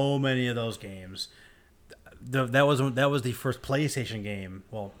so many of those games. That was the first PlayStation game.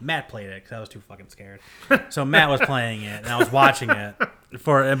 Well, Matt played it because I was too fucking scared. So Matt was playing it, and I was watching it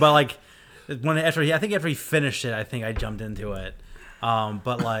but like after he finished it, I think I jumped into it.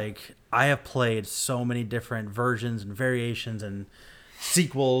 But like I have played so many different versions and variations and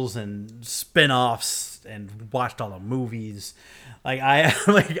sequels and spin-offs and watched all the movies. Like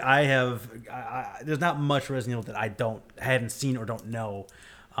there's not much Resident Evil that I haven't seen or don't know.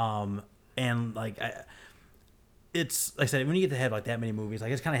 And like it's like I said, when you get to have like that many movies,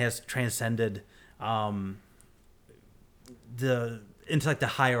 like it kind of has transcended into like the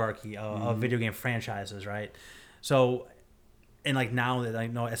hierarchy of video game franchises, right? So, and like now that I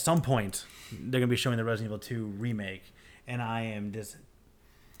know at some point they're gonna be showing the Resident Evil 2 remake, and I am just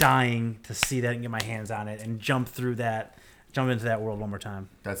dying to see that and get my hands on it and jump into that world one more time.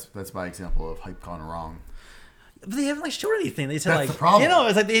 That's my example of hype gone wrong. But they haven't like showed anything. They said That's like the problem.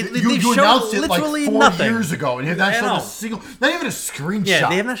 it's like they you showed announced it literally like 4 nothing. years ago, and you have not I shown know. a single, not even a screenshot. Yeah,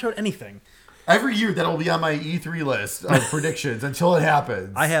 they have not showed anything. Every year that'll be on my E3 list of predictions until it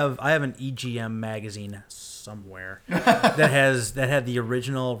happens. I have an EGM magazine somewhere that had the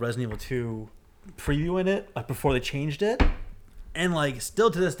original Resident Evil 2 preview in it, like before they changed it, and like still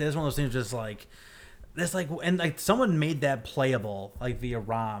to this day, it's one of those things just like this like and like someone made that playable like via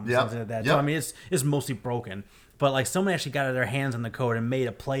ROM, something like that. So I mean, it's mostly broken, but like someone actually got their hands on the code and made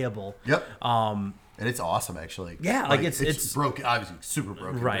it playable. Yep. And it's awesome, actually. Yeah, like it's broken, obviously super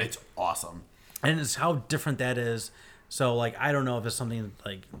broken, right. But it's awesome. And it's how different that is. So, like, I don't know if it's something,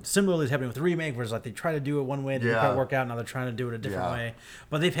 like, similarly is happening with the remake, where it's like they try to do it one way, it didn't quite work out, now they're trying to do it a different way.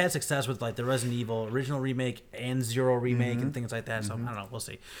 But they've had success with, like, the Resident Evil original remake and Zero remake and things like that, so I don't know, we'll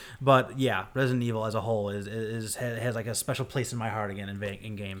see. But, yeah, Resident Evil as a whole has like, a special place in my heart again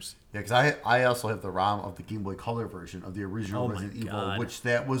in games. Yeah, because I also have the ROM of the Game Boy Color version of the original Resident Evil, which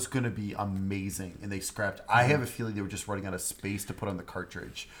that was going to be amazing, and they scrapped. I have a feeling they were just running out of space to put on the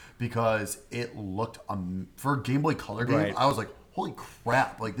cartridge because it looked for a Game Boy Color game. Right. I was like, holy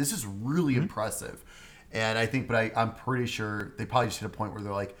crap! Like this is really impressive, and I think, but I'm pretty sure they probably just hit a point where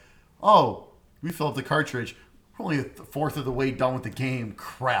they're like, oh, we filled up the cartridge. only a fourth of the way done with the game.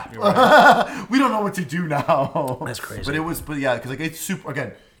 Crap. We don't know what to do now. That's crazy. But yeah, because like it's super,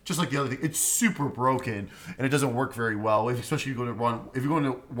 again, just like the other thing, it's super broken and it doesn't work very well. Especially if you go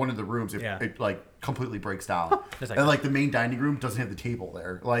into one of the rooms, it like completely breaks down. And like the main dining room doesn't have the table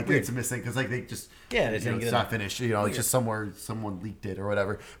there. Like it's missing because like they just it's not finished. It's just somewhere someone leaked it or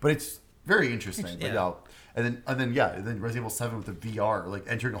whatever. But it's very interesting. But yeah. And then Resident Evil 7 with the VR, like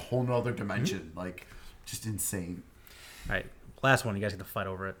entering a whole nother dimension, like just insane. All right, last one. You guys get to fight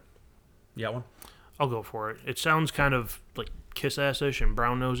over it. You got one? I'll go for it. It sounds kind of like kiss-ass-ish and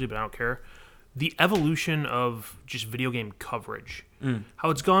brown-nosy, but I don't care. The evolution of just video game coverage. How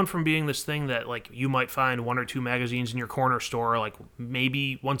it's gone from being this thing that like you might find one or two magazines in your corner store, like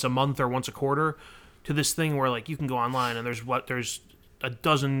maybe once a month or once a quarter, to this thing where like you can go online and there's a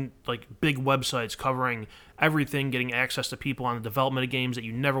dozen like big websites covering everything, getting access to people on the development of games that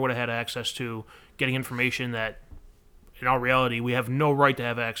you never would have had access to, getting information that in all reality we have no right to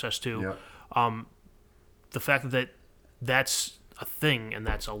have access to. Yeah. The fact that that's a thing and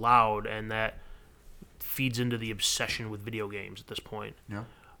that's allowed and that feeds into the obsession with video games at this point. Yeah.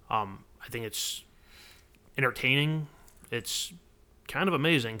 I think it's entertaining. It's kind of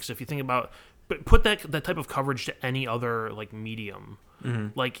amazing because if you think about, but put that type of coverage to any other like medium,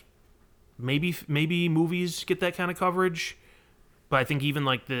 like maybe movies get that kind of coverage, but I think even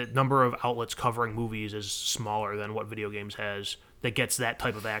like the number of outlets covering movies is smaller than what video games has that gets that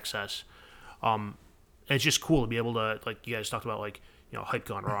type of access. It's just cool to be able to, like you guys talked about, like, hype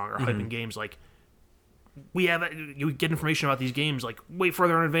gone wrong or hyping games. Like, you get information about these games like way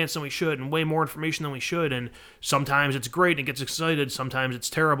further in advance than we should and way more information than we should. And sometimes it's great and it gets excited. Sometimes it's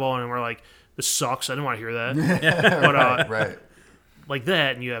terrible and we're like, this sucks. I didn't want to hear that. But, right. Like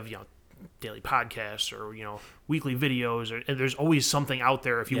that, and you have, daily podcasts or, weekly videos, and there's always something out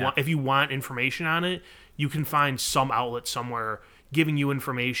there. If you want information on it, you can find some outlet somewhere giving you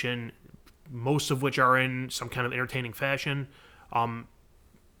information, most of which are in some kind of entertaining fashion.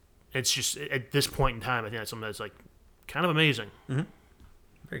 It's just, at this point in time, I think that's something that's like kind of amazing. Mm-hmm.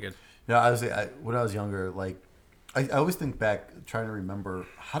 Very good. Yeah, honestly, when I was younger, like I always think back, trying to remember,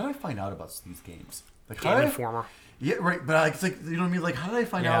 how did I find out about these games? Like, Game Informer. Yeah, right. But it's like, you know what I mean? Like, how did I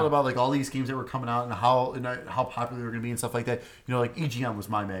find out about like all these games that were coming out and how popular they were going to be and stuff like that? Like EGM was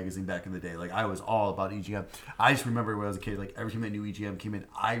my magazine back in the day. Like, I was all about EGM. I just remember when I was a kid, like every time that new EGM came in,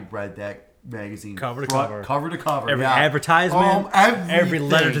 I read that magazine cover to cover. Every advertisement, every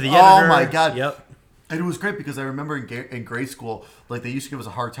letter to the editor. Oh my god. Yep. And it was great because I remember in grade school, like they used to give us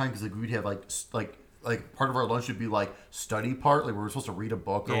a hard time because like we'd have like part of our lunch would be like study part, like we were supposed to read a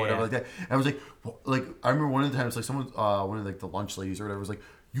book or whatever like that. And I was like I remember one of the times like someone one of like the lunch ladies or whatever was like,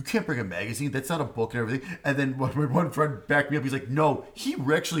 you can't bring a magazine, that's not a book and everything. And then my one friend backed me up, he's like, no, he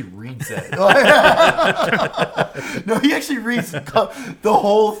actually reads it. No, he actually reads the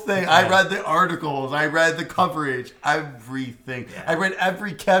whole thing. I read the articles, I read the coverage, everything. I read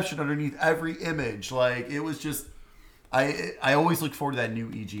every caption underneath every image. Like, it was just, I always look forward to that new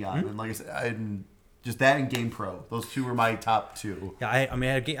EGM. And like I said, just that and Game Pro. Those two were my top two. Yeah,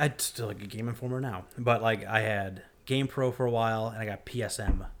 I still like a Game Informer now, but like I had Game Pro for a while, and I got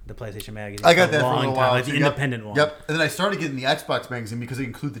PSM, the PlayStation magazine. I got that for a long while, like the independent one. Yep, and then I started getting the Xbox magazine because they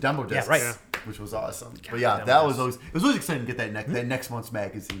include the demo discs. Yeah, right. Which was awesome. But yeah, that was always exciting to get that next month's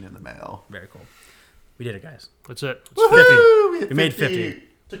magazine in the mail. Very cool. We did it, guys. That's it. Woohoo! 50. We made 50.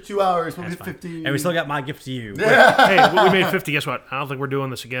 Took 2 hours. We hit 50. And we still got my gift to you. Hey, we made 50. Guess what? I don't think we're doing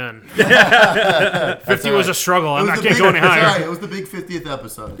this again. 50 was a struggle. I can't go any higher. Right. It was the big 50th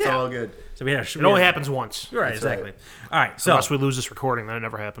episode. It's all good. So we had it only happens once. Right, exactly. All right. So unless we lose this recording, then it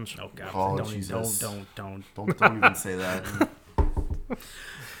never happens. Oh God! Oh, don't Jesus. Don't even say that. God,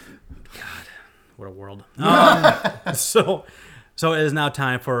 what a world. So it is now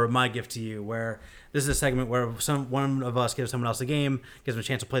time for my gift to you, where this is a segment where one of us gives someone else a game, gives them a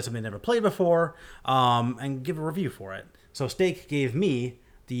chance to play something they never played before, and give a review for it. So Steak gave me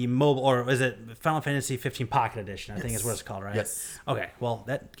the mobile, or is it Final Fantasy 15 Pocket Edition? I think is what it's called, right? Yes. Okay. Well,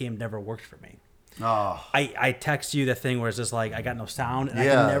 that game never worked for me. Oh. I text you the thing where it's just like I got no sound, and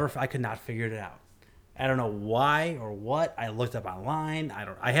I could not figure it out. I don't know why or what. I looked up online.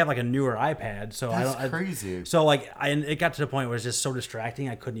 I have like a newer iPad, so That's crazy. So like, it got to the point where it's just so distracting.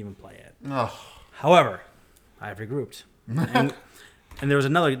 I couldn't even play it. Oh. However, I've regrouped, and there was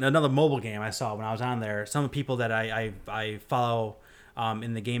another mobile game I saw when I was on there. Some people that I follow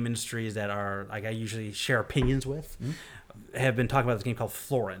in the game industries that are like I usually share opinions with have been talking about this game called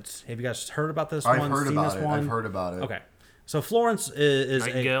Florence. Have you guys heard about this one? I've heard about it. Okay, so Florence is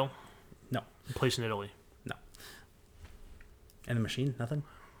Nightingale? No. A place in Italy. No. And the machine? Nothing?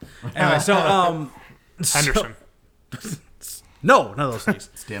 Anyway, so... Henderson. No, none of those things.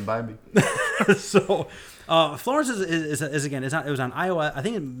 Stand by me. So, Florence is again. It was on iOS. I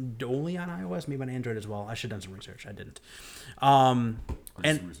think only on iOS, maybe on Android as well. I should have done some research. I didn't. I'll do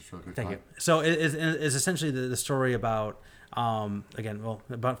And some research real quick. thank you. So it is essentially the story about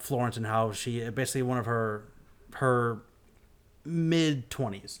about Florence and how she basically one of her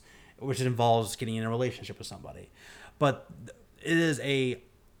mid-20s, which involves getting in a relationship with somebody, but it is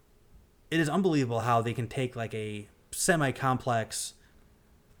unbelievable how they can take like a semi-complex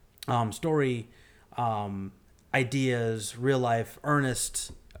story, ideas, real life,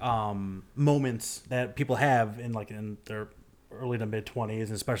 earnest moments that people have in their early to mid 20s,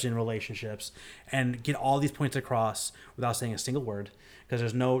 and especially in relationships, and get all these points across without saying a single word.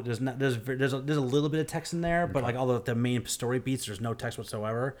 Because there's a little bit of text in there, but like all the main story beats, there's no text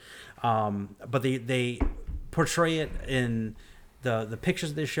whatsoever. But they portray it in the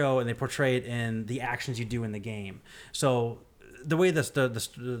pictures they show, and they portray it in the actions you do in the game. So the way the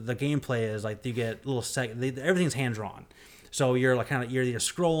gameplay is, like, you get little everything's hand drawn. So you're you're either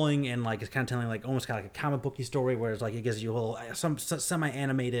scrolling and like it's kind of telling like almost kind of like a comic booky story, whereas like it gives you a little some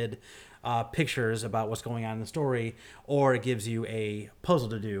semi-animated pictures about what's going on in the story, or it gives you a puzzle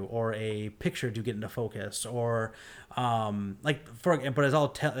to do or a picture to get into focus, or but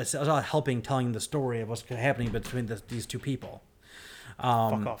it's all helping telling the story of what's happening between these two people.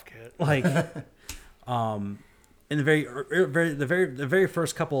 Fuck off, kid. Like, in the very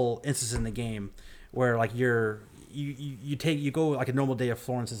first couple instances in the game, where like you go like a normal day of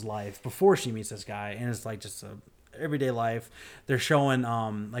Florence's life before she meets this guy, and it's like just a everyday life. They're showing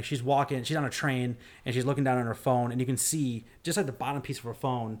like she's on a train and she's looking down on her phone, and you can see just like the bottom piece of her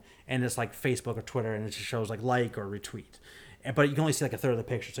phone, and it's like Facebook or Twitter, and it just shows like or retweet. But you can only see like a third of the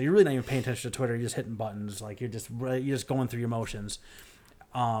picture, so you're really not even paying attention to Twitter. You're just hitting buttons, like you're just going through your motions.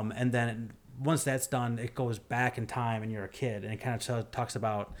 And then once that's done, it goes back in time, and you're a kid, and it kind of talks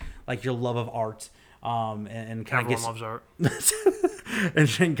about like your love of art. And kind of gets loves art,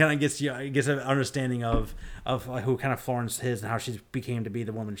 and kind of gets an understanding of who kind of Florence is and how she became to be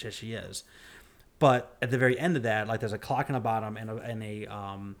the woman that she is. But at the very end of that, like there's a clock on the bottom and a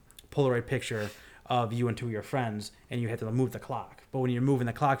Polaroid picture of you and two of your friends, and you have to move the clock. But when you're moving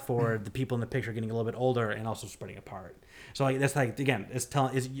the clock forward, the people in the picture are getting a little bit older and also spreading apart. So like that's like, again, it's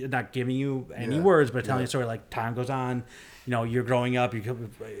not giving you any words, but it's telling you a story. Like time goes on, you're growing up,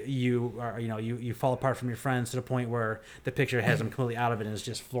 you fall apart from your friends to the point where the picture has them completely out of it and it's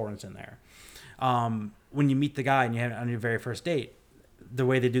just Florence in there. When you meet the guy and you have it on your very first date, the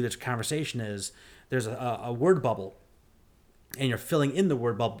way they do this conversation is there's a word bubble, and you're filling in the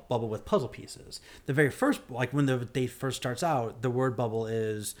word bubble with puzzle pieces. The very first, like when the date first starts out, the word bubble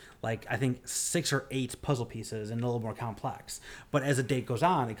is like, I think 6 or 8 puzzle pieces and a little more complex. But as the date goes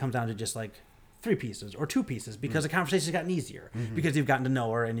on, it comes down to just like 3 pieces or 2 pieces, because the conversation's gotten easier, because you've gotten to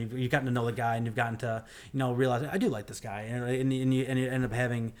know her, and you've gotten to know the guy, and you've gotten to realize I do like this guy, and you end up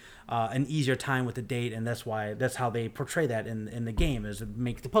having an easier time with the date, and that's how they portray that in the game, is to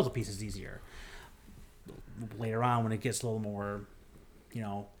make the puzzle pieces easier. Later on, when it gets a little more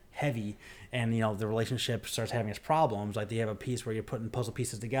heavy, and the relationship starts having its problems, like they have a piece where you're putting puzzle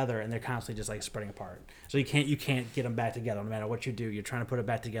pieces together and they're constantly just like spreading apart, so you can't get them back together no matter what you do. You're trying to put it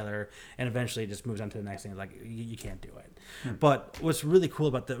back together, and eventually it just moves on to the next thing. It's like you can't do it. But what's really cool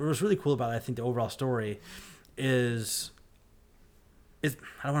about I think the overall story is I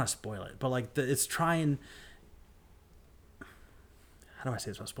don't want to spoil it, but like it's trying. How do I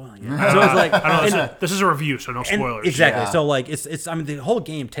say this without spoiling it? So it's like, I don't know, this is a review, so no spoilers. Exactly. Yeah. So like it's I mean, the whole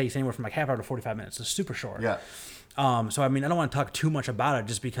game takes anywhere from like half hour to 45 minutes. It's super short. Yeah. So I mean, I don't want to talk too much about it,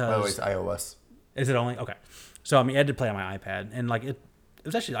 just because. Oh, it's iOS. Is it only okay? So I mean, I did play on my iPad, and like it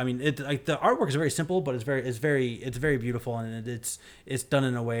was actually, I mean, like the artwork is very simple, but it's very beautiful, and it's done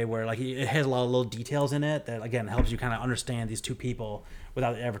in a way where like it has a lot of little details in it that again helps you kind of understand these two people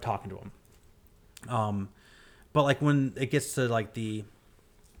without ever talking to them. But like when it gets to like the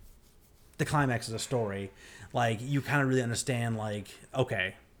climax of the story, like you kind of really understand, like,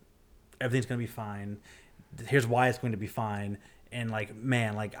 okay, everything's gonna be fine. Here's why it's going to be fine. And like,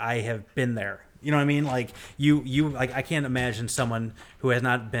 man, like I have been there. You know what I mean? Like you like, I can't imagine someone who has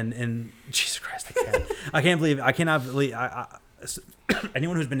not been in. Jesus Christ, I cannot believe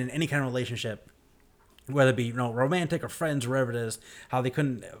anyone who's been in any kind of relationship, whether it be romantic or friends or whatever it is, how they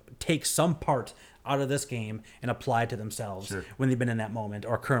couldn't take some part out of this game and apply it to themselves when they've been in that moment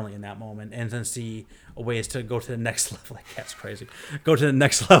or currently in that moment, and then see ways to go to the next level. Like, that's crazy. Go to the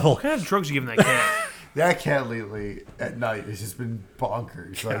next level. What kind of drugs are you giving that cat? That cat lately at night has just been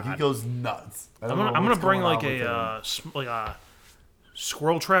bonkers. Like, he goes nuts. I'm gonna bring like a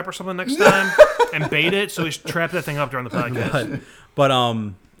squirrel trap or something next time and bait it. So we should trap that thing up during the podcast. But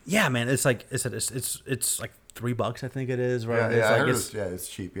yeah, man, it's like it's like $3, I think it is, right? Yeah, It's yeah, I like heard it's, it's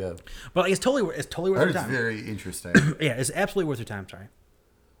cheap. Yeah, but like, it's totally worth I your heard it's time. very interesting. Yeah, it's absolutely worth your time. Sorry,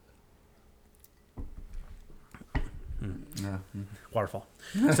 Yeah. waterfall.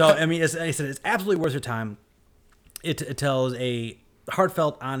 So I mean, as I said, it's absolutely worth your time. It tells a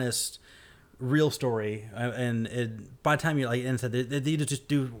heartfelt, honest, real story, and by the time you like, and said they just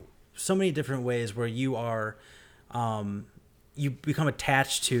do so many different ways where you are, you become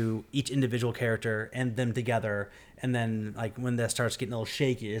attached to each individual character and them together, and then like when that starts getting a little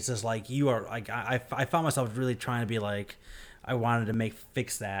shaky, it's just like you are like I found myself really trying to be like, I wanted to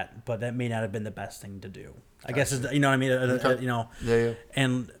fix that, but that may not have been the best thing to do. I guess you know what I mean. You know. Yeah.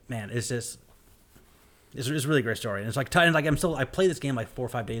 And man, it's just. It's a really great story, and it's like I played this game like 4 or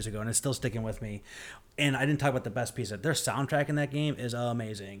 5 days ago, and it's still sticking with me. And I didn't talk about the best piece of it. Their soundtrack in that game is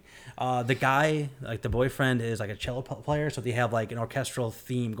amazing. The guy, like the boyfriend, is like a cello player, so they have like an orchestral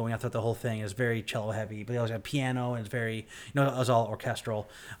theme going out throughout the whole thing. It's very cello heavy, but they also have piano, and it's very it's all orchestral.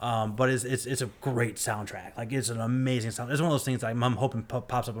 But it's a great soundtrack. Like it's an amazing sound. It's one of those things that I'm hoping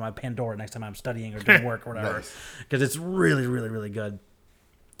pops up on my Pandora next time I'm studying or doing work or whatever, because it's really really really good.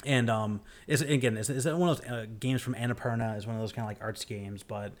 And it's one of those games from Annapurna. It's one of those kind of like arts games,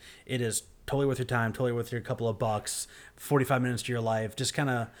 but it is totally worth your time, totally worth your couple of bucks, 45 minutes to your life. Just kind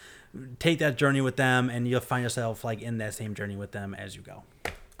of take that journey with them, and you'll find yourself like in that same journey with them as you go.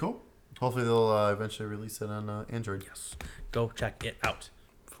 Cool. Hopefully they'll eventually release it on Android. Yes, go check it out.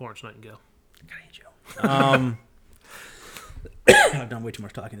 Florence Nightingale. I hate you. I've done way too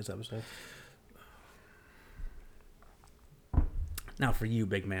much talking this episode. Now for you,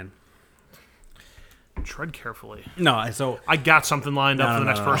 big man. Tread carefully. No, so I got something lined up for the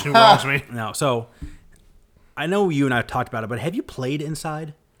next no. person who wrongs me. No, so I know you and I talked about it, but have you played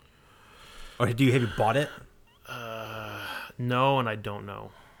Inside? Or have you bought it? No, and I don't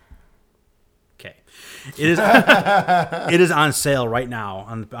know. Okay, it is on sale right now.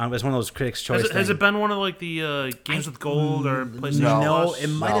 It's one of those Critics' Choice. Has it been one of like the games with gold or PlayStation? No, Plus? it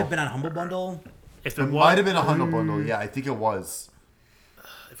might have been on Humble Bundle. If It might have been a Humble Bundle. Yeah, I think it was.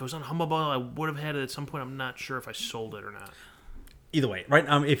 If it was on Humble Bundle, I would have had it at some point. I'm not sure if I sold it or not. Either way, right?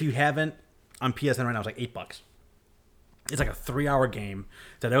 If you haven't, on PSN right now, it's like $8. It's like a 3-hour game.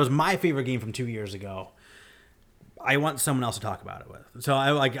 So that was my favorite game from 2 years ago. I want someone else to talk about it with. So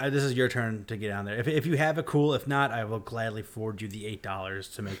this is your turn to get on there. If you have it, cool. If not, I will gladly forward you the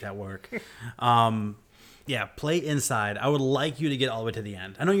 $8 to make that work. Yeah, play Inside. I would like you to get all the way to the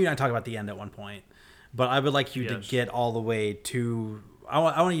end. I know you're not talking about the end at one point, but I would like you to get all the way to. I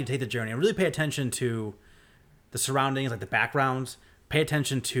want you to take the journey and really pay attention to the surroundings, like the backgrounds. Pay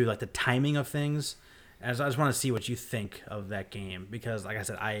attention to like the timing of things. And I just want to see what you think of that game because, like I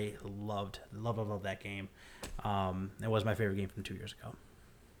said, I loved that game. It was my favorite game from 2 years ago.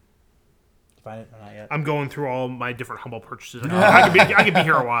 Did you find it or not yet? I'm going through all my different Humble purchases. I could be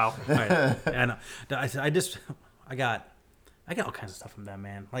here a while. All right. I know. I got all kinds of stuff from them,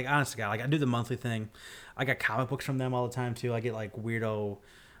 man. Like honestly, I do the monthly thing. I got comic books from them all the time too. I get like weirdo.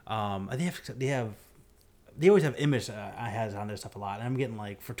 They always have Image has on their stuff a lot, and I'm getting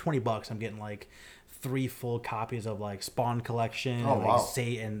like for $20, I'm getting like 3 full copies of like Spawn collection, Oh, and, like, wow.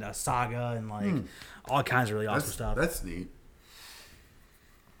 and Saga, and like all kinds of really awesome stuff. That's neat.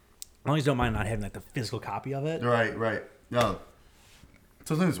 As long as you don't mind not having like the physical copy of it. Right. No.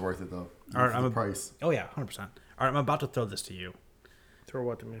 Sometimes it's worth it though. All right, for the price. Oh yeah, 100%. All right, I'm about to throw this to you. Throw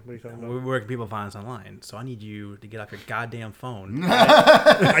what to me? What are you talking about? Where can people find us online? So I need you to get off your goddamn phone.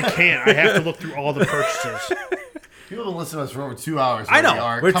 I can't. I have to look through all the purchases. People have listened to us for over 2 hours. I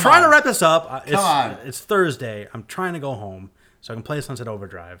know. We're trying to wrap this up. Come on. It's Thursday. I'm trying to go home so I can play Sunset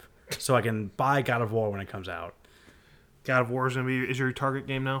Overdrive so I can buy God of War when it comes out. God of War is your target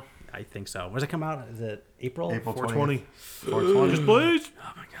game now? I think so. When does it come out? Is it April? April 420. 420. Just please.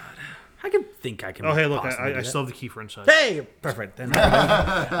 Oh my god. I can. Oh, hey, look, possibly do I that. still have the key for Inside. Hey, perfect. Then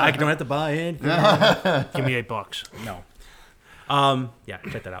I don't have to buy it. Give me $8. No. Yeah,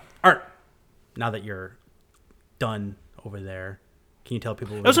 check that out. All right. Now that you're done over there, can you tell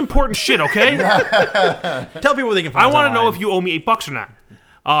people? That was important shit, okay? Tell people where they can find I us want to know online. if you owe me $8 or not.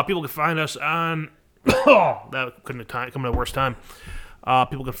 People can find us on. That couldn't have come at a worse time.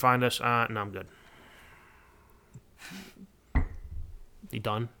 People can find us on. No, I'm good. You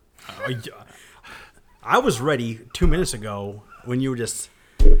done? I was ready 2 minutes ago when you were just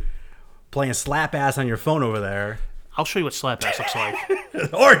playing slap ass on your phone over there. I'll show you what slap ass looks like.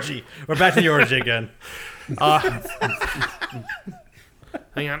 Orgy. We're back to the orgy again. Hang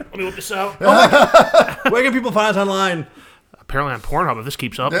on, let me whip this out. Where can people find us online? apparently on Pornhub if this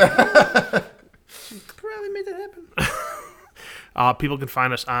keeps up. Probably made that happen. People can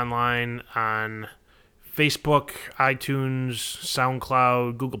find us online on Facebook, iTunes,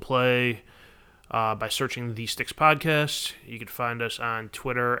 SoundCloud, Google Play, by searching The Sticks Podcast. You can find us on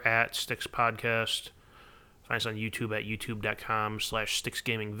Twitter at Sticks Podcast. Find us on YouTube at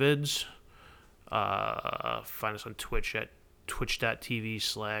youtube.com/SticksGamingVids. Find us on Twitch at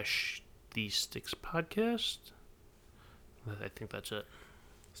twitch.tv/The Sticks Podcast. I think that's it.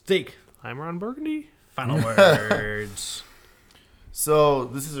 Steak. I'm Ron Burgundy. Final words. So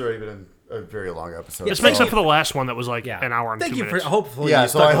this has already been a very long episode. This so- makes up for the last one that was like Yeah. an hour and Thank 2 you minutes. for hopefully. Yeah, you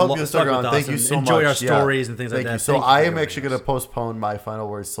so stuck I hope with- you stuck around. with Thank us you and so enjoyed much. our Yeah. stories and things Thank like you. that. So Thank you I for am joining actually going us. to postpone my final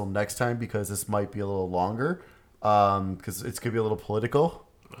words till next time because this might be a little longer. Because it's going to be a little political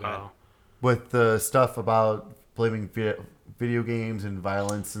with the stuff about blaming video games and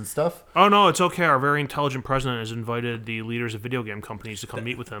violence and stuff. Oh, no, it's okay. Our very intelligent president has invited the leaders of video game companies to come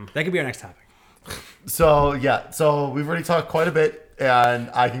meet with him. That could be our next topic. So yeah, so we've already talked quite a bit,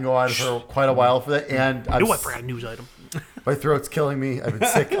 and I can go on for quite a while for that. And I forgot a news item. my throat's killing me. I've been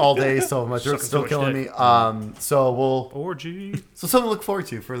sick all day, so my throat's still Sucking too killing much me. So Orgy. something to look forward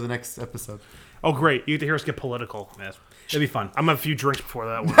to for the next episode. Oh, great. You get to hear us get political. Yes. It'll be fun. I'm going to have a few drinks before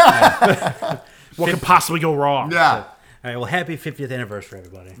that one. What could possibly go wrong? Yeah. All right. Well, happy 50th anniversary,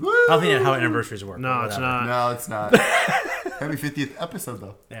 everybody. I don't think that's how anniversaries work. No, but it's whatever. not. No, it's not. Happy 50th episode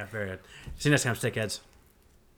though. Yeah, very good. See you next time, stickheads.